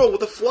whole world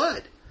with a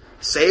flood.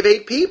 Save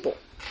 8 people.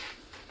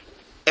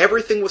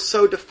 Everything was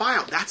so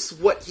defiled. That's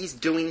what he's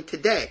doing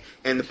today.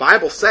 And the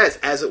Bible says,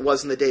 as it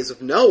was in the days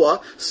of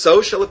Noah,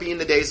 so shall it be in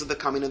the days of the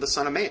coming of the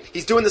Son of Man.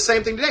 He's doing the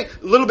same thing today.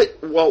 A little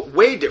bit,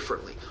 way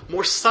differently.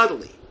 More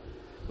subtly.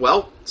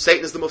 Well,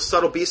 Satan is the most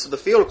subtle beast of the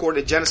field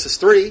according to Genesis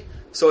 3,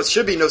 so it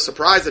should be no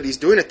surprise that he's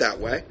doing it that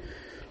way.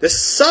 This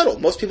is subtle.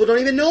 Most people don't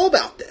even know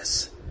about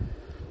this.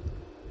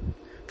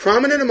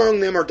 Prominent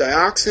among them are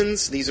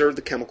dioxins, these are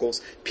the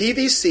chemicals,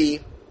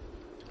 PVC,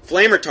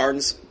 flame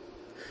retardants,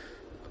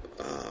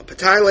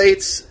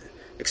 phthalates,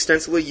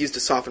 extensively used to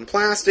soften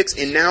plastics,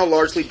 and now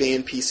largely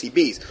banned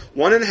PCBs,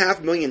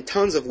 1.5 million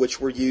tons of which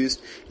were used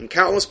in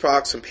countless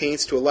products from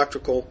paints to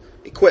electrical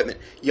equipment.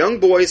 Young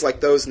boys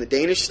like those in the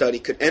Danish study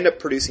could end up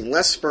producing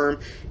less sperm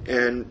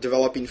and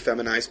developing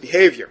feminized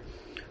behavior.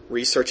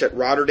 Research at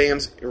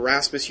Rotterdam's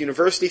Erasmus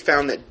University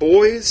found that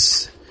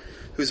boys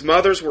whose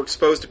mothers were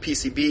exposed to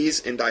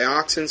PCBs and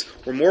dioxins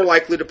were more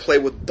likely to play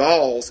with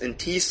dolls and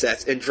tea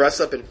sets and dress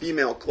up in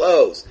female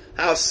clothes.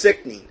 How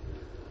sickening.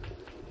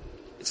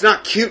 It's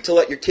not cute to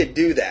let your kid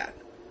do that.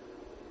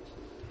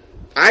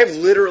 I've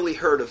literally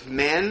heard of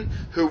men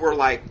who were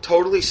like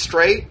totally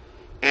straight,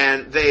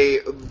 and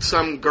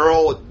some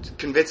girl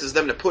convinces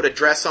them to put a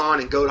dress on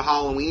and go to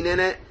Halloween in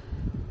it,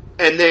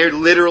 and they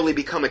literally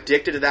become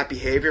addicted to that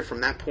behavior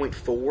from that point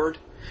forward.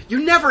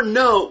 You never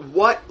know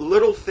what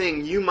little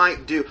thing you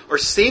might do, or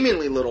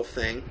seemingly little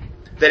thing,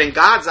 that in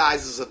God's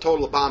eyes is a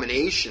total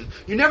abomination.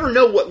 You never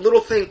know what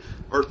little thing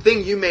or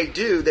thing you may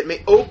do that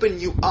may open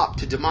you up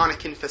to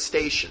demonic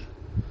infestation.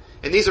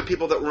 And these are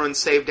people that were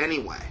unsaved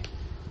anyway.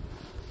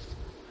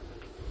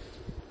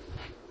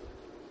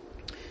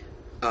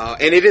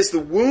 And it is the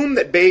womb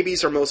that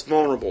babies are most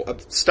vulnerable. A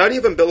study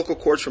of umbilical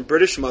cords from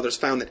British mothers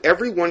found that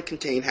every one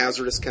contained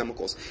hazardous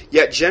chemicals.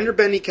 Yet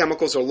gender-bending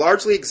chemicals are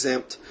largely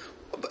exempt.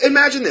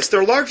 Imagine this,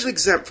 they're largely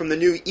exempt from the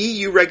new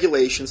EU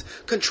regulations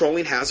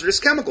controlling hazardous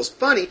chemicals.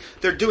 Funny,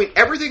 they're doing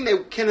everything they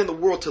can in the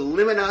world to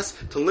limit us,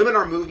 to limit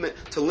our movement,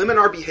 to limit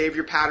our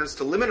behavior patterns,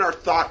 to limit our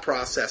thought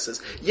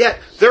processes. Yet,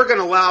 they're going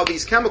to allow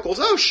these chemicals,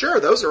 oh sure,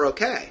 those are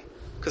okay.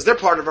 Because they're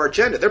part of our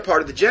agenda, they're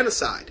part of the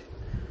genocide.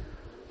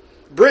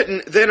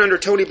 Britain, then under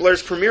Tony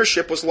Blair's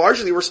premiership, was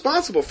largely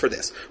responsible for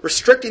this,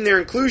 restricting their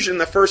inclusion in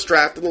the first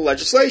draft of the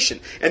legislation,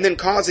 and then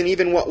causing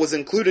even what was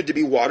included to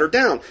be watered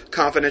down.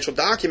 Confidential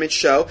documents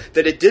show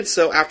that it did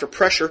so after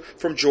pressure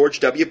from George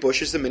W.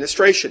 Bush's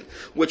administration,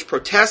 which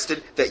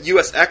protested that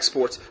U.S.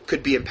 exports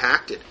could be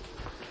impacted.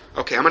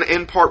 Okay, I'm going to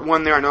end part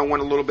one there. I know I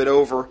went a little bit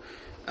over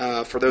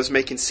for those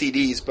making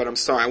CDs, but I'm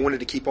sorry. I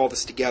wanted to keep all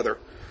this together.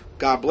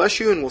 God bless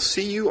you, and we'll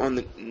see you on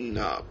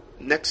the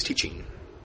next teaching.